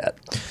there yet.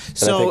 And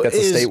So I think that's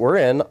the state we're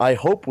in. I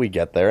hope we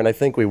get there, and I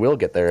think we will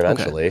get there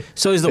eventually. Okay.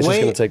 So is the it's way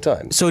just going to take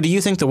time. So do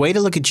you think the way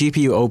to look at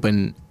GPU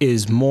Open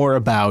is more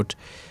about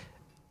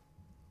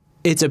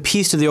it's a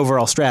piece to the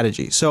overall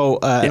strategy? So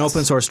an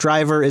open source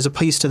driver is a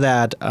piece to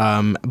that,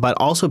 but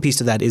also a piece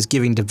to that is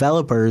giving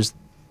developers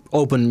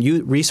open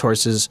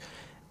resources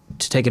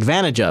to take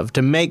advantage of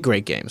to make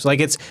great games. Like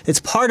it's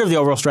part of the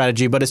overall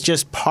strategy, but it's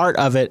just part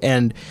of it,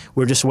 and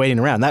we're just waiting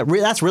around.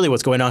 That's really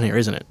what's going on here,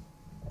 isn't it?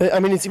 I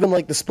mean, it's even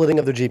like the splitting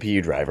of the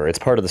GPU driver. It's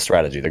part of the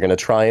strategy. They're going to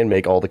try and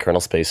make all the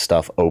kernel space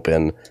stuff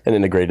open and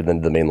integrated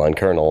into the mainline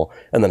kernel,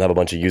 and then have a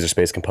bunch of user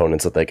space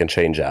components that they can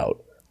change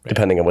out.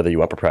 Depending on whether you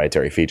want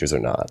proprietary features or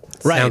not.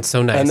 Right. Sounds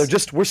so nice.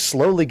 And we're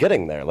slowly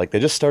getting there. Like, they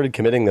just started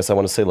committing this, I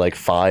want to say, like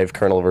 5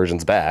 kernel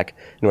versions back,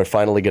 and we're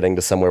finally getting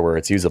to somewhere where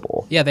it's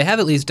usable. Yeah, they have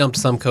at least dumped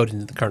some code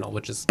into the kernel,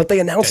 which is... But they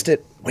announced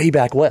it way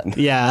back when.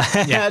 Yeah,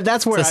 Yeah,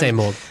 that's where it's the same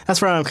old.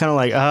 That's where I'm kind of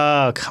like,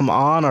 oh, come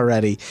on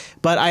already.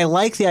 But I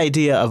like the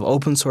idea of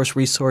open source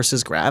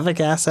resources, graphic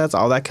assets,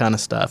 all that kind of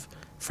stuff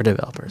for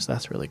developers.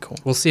 That's really cool.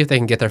 We'll see if they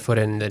can get their foot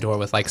in the door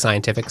with like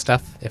scientific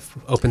stuff, if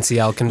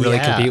OpenCL can really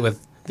compete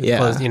with... Yeah,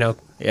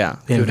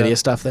 the NVIDIA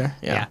stuff there.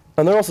 Yeah.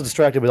 And they're also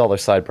distracted with all their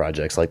side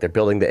projects. Like, they're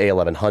building the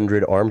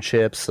A1100 ARM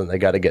chips, and they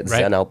got to get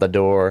Zen out the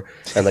door,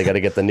 and they got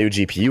to get the new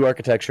GPU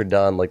architecture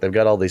done. Like, they've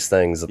got all these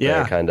things that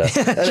they're kind of...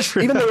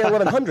 Even the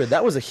A1100,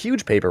 that was a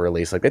huge paper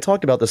release. Like, they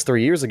talked about this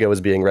 3 years ago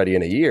as being ready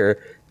in a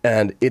year,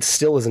 and it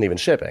still isn't even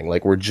shipping.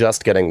 Like, we're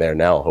just getting there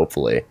now,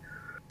 hopefully.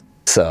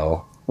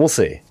 So, we'll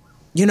see.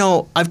 You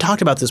know, I've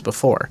talked about this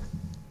before,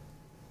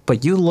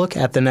 but you look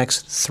at the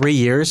next 3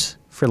 years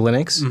for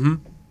Linux,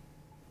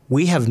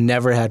 we have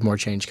never had more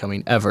change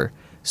coming, ever.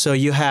 So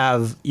you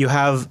have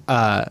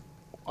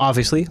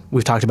obviously,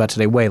 we've talked about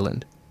today,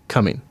 Wayland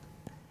coming.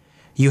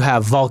 You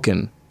have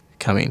Vulkan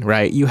coming,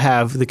 right? You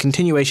have the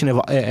continuation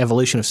of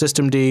evolution of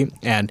systemd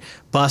and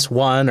bus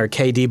 1 or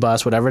KD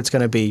bus, whatever it's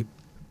going to be.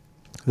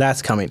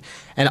 That's coming.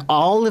 And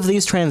all of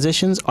these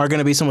transitions are going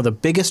to be some of the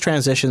biggest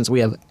transitions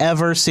we have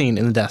ever seen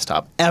in the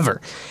desktop,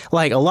 ever.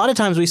 Like, a lot of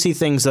times we see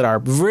things that are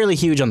really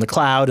huge on the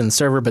cloud and the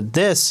server, but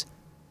this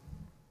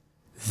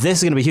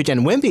is going to be huge.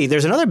 And Wimpy,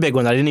 there's another big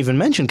one that I didn't even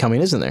mention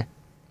coming, isn't there?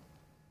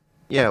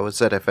 Yeah, well,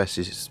 ZFS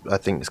is, I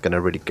think, is going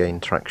to really gain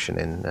traction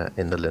in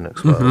the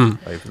Linux world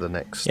over the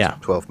next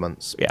 12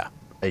 months,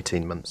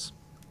 18 months.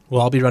 We'll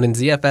all be running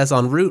ZFS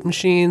on root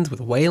machines with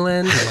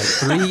Wayland in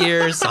like 3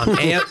 years on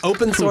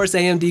open source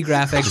AMD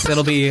graphics.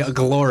 It'll be a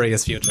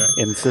glorious future.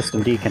 In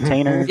systemd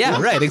containers.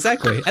 Yeah, right,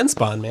 exactly. And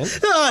Spawn, man.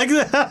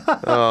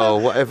 Oh,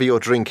 whatever you're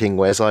drinking,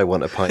 Wes, I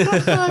want a pint.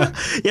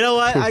 You know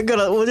what?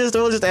 We'll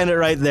just end it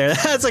right there.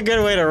 That's a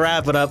good way to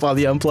wrap it up on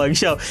the Unplugged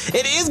show.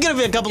 It is going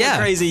to be a couple of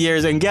crazy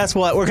years, and guess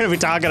what? We're going to be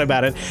talking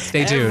about it.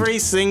 Stay tuned. Every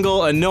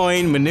single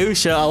annoying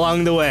minutia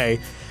along the way.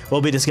 We'll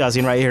be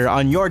discussing right here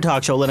on your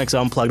talk show, Linux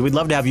Unplugged. We'd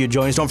love to have you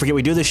join us. Don't forget,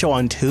 we do this show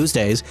on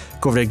Tuesdays.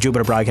 Go over to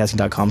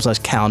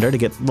jupiterbroadcasting.com/calendar to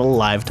get the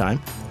live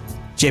time.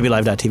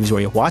 jblive.tv is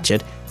where you watch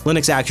it.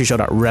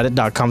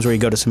 linuxactionshow.reddit.com is where you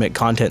go to submit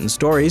content and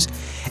stories.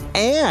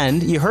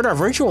 And you heard our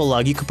virtual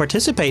lug. You can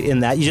participate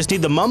in that. You just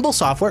need the Mumble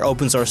software,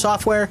 open source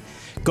software.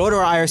 Go to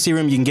our IRC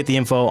room. You can get the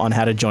info on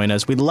how to join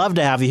us. We'd love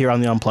to have you here on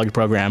the Unplugged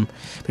program.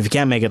 But if you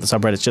can't make it, the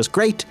subreddit's just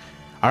great.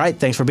 All right,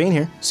 thanks for being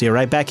here. See you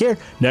right back here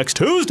next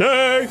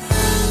Tuesday.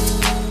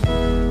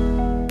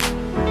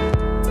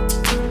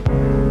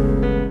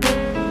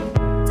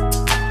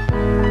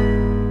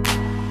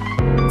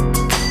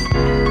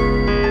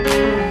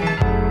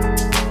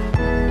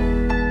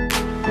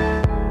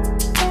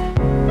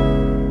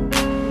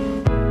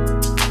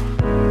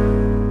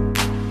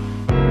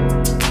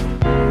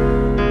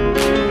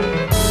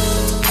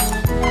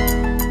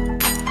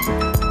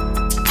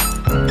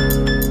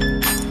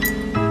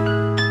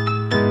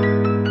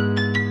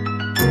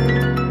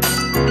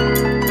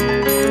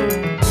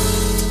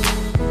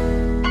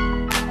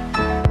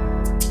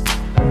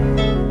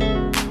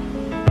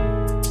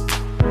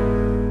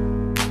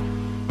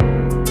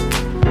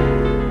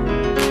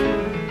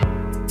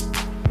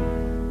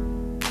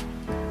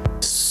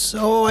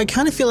 I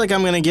kind of feel like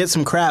I'm going to get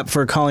some crap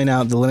for calling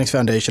out the Linux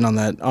Foundation on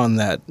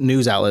that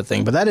news outlet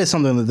thing, but that is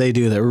something that they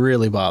do that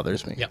really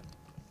bothers me. Yep.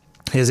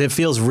 Is it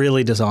feels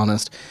really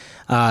dishonest,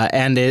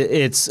 and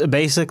it's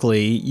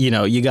basically,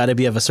 you got to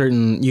be of a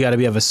certain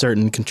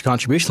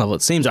contribution level.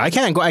 It seems I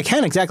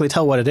can't exactly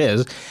tell what it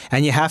is,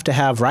 and you have to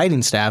have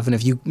writing staff, and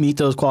if you meet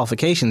those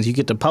qualifications, you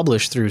get to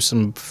publish through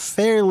some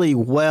fairly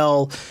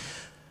well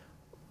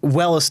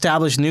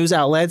well-established news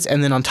outlets,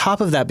 and then on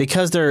top of that,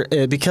 because they're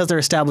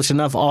established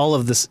enough, all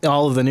of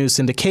the news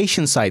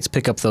syndication sites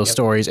pick up those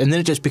stories, and then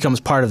it just becomes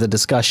part of the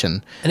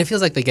discussion. And it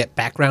feels like they get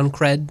background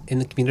cred in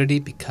the community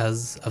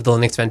because of the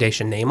Linux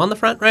Foundation name on the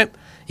front, right?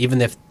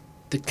 Even if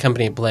the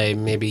company at play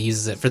maybe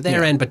uses it for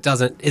their end, but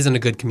isn't a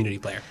good community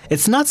player.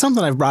 It's not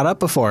something I've brought up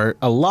before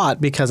a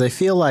lot because I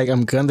feel like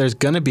there's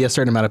going to be a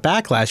certain amount of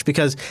backlash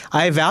because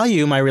I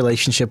value my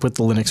relationship with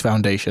the Linux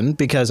Foundation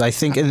because I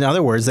think, in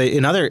other words,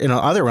 in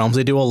other realms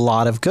they do a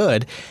lot of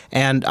good,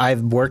 and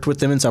I've worked with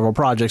them in several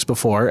projects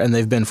before, and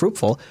they've been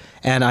fruitful,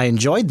 and I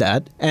enjoyed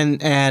that,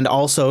 and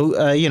also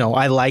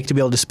I like to be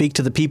able to speak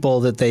to the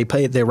people that they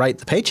write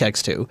the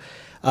paychecks to.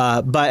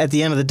 But at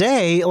the end of the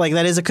day, like,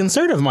 that is a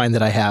concern of mine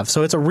that I have.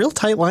 So it's a real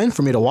tight line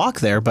for me to walk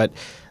there, but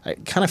I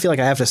kind of feel like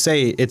I have to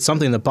say it's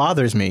something that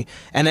bothers me.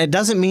 And it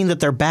doesn't mean that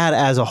they're bad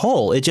as a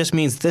whole. It just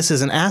means this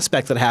is an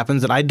aspect that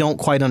happens that I don't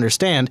quite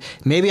understand.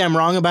 Maybe I'm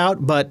wrong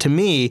about, but to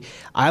me,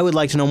 I would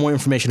like to know more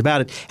information about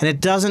it. And it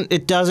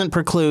doesn't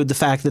preclude the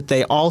fact that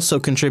they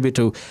also contribute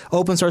to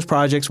open source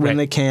projects when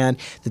they can,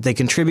 that they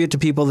contribute to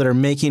people that are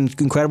making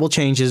incredible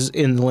changes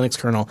in the Linux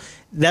kernel.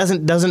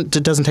 It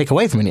doesn't take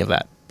away from any of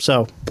that.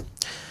 So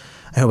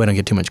I hope I don't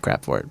get too much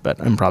crap for it, but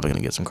I'm probably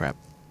going to get some crap.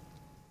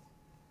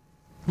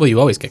 Well, you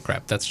always get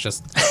crap. That's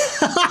just...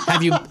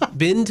 Have you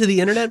been to the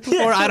internet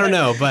before? I don't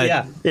know,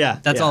 but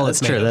that's all it's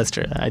true. made of. That's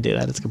true. I do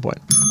that. That's a good point.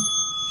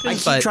 I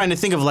keep trying to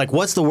think of like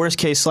what's the worst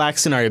case Slack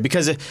scenario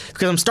because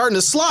I'm starting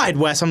to slide,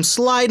 Wes. I'm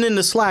sliding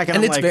into Slack, and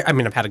I'm it's like,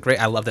 I've had a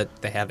great. I love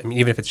that they have. I mean,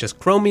 even if it's just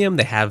Chromium,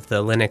 they have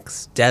the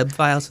Linux deb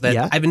file. So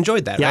that I've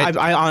enjoyed that. Yeah,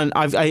 right?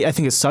 I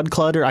think it's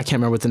Sudclutter. I can't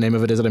remember what the name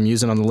of it is that I'm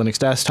using on the Linux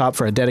desktop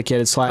for a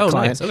dedicated Slack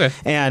client. Nice. Okay.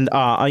 And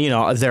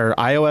their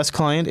iOS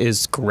client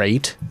is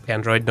great.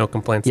 Android, no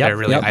complaints there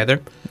really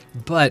either.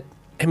 But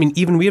I mean,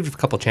 even we have a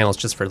couple channels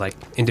just for like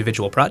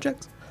individual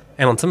projects,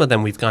 and on some of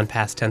them we've gone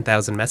past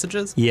 10,000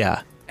 messages.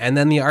 Yeah. And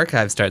then the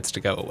archive starts to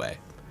go away.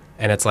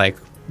 And it's like,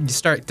 you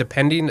start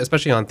depending,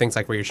 especially on things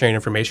like where you're sharing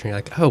information, you're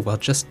like, oh, well,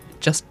 just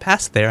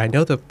past there, I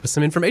know there was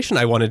some information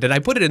I wanted, and I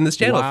put it in this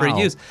channel for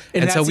use.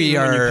 And so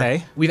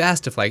we've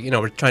asked if, like,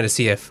 we're trying to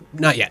see if,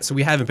 not yet, so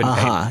we haven't been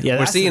paying. Yeah,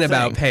 we're seeing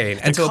about paying.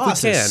 And so if we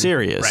can. Is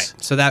serious. Right.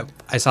 So that,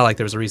 I saw like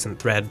there was a recent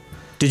thread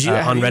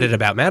on Reddit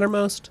about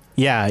Mattermost.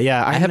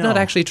 Yeah. I have not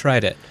actually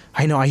tried it.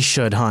 I know I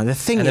should, huh? The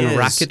thing is... And then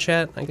Rocket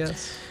Chat, I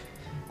guess.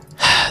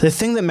 The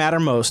thing that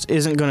Mattermost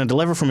isn't going to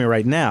deliver for me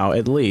right now,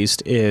 at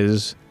least,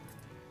 is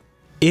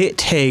it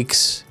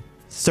takes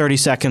 30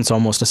 seconds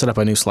almost to set up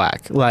a new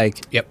Slack.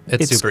 Like,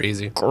 it's super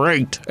easy.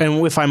 Great.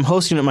 And if I'm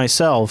hosting it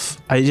myself,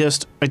 I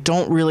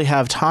don't really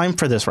have time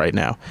for this right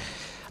now.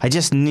 I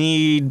just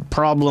need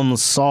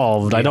problems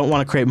solved. I don't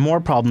want to create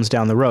more problems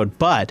down the road.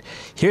 But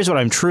here's what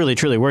I'm truly,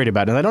 truly worried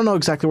about, and I don't know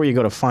exactly where you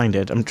go to find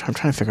it. I'm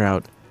trying to figure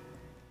out.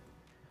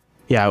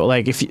 Yeah,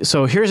 like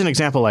so here's an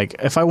example. Like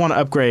if I want to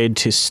upgrade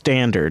to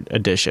Standard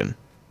Edition,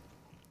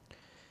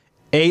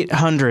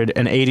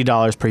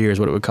 $880 per year is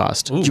what it would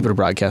cost Jupiter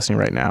Broadcasting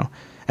right now,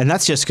 and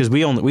that's just because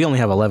we only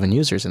have 11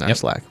 users in our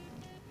Slack.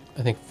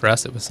 I think for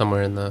us it was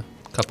somewhere in the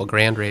couple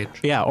grand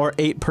range. Yeah, or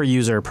 8 per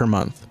user per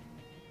month.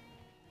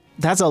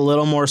 That's a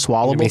little more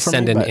swallowable for me.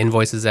 Sending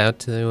invoices out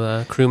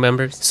to crew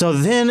members. So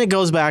then it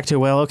goes back to,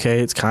 well,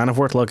 okay, it's kind of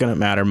worth looking at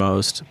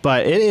Mattermost,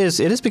 but it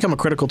has become a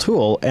critical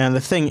tool. And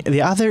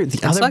the other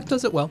Slack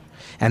does it well.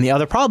 And the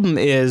other problem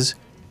is,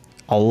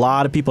 a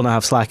lot of people now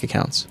have Slack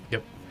accounts.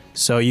 Yep.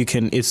 So you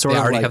can. It's sort of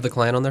they already like, have the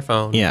client on their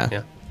phone.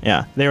 Yeah.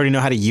 They already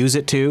know how to use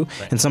it too,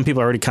 and some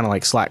people are already kind of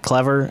like Slack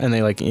clever, and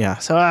they like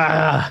So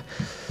I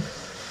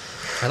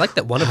like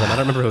that one of them. I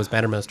don't remember if it was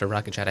Mattermost or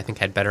Rocket Chat. I think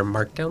had better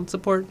Markdown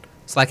support.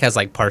 Slack has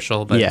like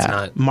partial, but it's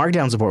not.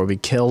 Markdown support would be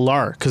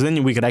killer, because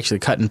then we could actually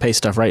cut and paste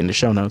stuff right into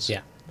show notes.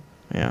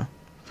 Yeah.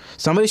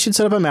 Somebody should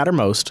set up a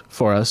Mattermost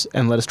for us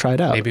and let us try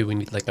it out. Maybe we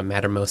need like a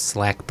Mattermost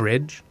Slack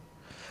bridge.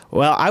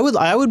 Well, I would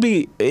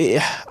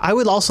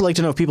also like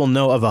to know if people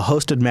know of a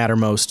hosted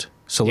Mattermost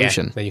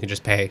solution that you can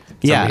just pay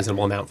some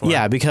reasonable amount for.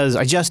 Yeah, because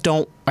I just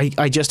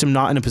am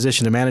not in a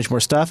position to manage more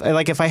stuff.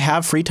 Like if I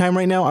have free time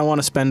right now, I want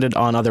to spend it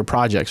on other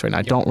projects right now.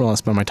 I don't really want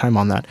to spend my time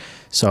on that.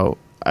 So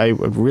I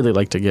would really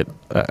like to get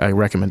a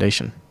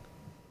recommendation.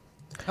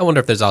 I wonder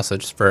if there's also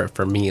just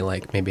for me,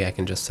 like maybe I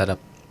can just set up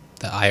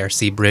the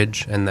IRC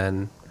bridge and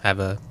then have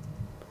a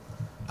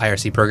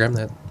IRC program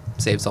that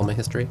saves all my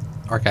history,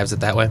 archives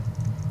it that way.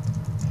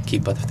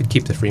 Keep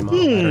the free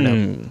model. I don't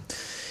know.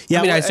 Yeah,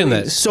 I mean, I assume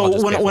that.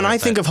 So when I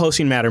think of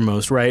hosting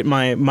Mattermost, right,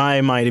 my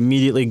mind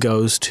immediately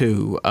goes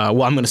to, I'm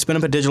going to spin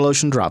up a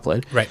DigitalOcean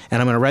droplet, right,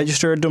 and I'm going to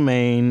register a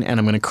domain, and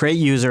I'm going to create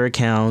user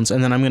accounts,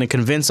 and then I'm going to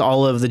convince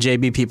all of the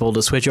JB people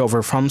to switch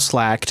over from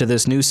Slack to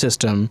this new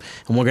system,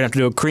 and we're going to have to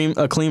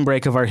do a clean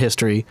break of our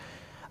history.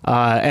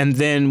 And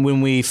then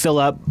when we fill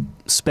up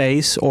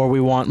space or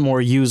we want more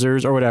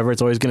users or whatever,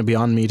 it's always going to be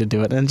on me to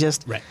do it. And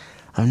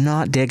I'm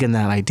not digging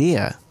that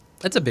idea.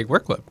 That's a big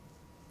workload.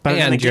 But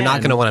and again, you're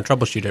not going to want to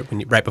troubleshoot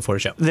it right before a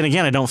show. Then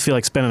again, I don't feel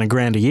like spending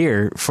 $1,000 a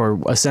year for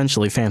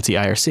essentially fancy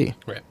IRC.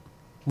 Right.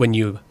 When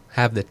you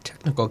have the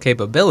technical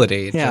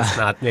capability. It's just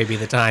not maybe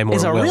the time or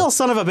It's a will. real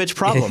son of a bitch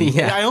problem.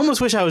 Yeah. I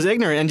almost wish I was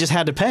ignorant and just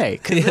had to pay.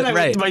 'Cause then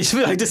Right. my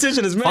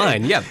decision is made.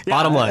 Fine,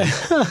 bottom line.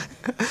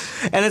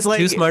 And it's like...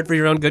 Too smart for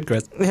your own good,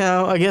 Chris.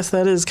 Yeah, I guess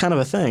that is kind of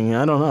a thing.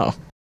 I don't know.